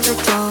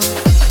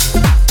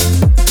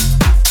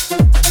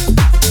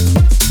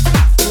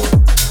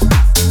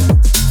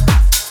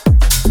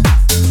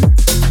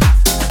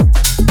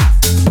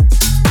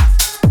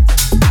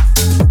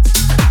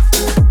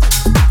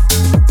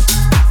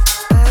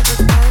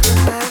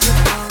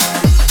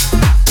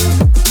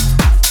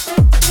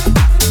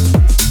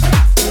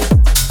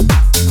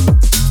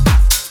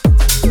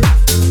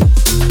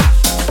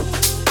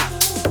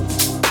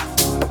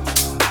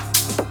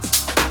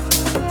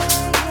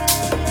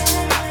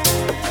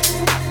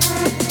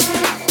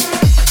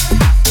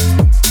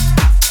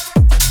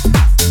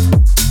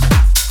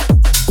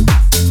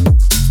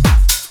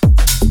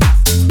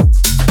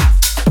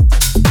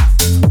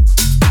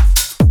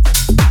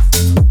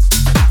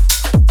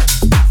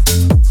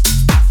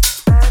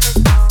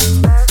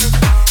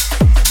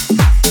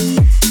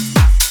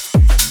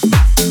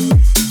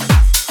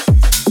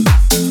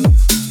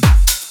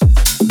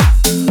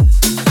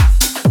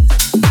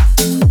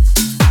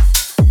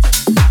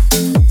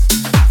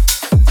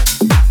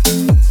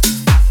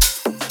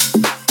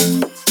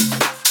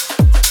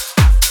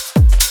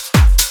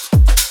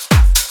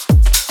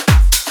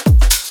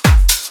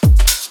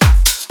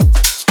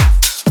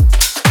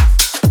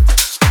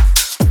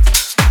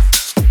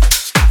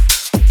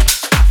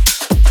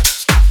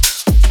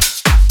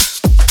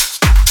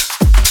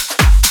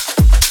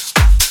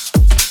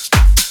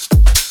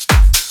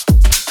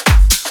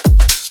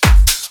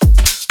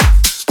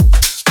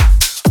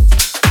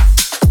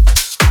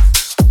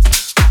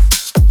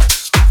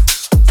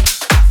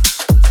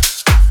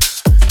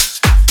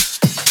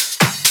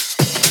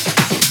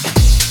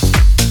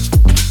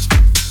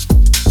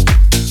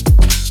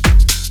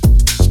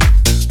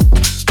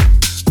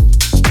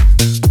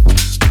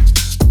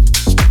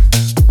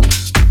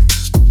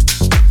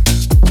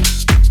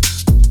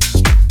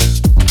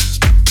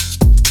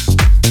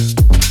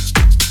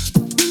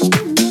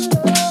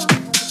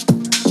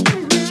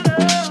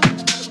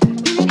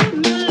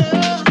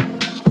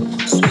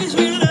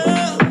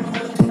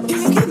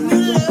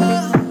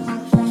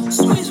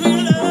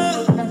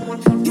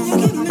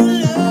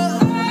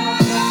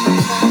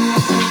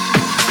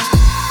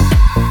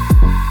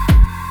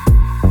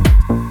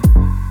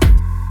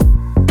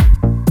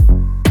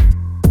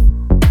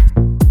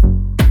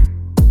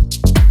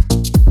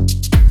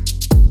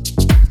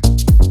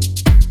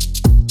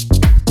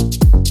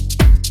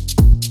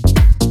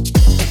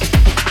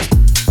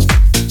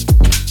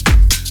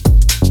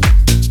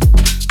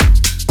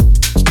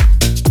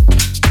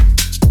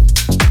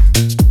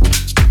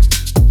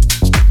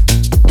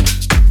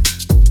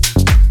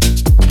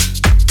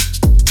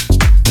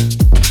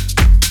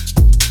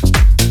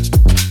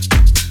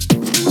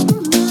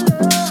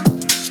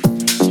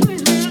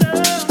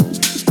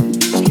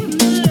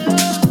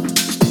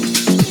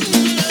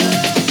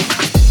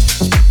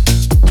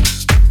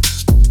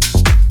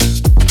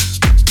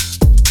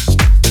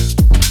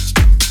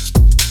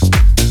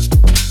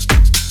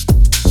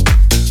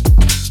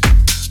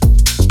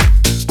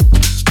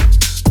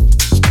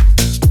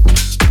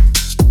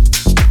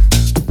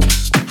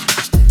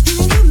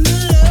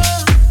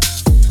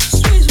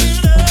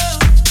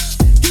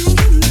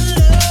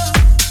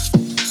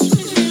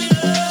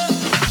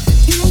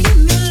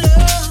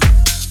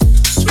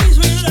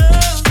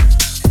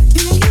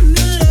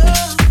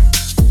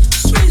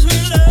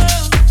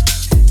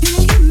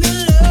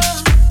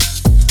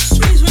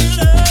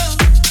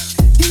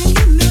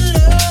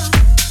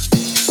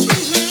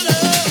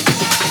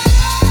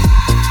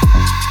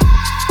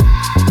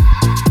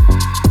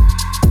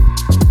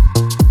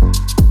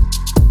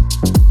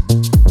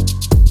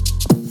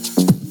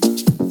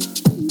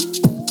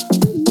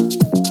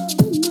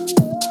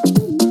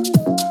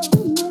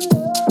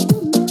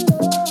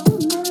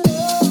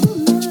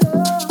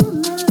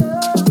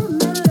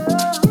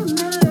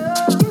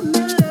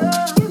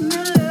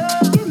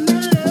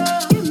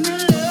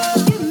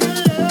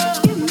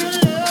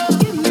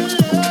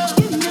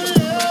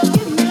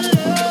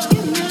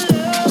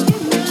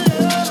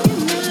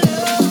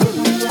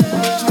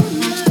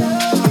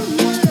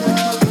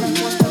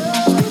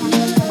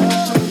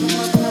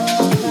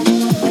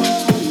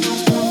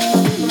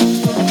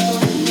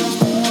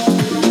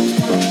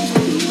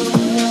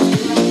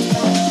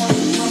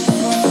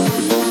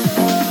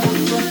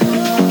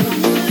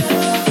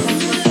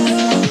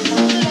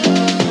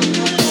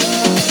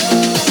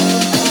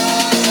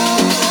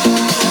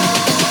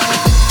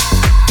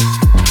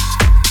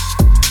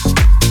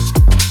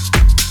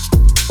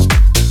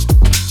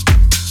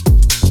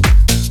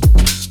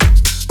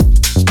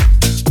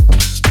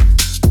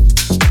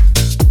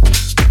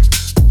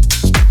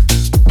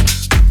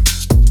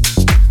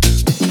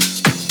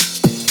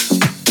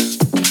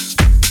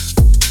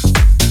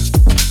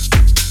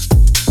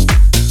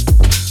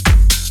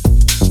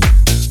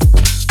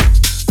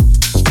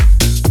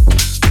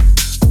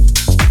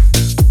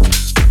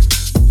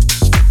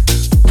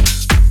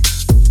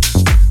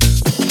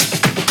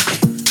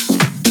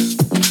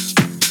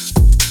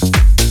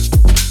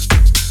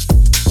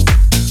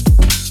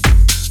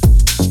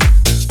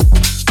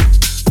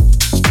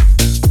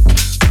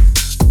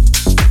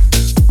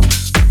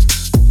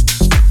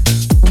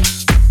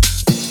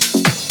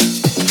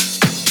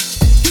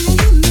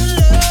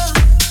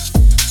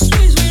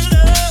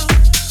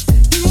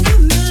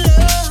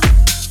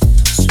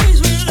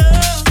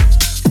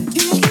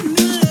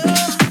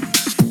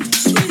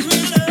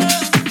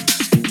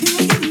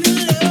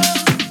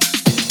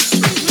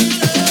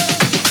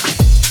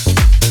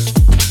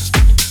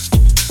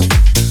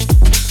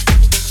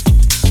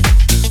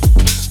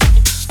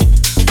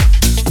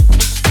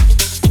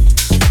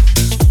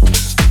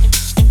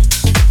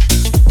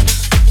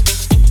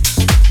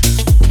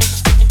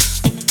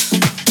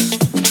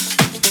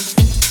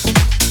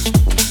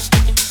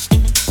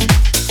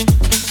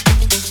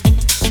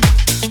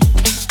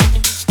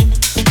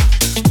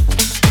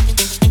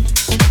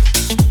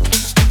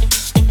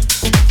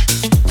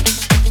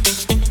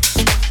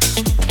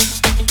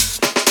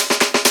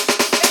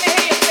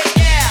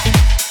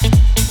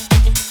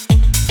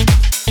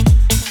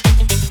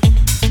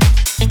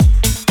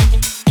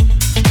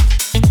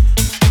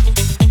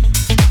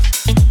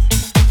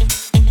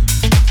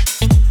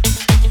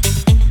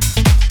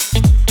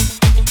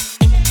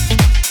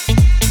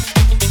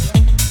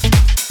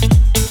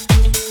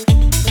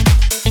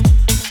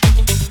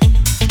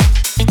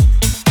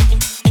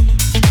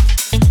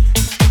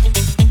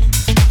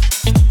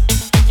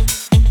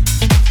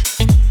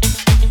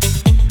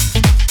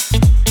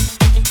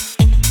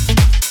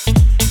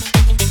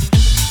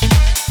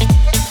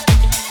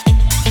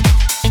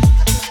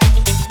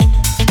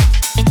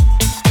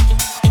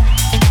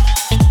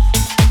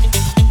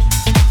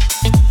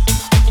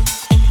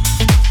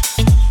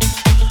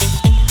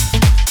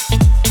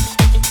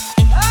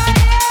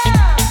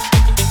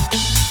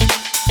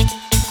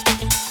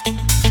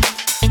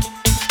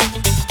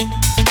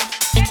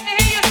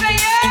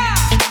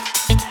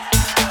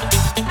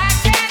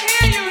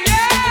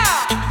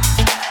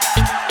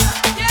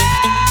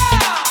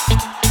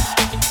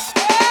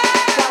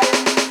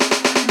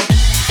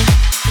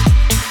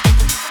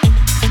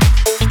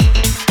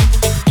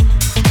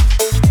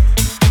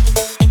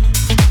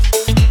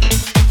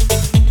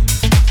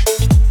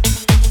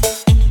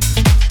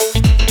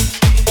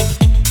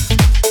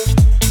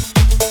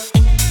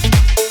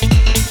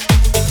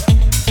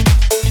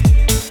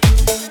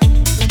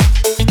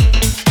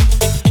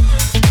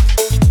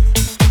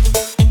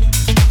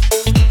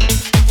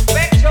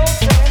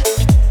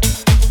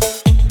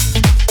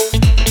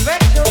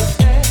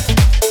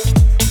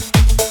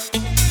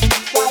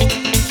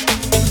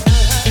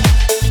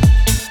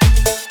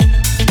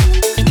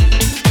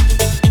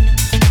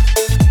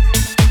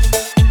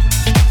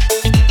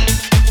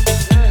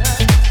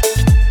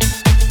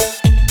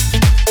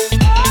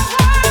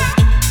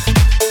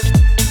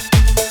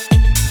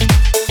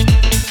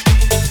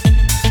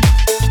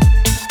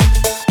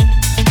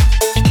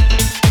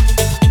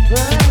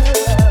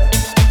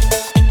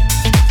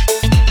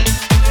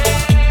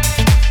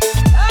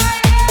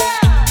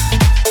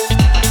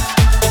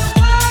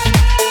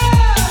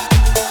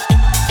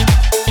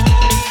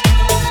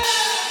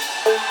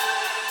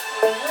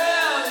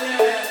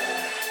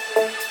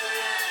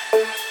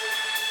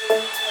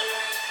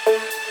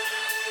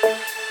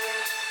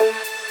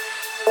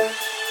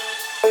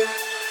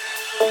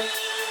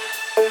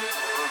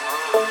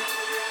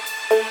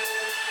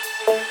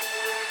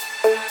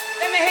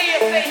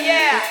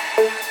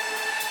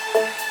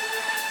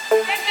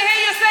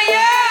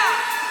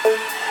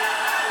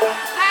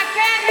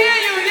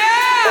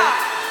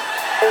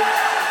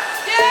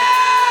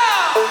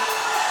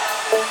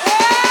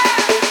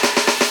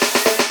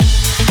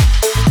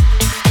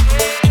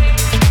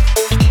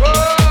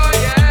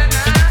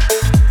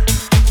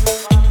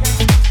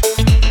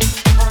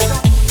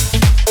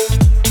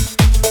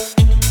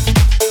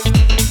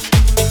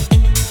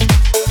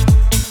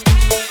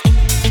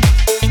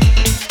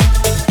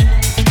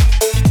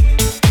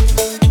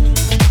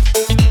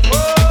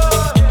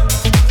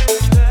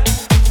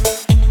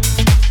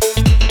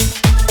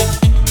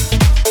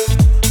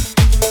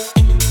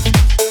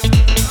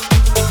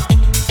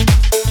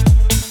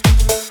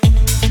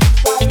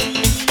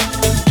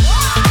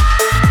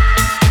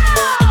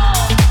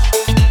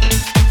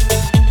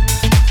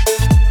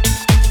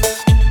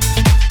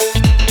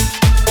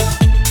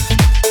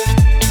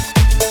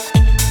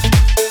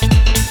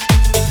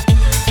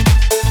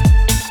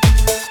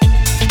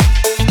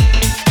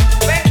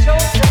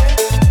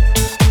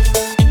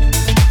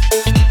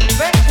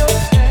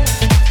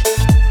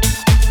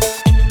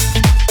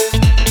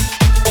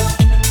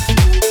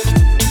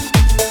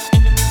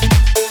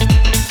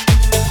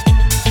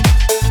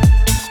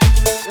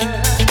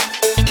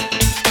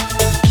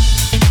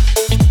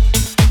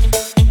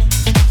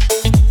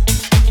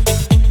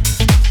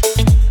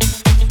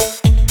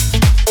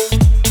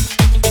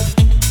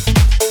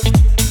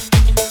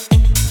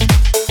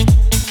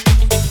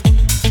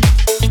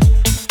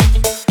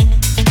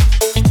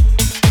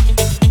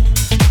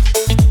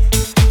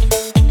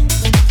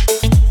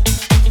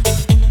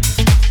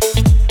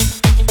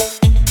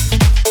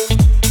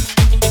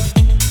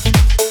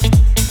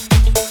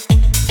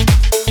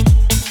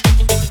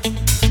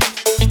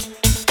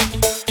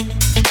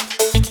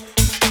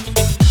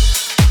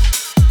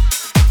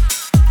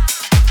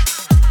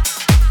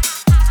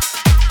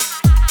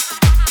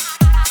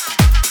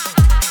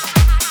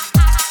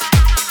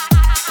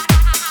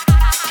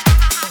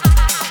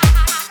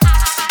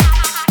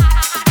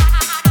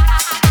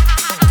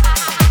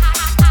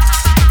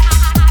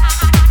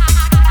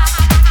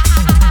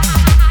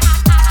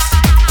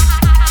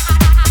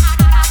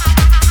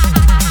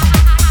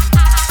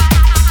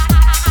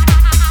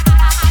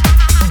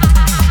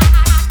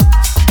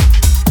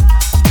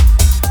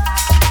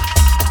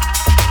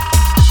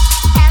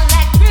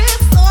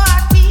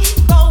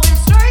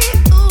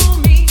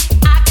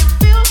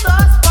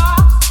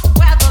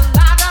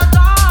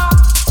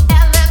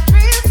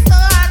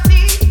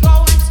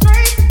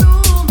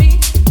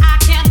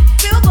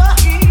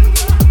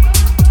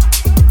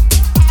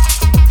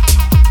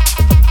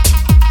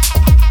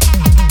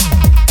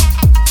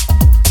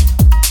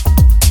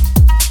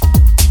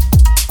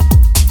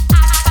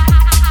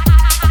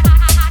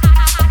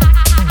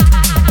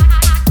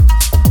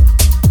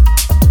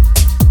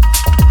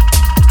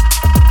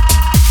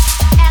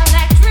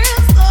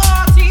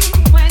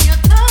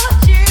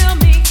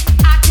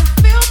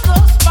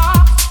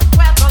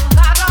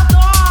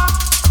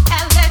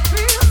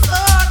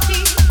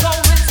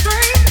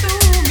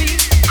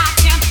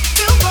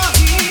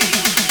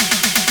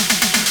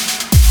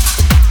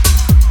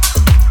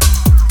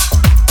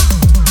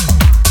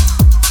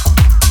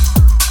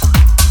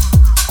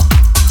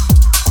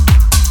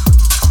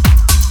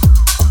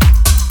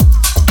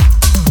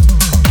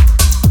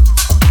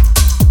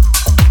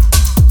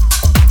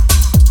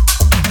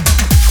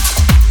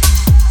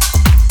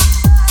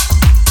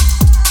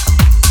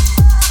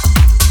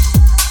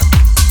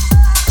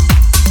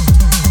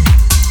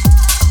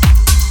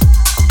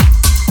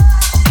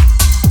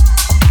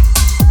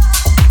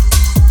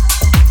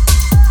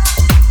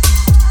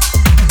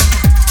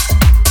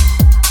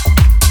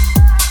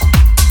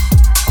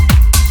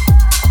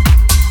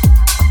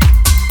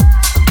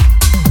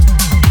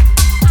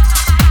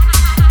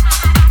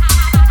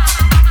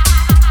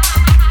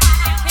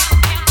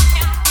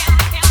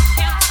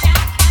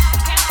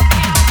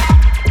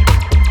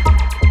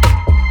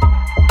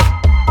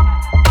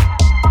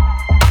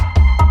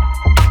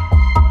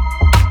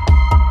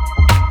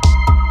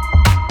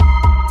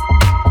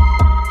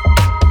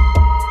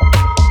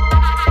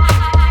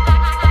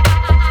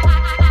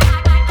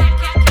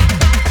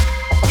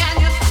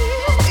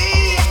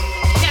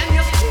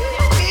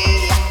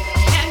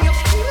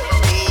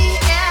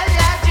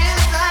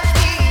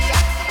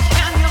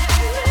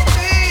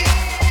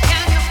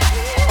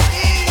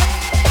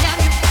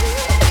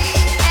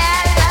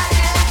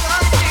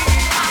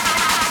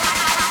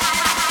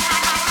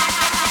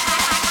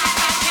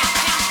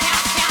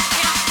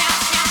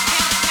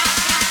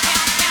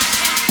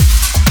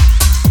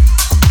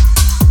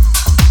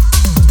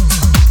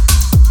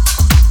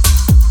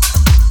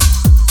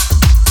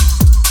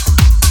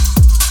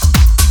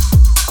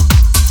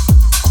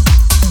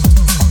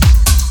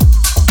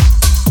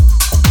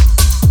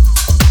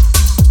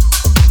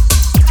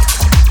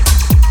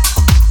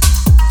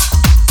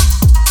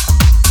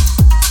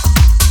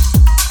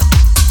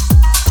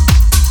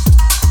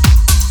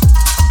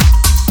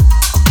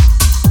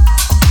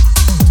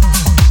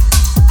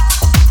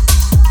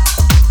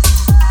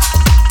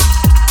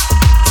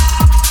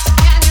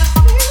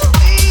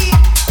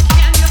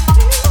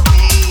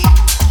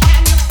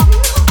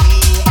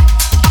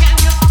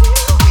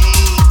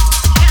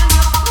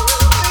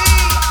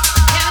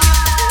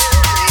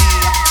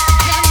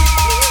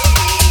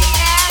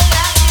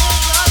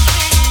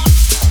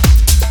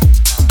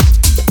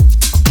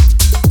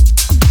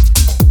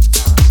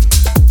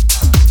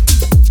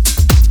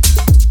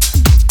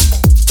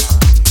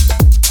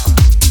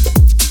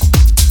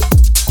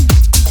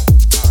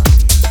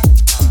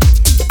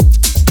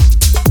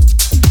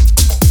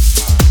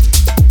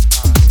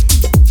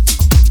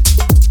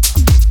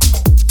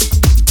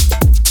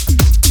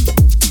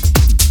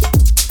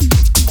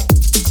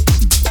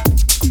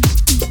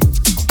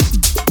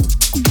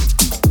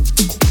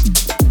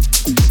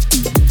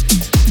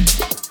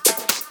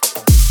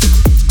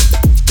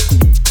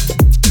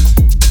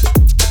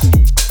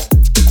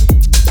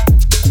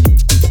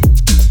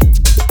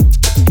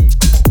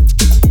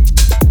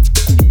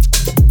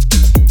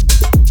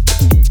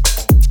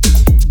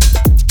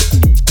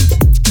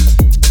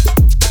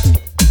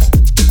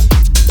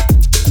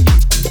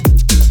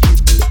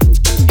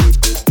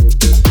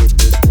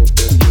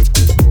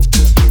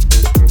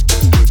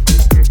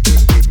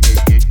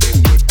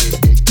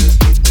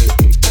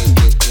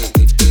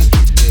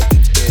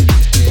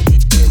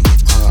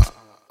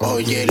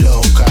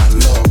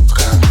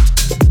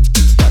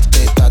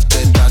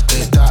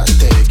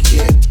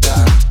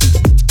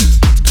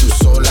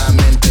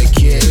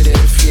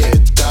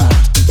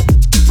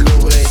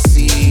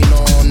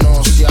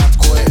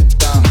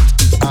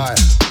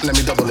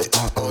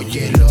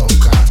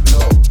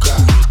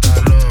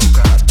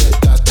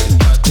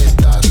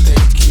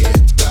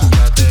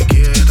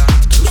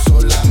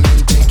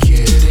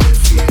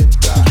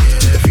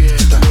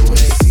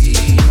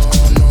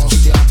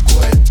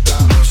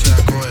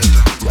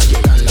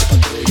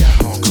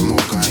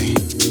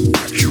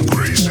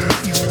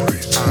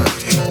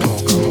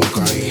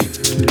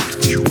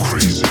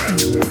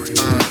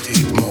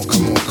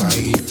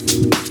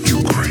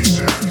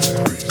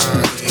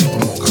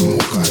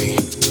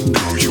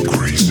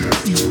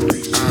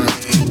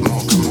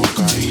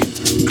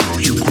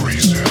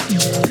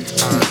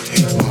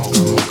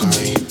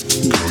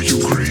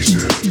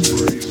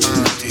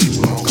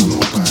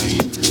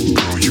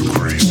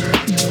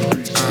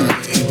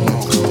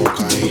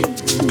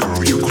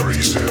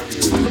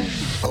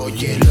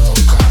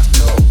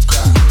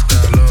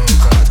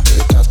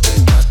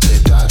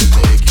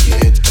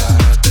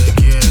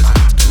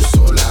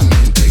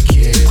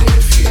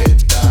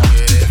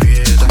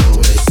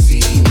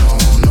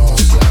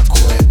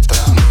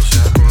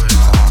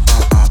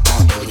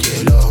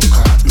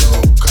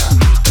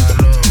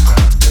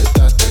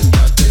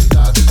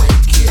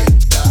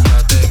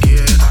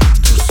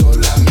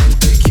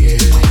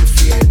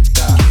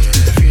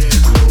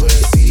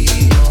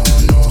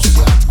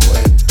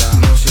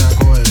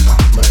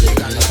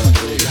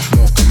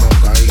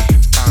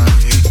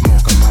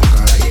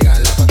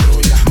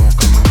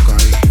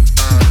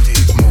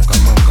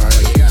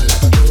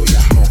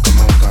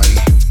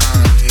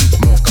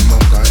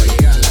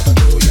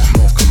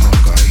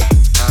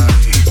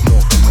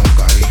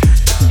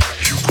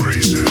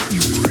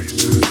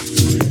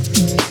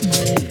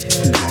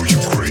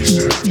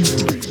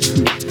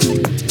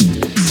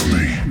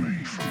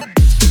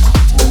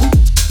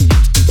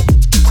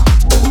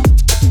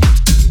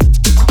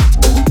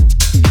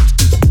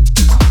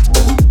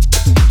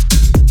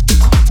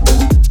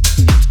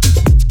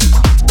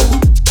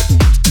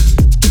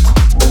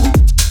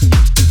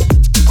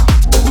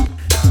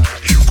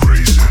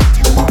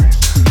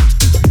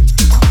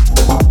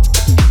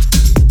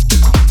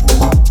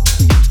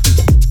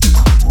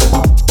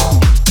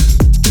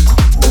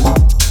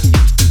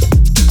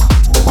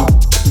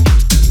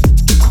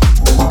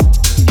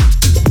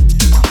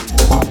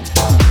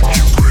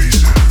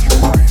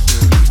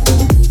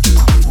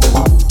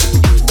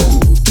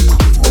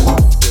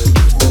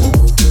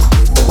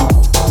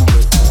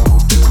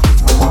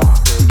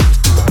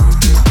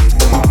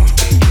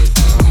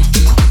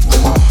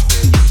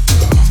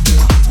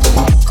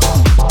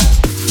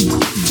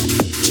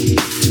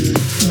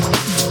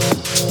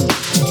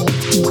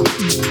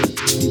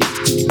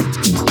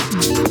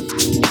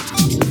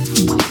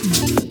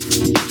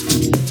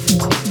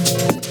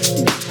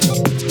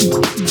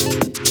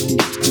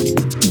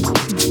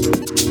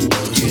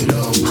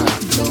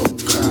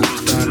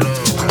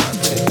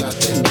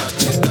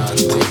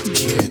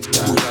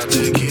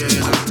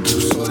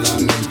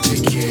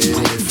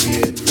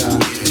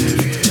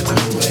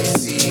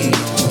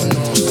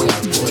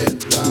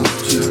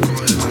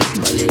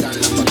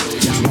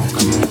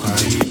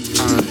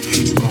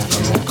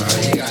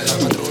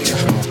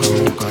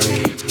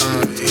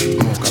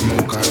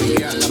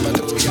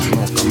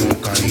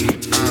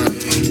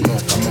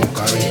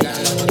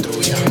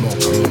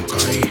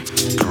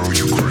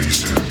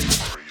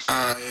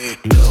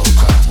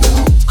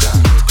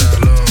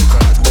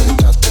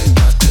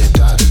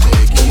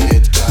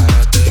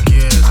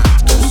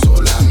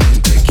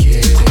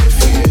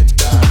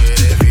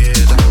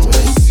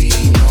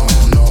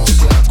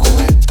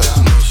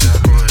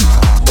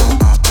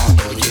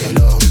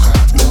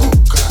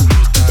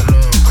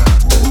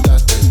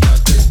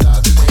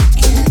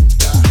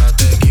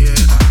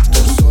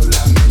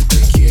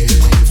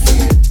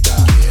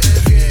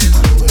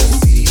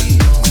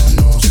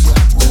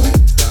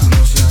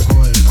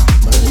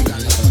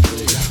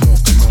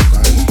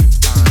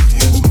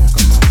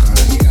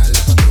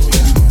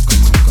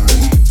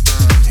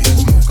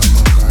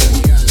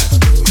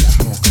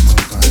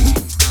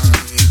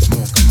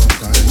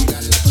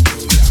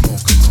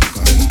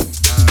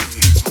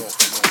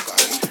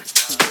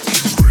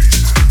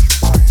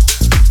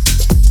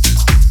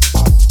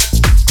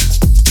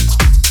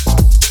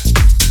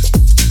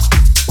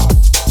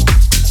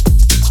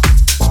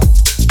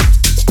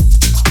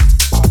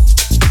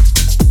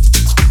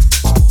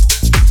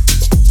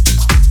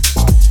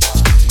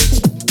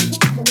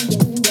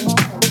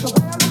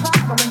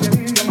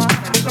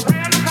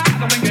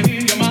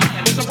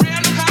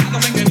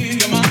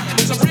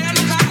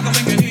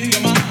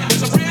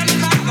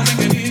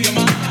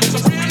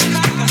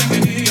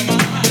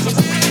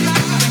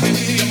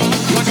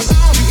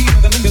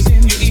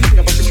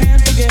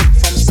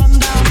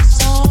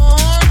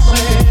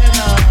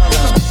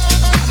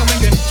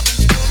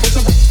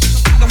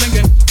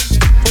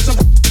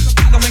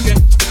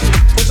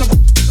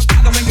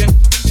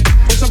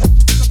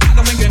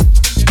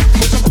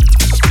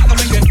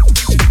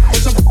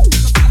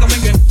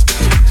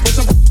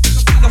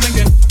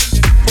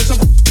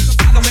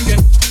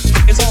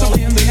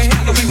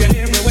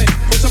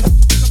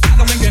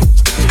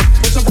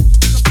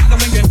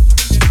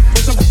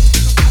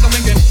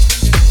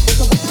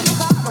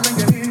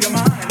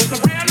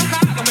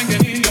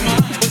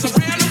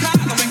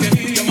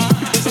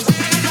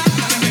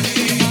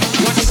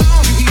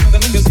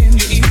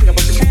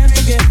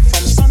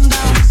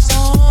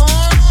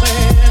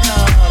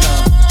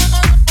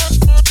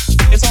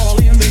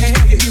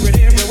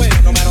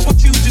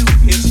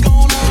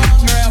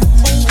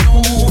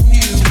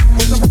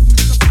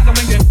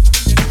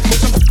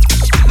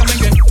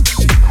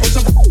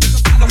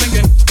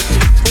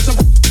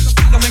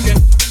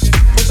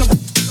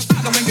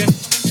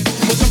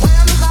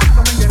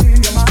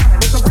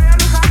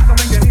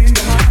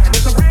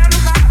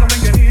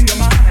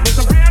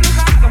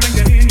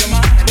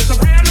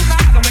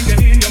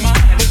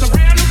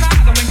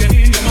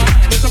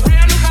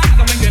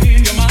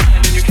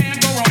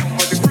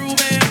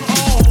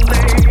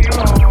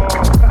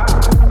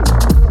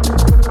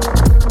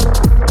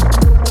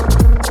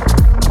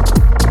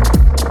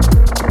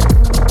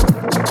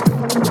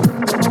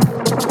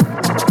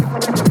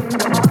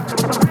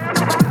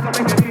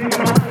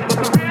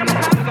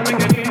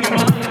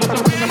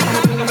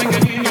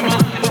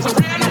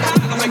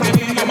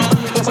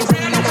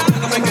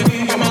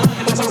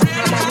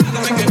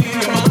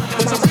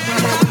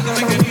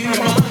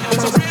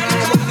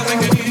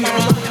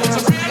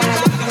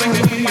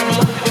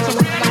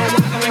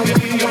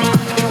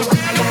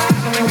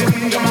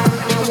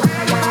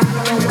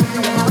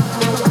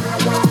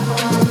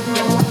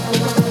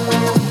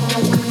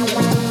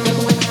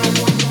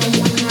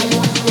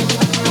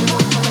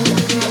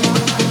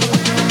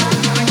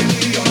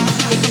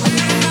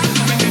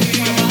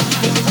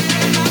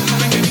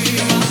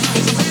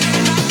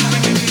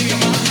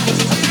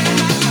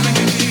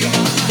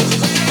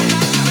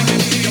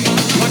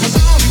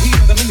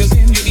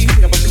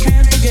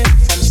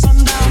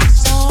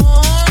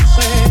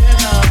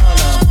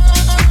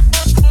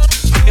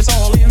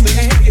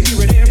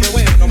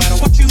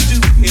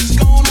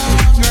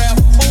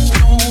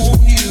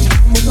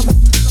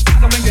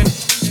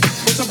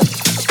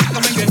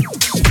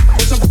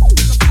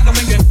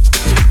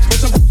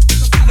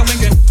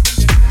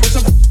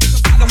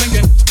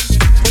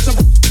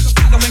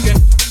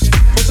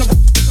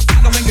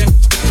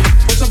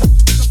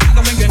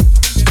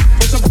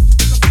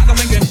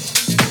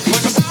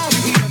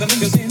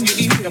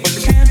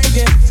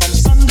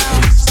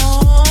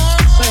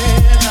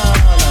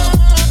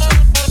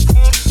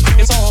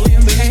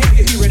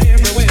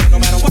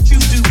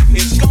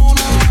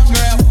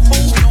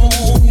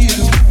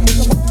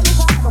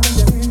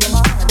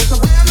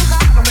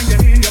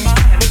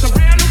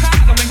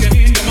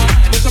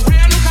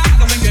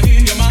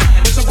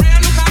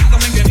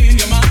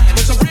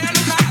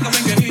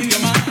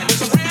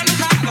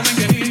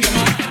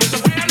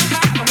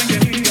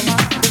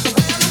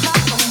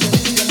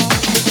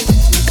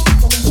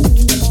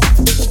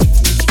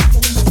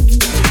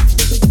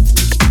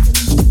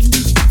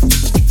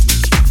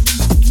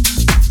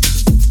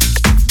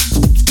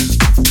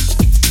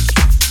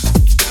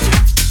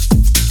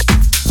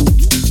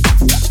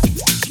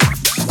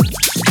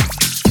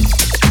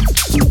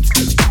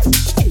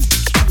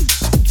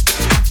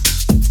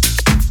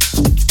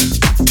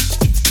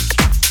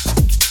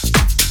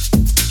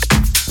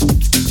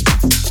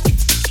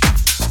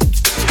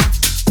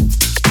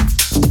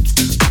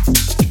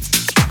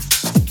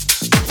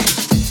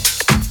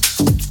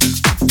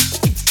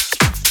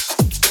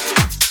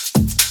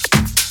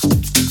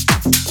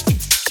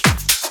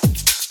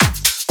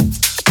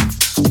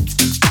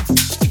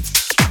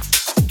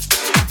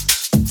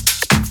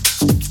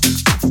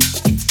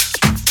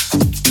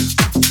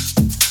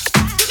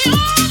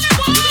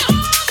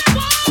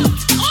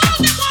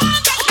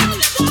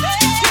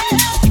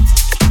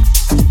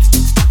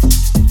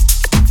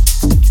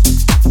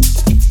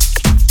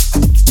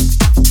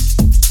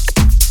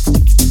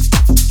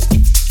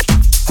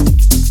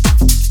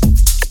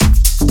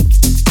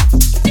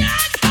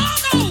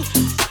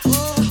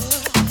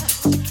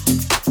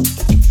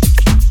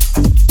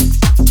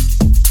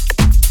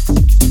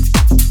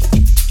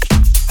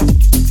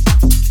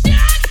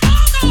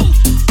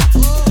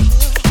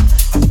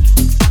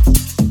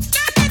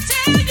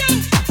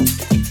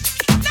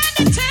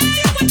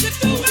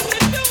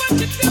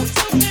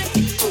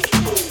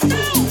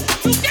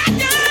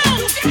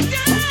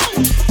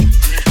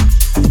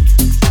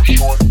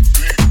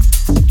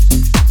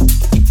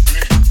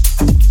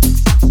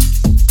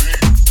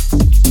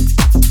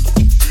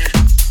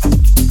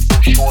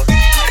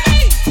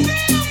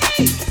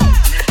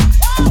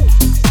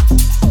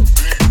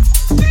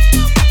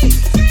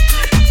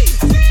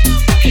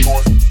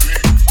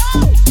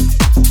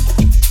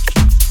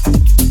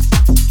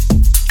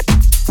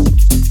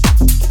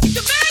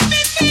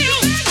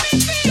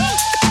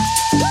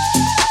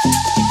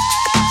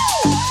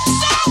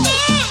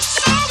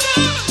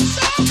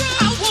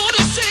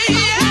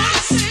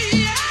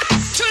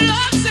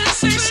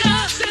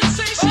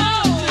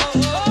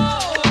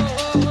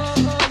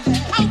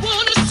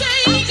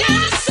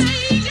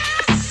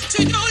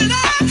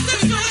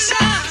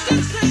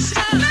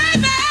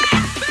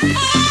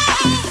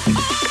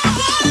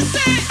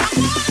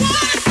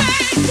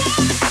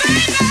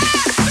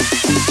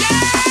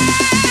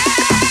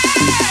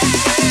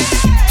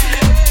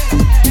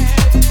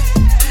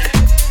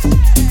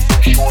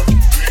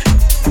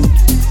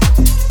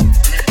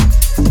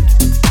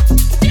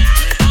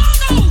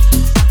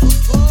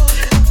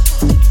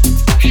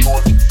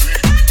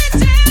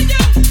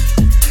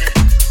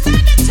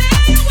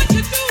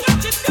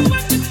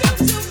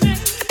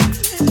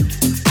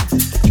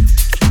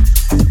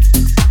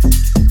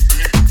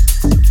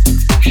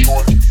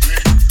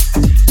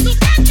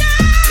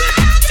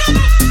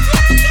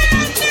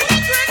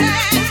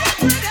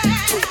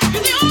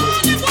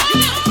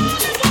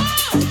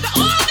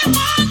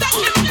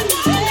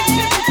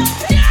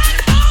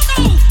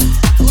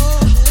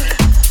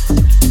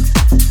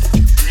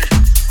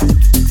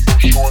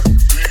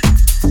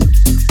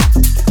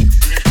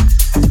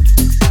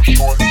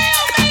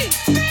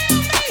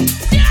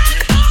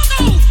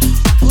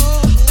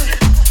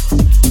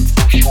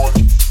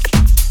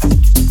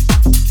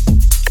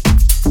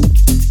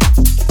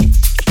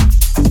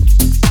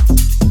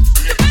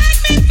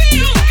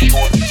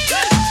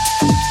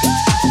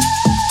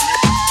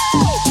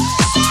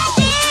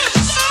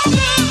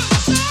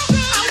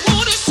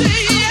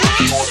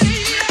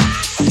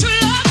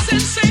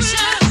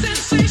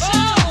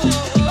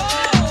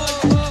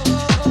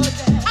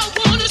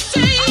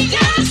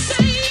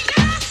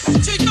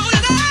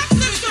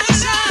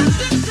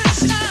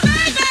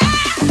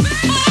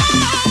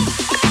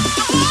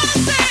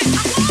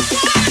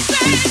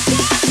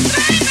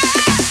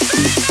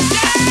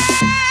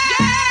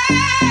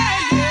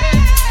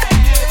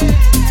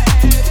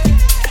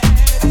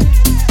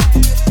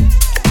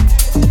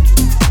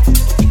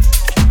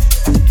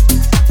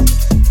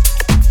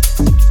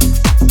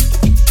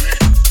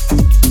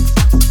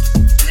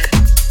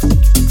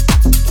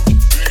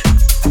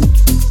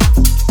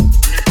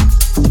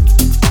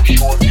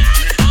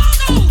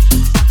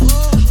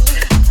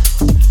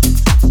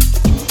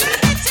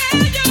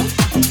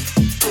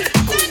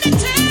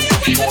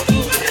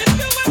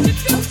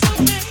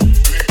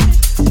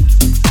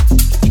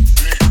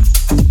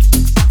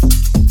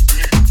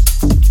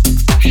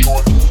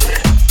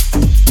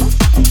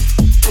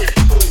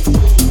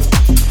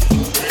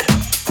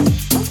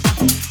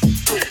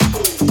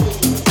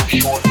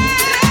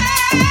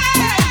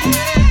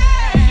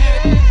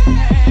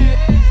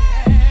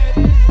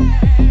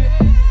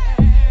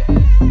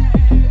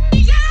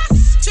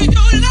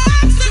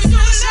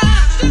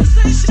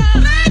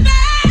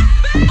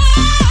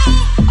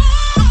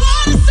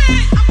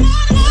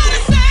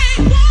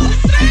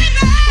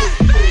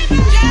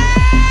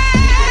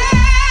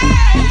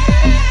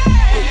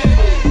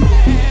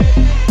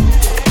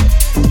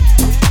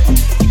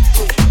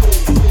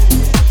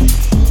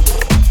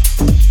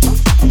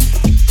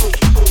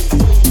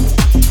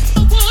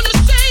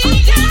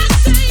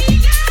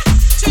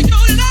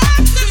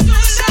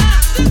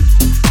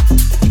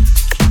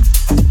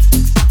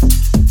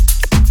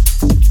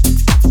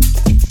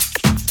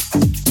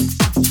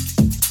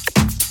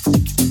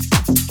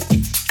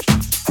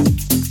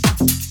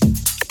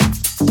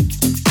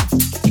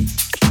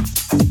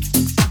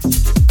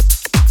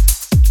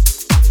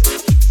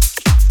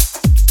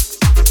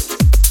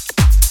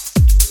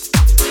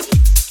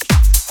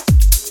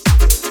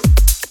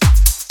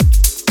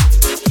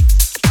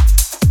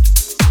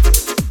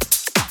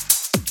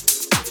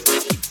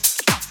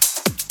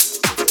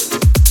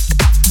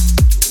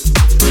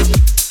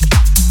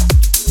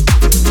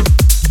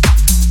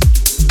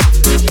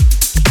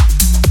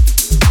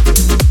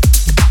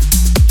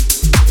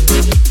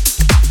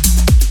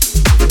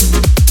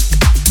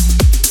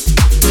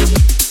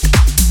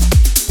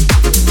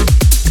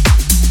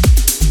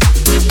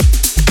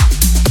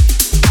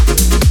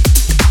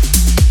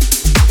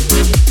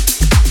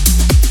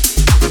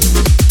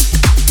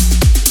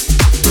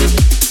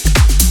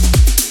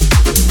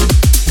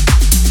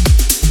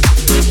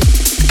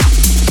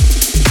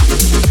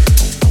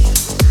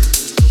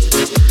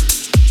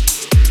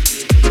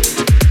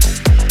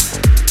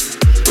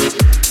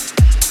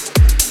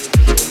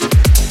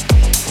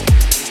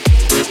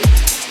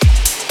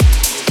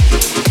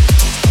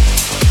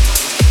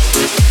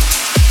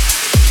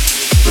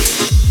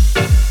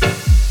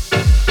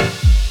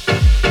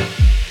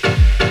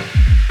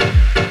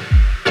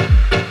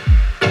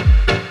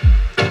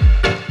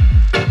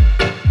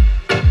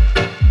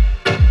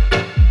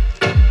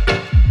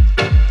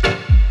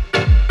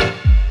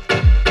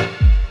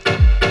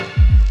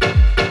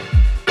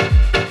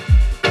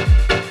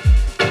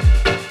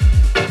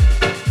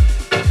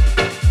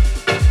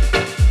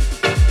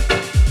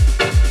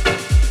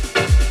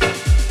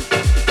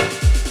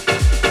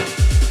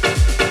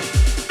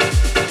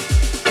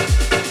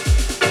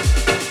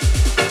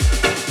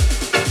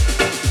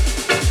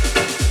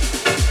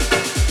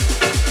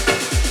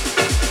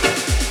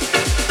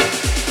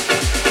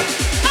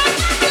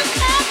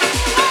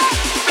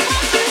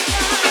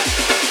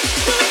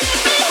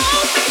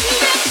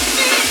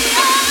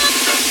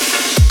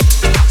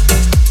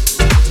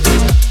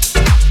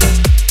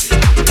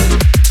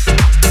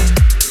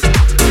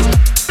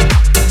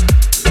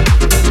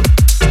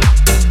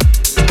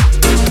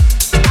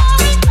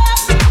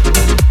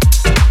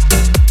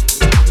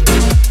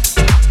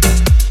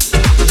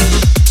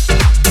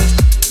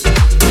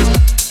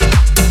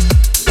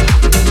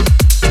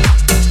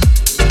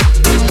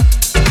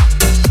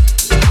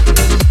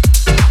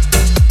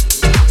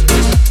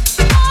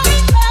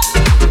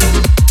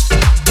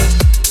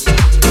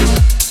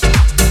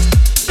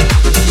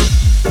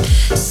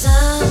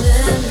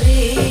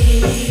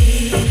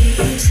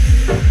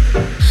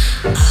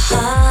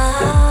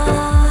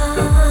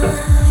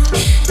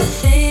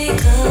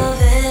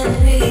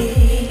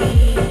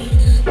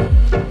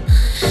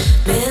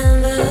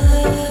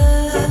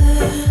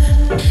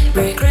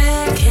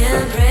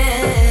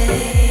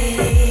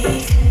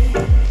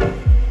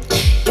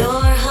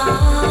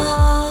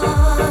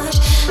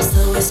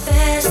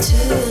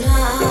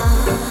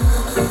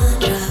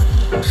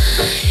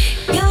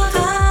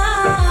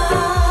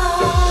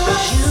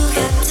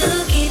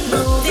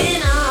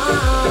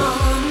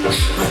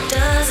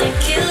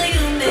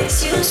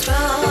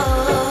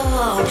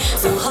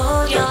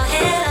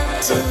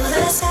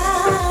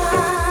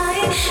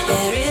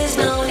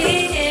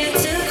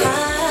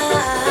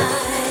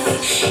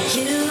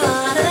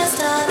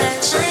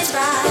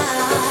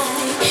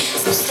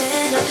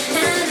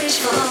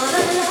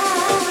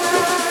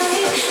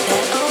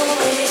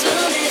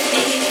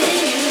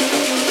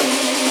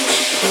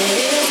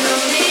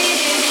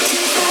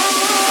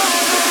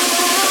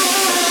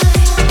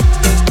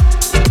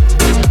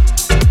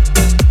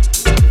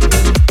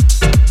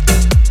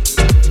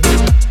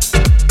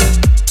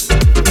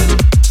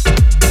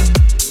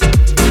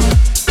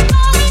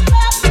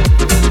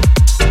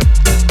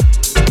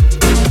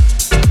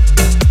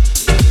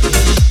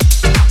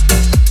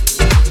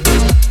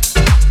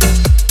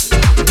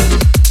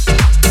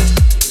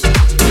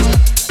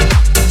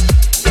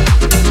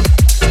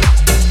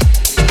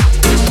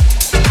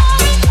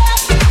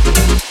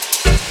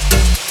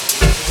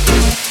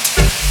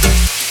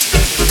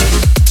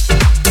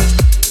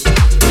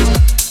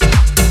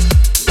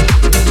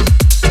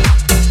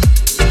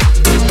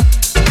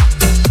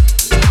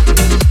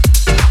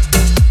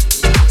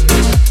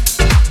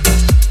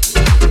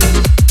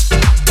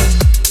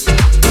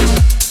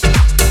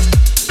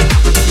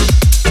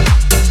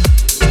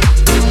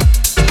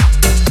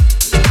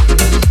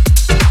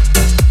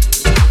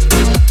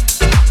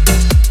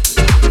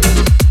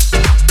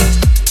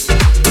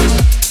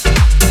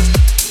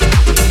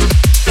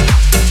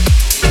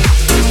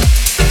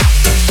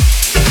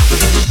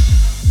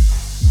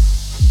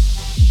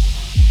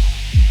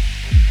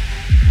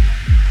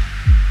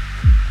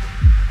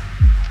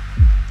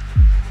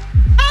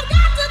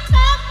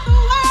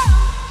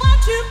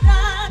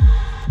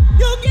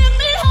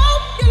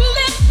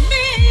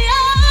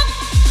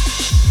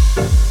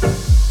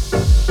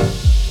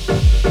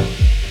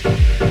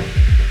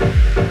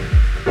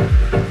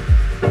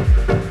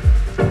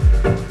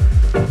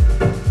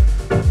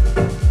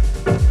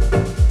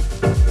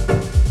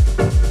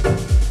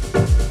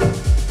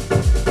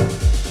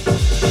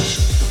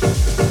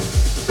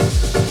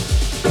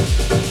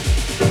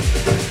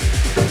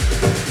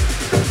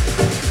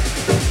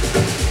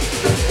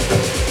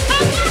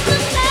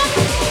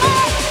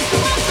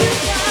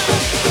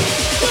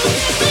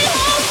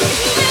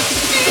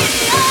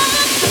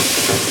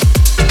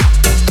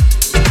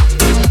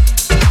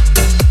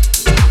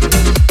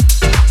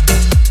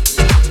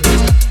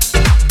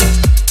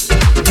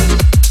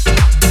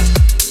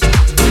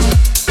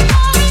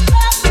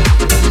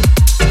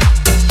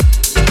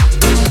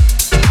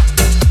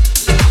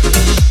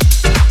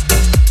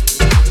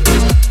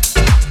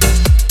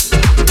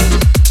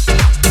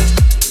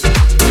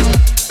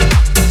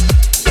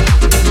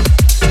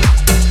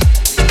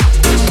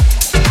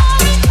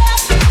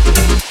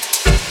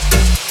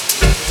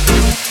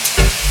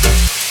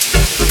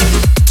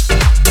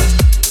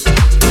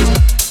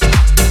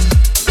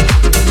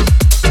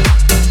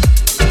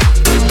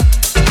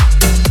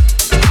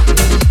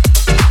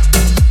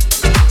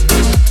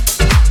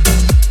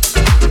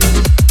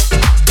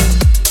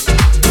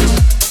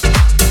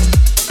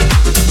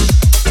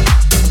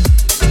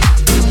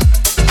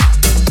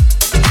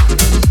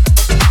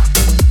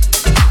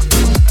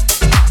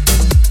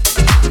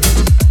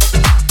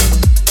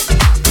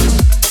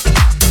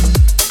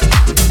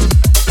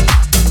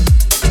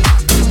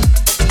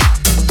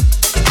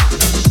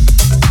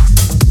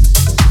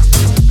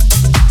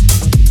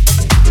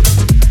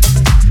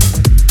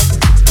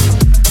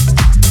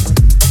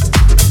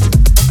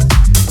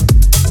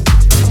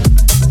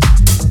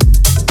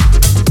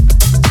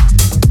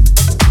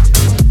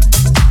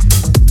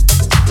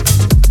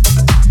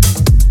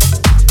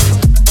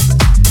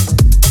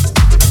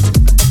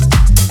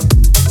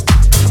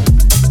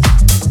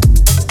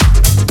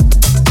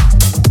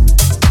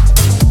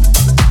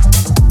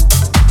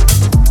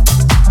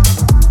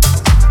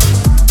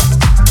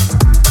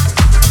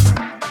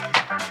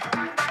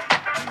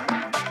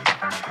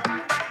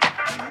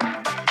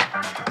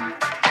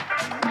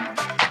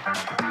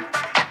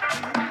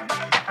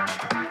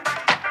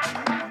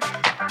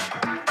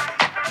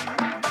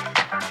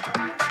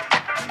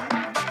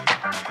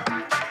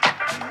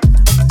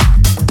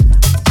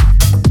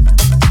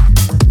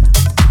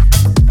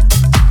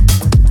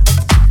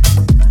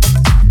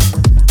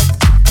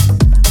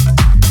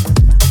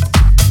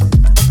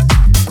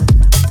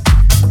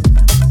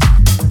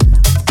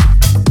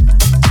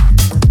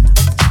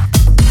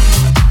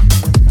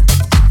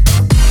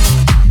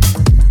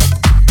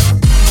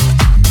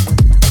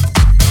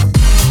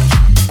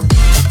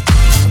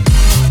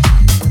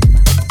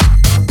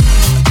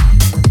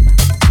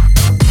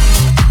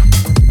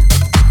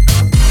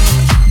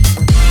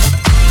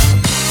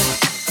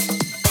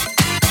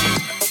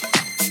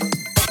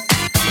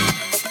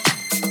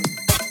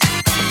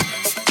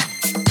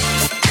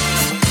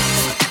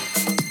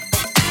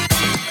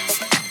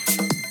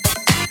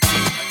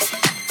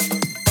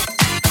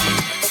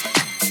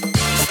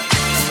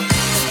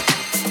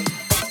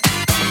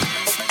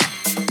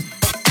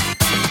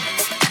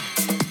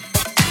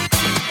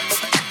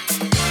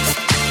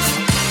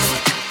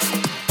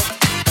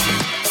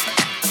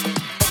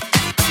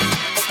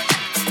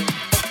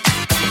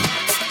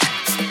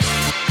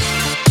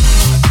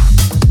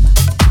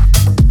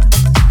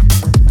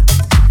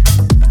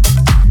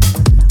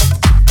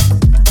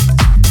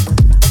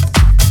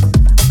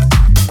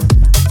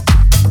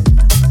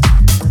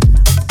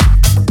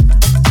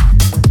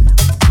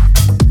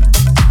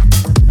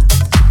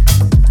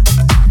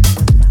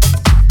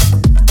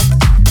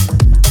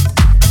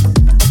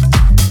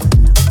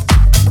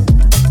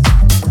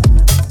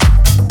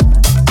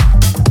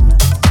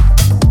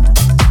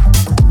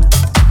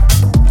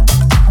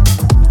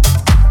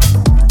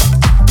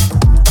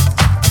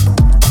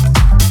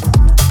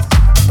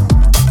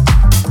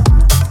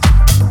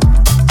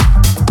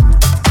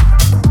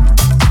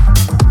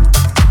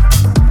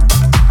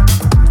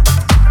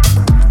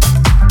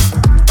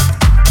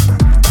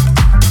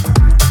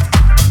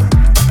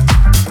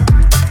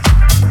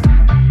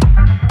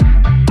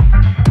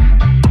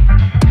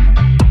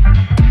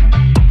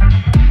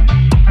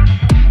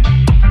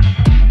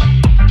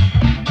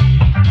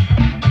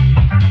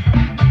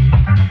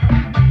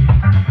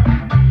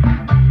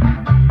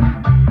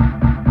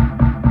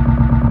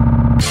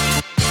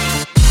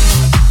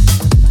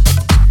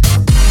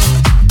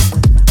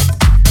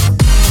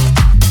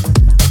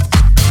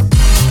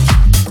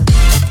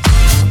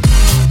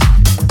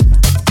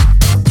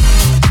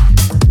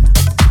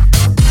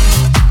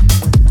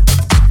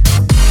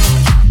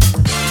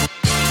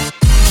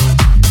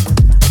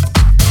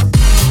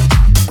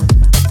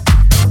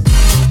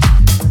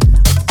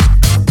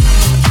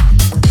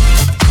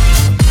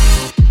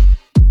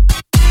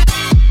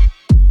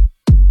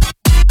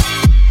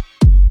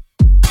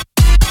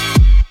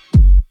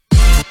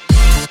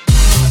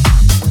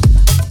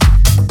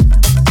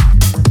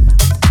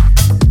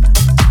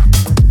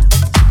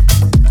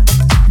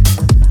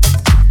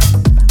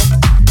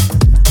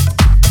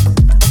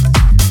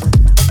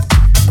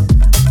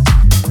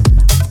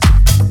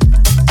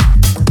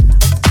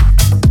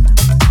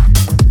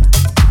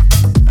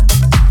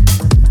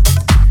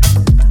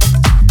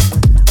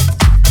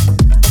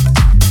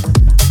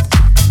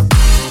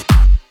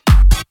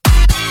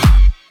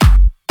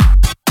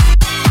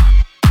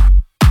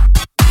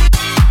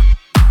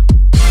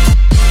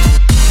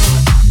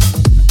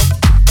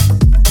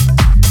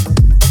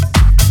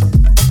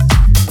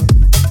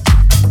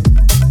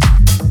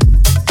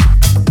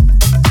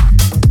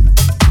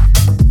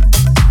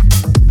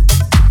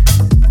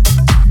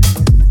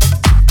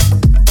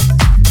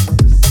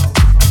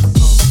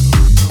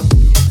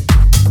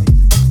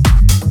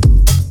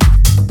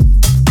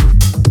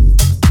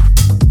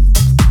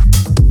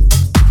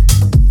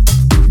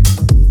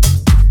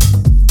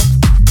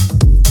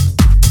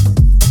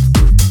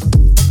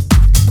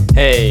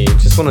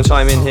want to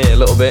chime in here a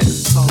little bit.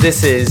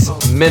 This is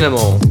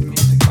minimal.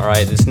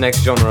 Alright, this next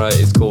genre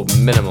is called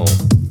minimal.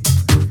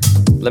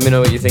 Let me know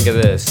what you think of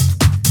this.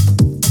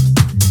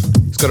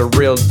 It's got a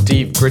real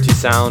deep, gritty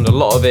sound. A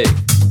lot of it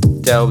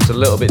delves a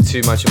little bit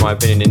too much, in my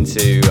opinion,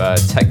 into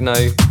techno.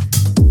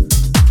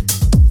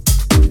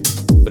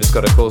 But it's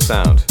got a cool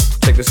sound.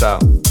 Check this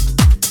out.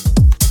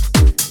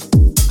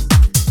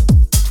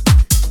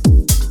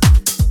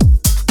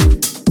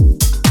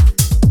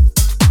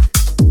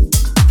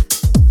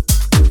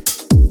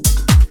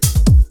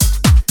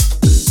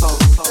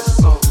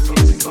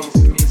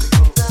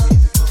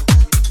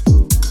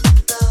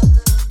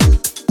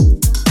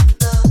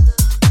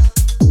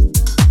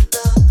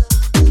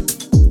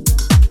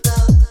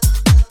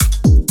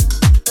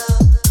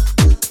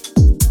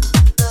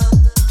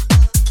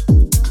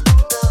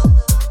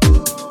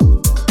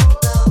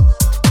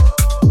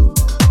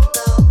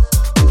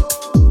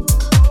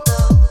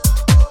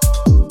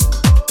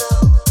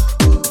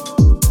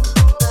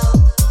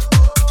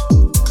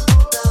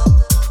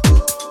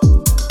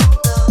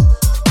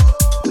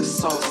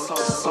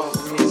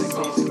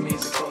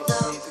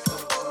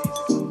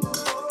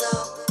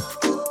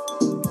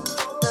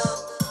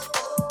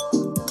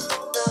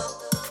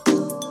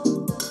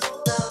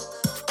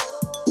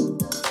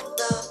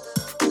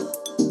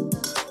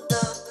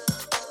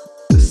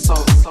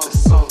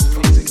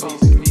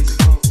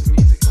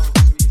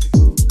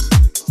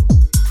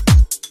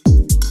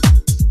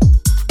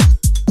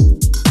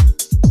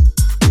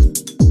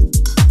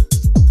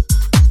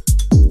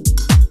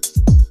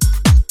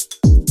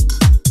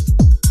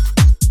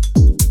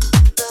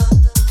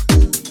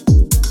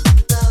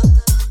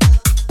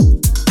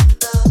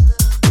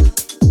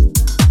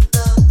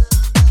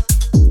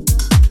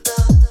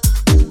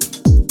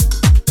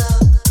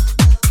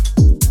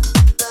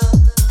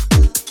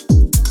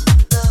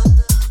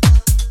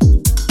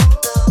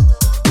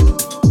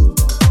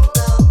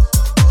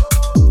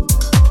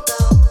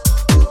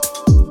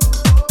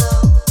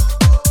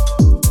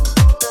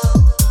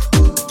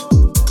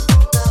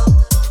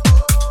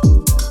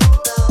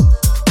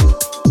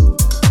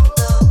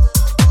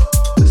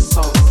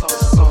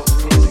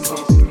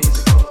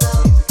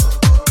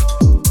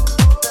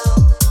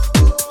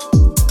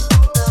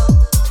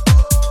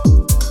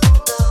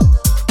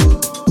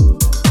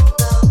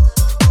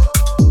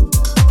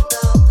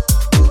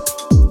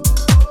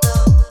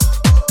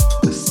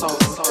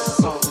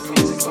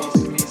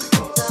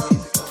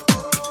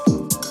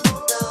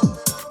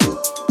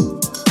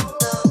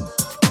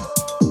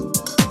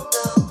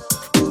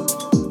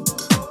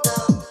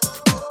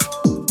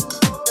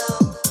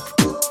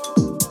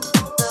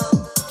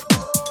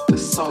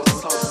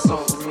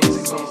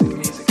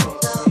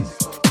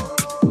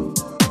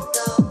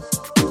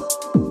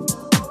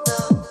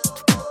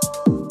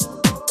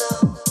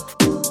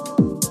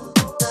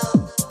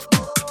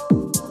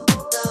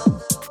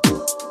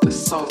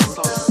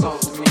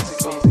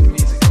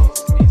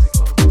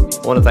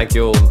 I want to thank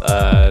you all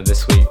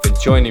this week for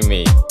joining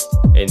me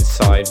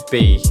inside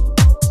B,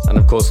 and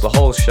of course the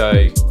whole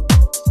show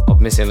of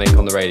Missing Link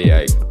on the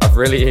radio. I've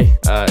really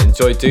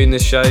enjoyed doing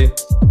this show,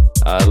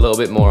 a little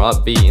bit more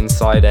upbeat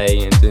inside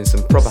A and doing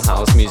some proper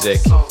house music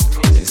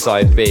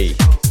inside B.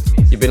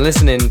 You've been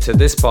listening to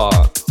this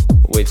part,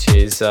 which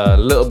is a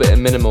little bit of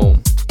minimal.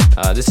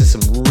 This is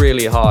some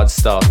really hard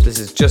stuff. This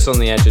is just on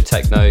the edge of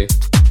techno,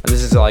 and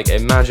this is like,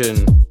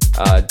 imagine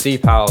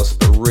deep house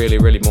but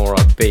really more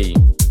upbeat.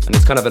 And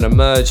it's kind of an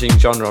emerging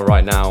genre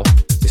right now.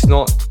 It's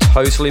not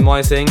totally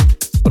my thing,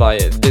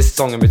 but this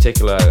song in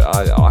particular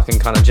I can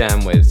kind of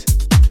jam with.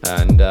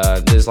 And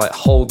there's like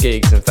whole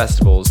gigs and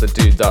festivals that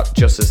do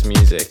just this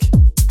music,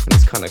 and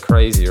it's kind of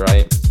crazy,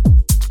 right?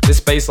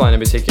 This bass line in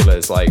particular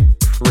is like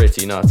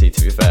pretty nutty,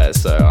 to be fair.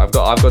 So I've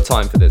got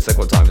time for this. I've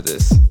got time for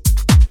this.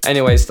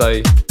 Anyways,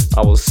 though,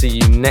 I will see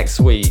you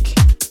next week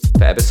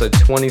for episode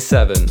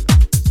 27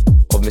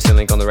 of Missing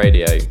Link on the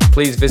radio.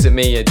 Please visit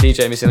me at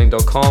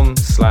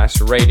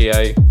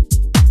djmissinglink.com/radio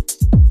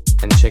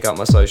and check out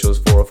my socials,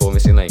 404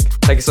 Missing Link.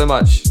 Thank you so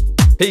much.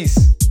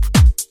 Peace.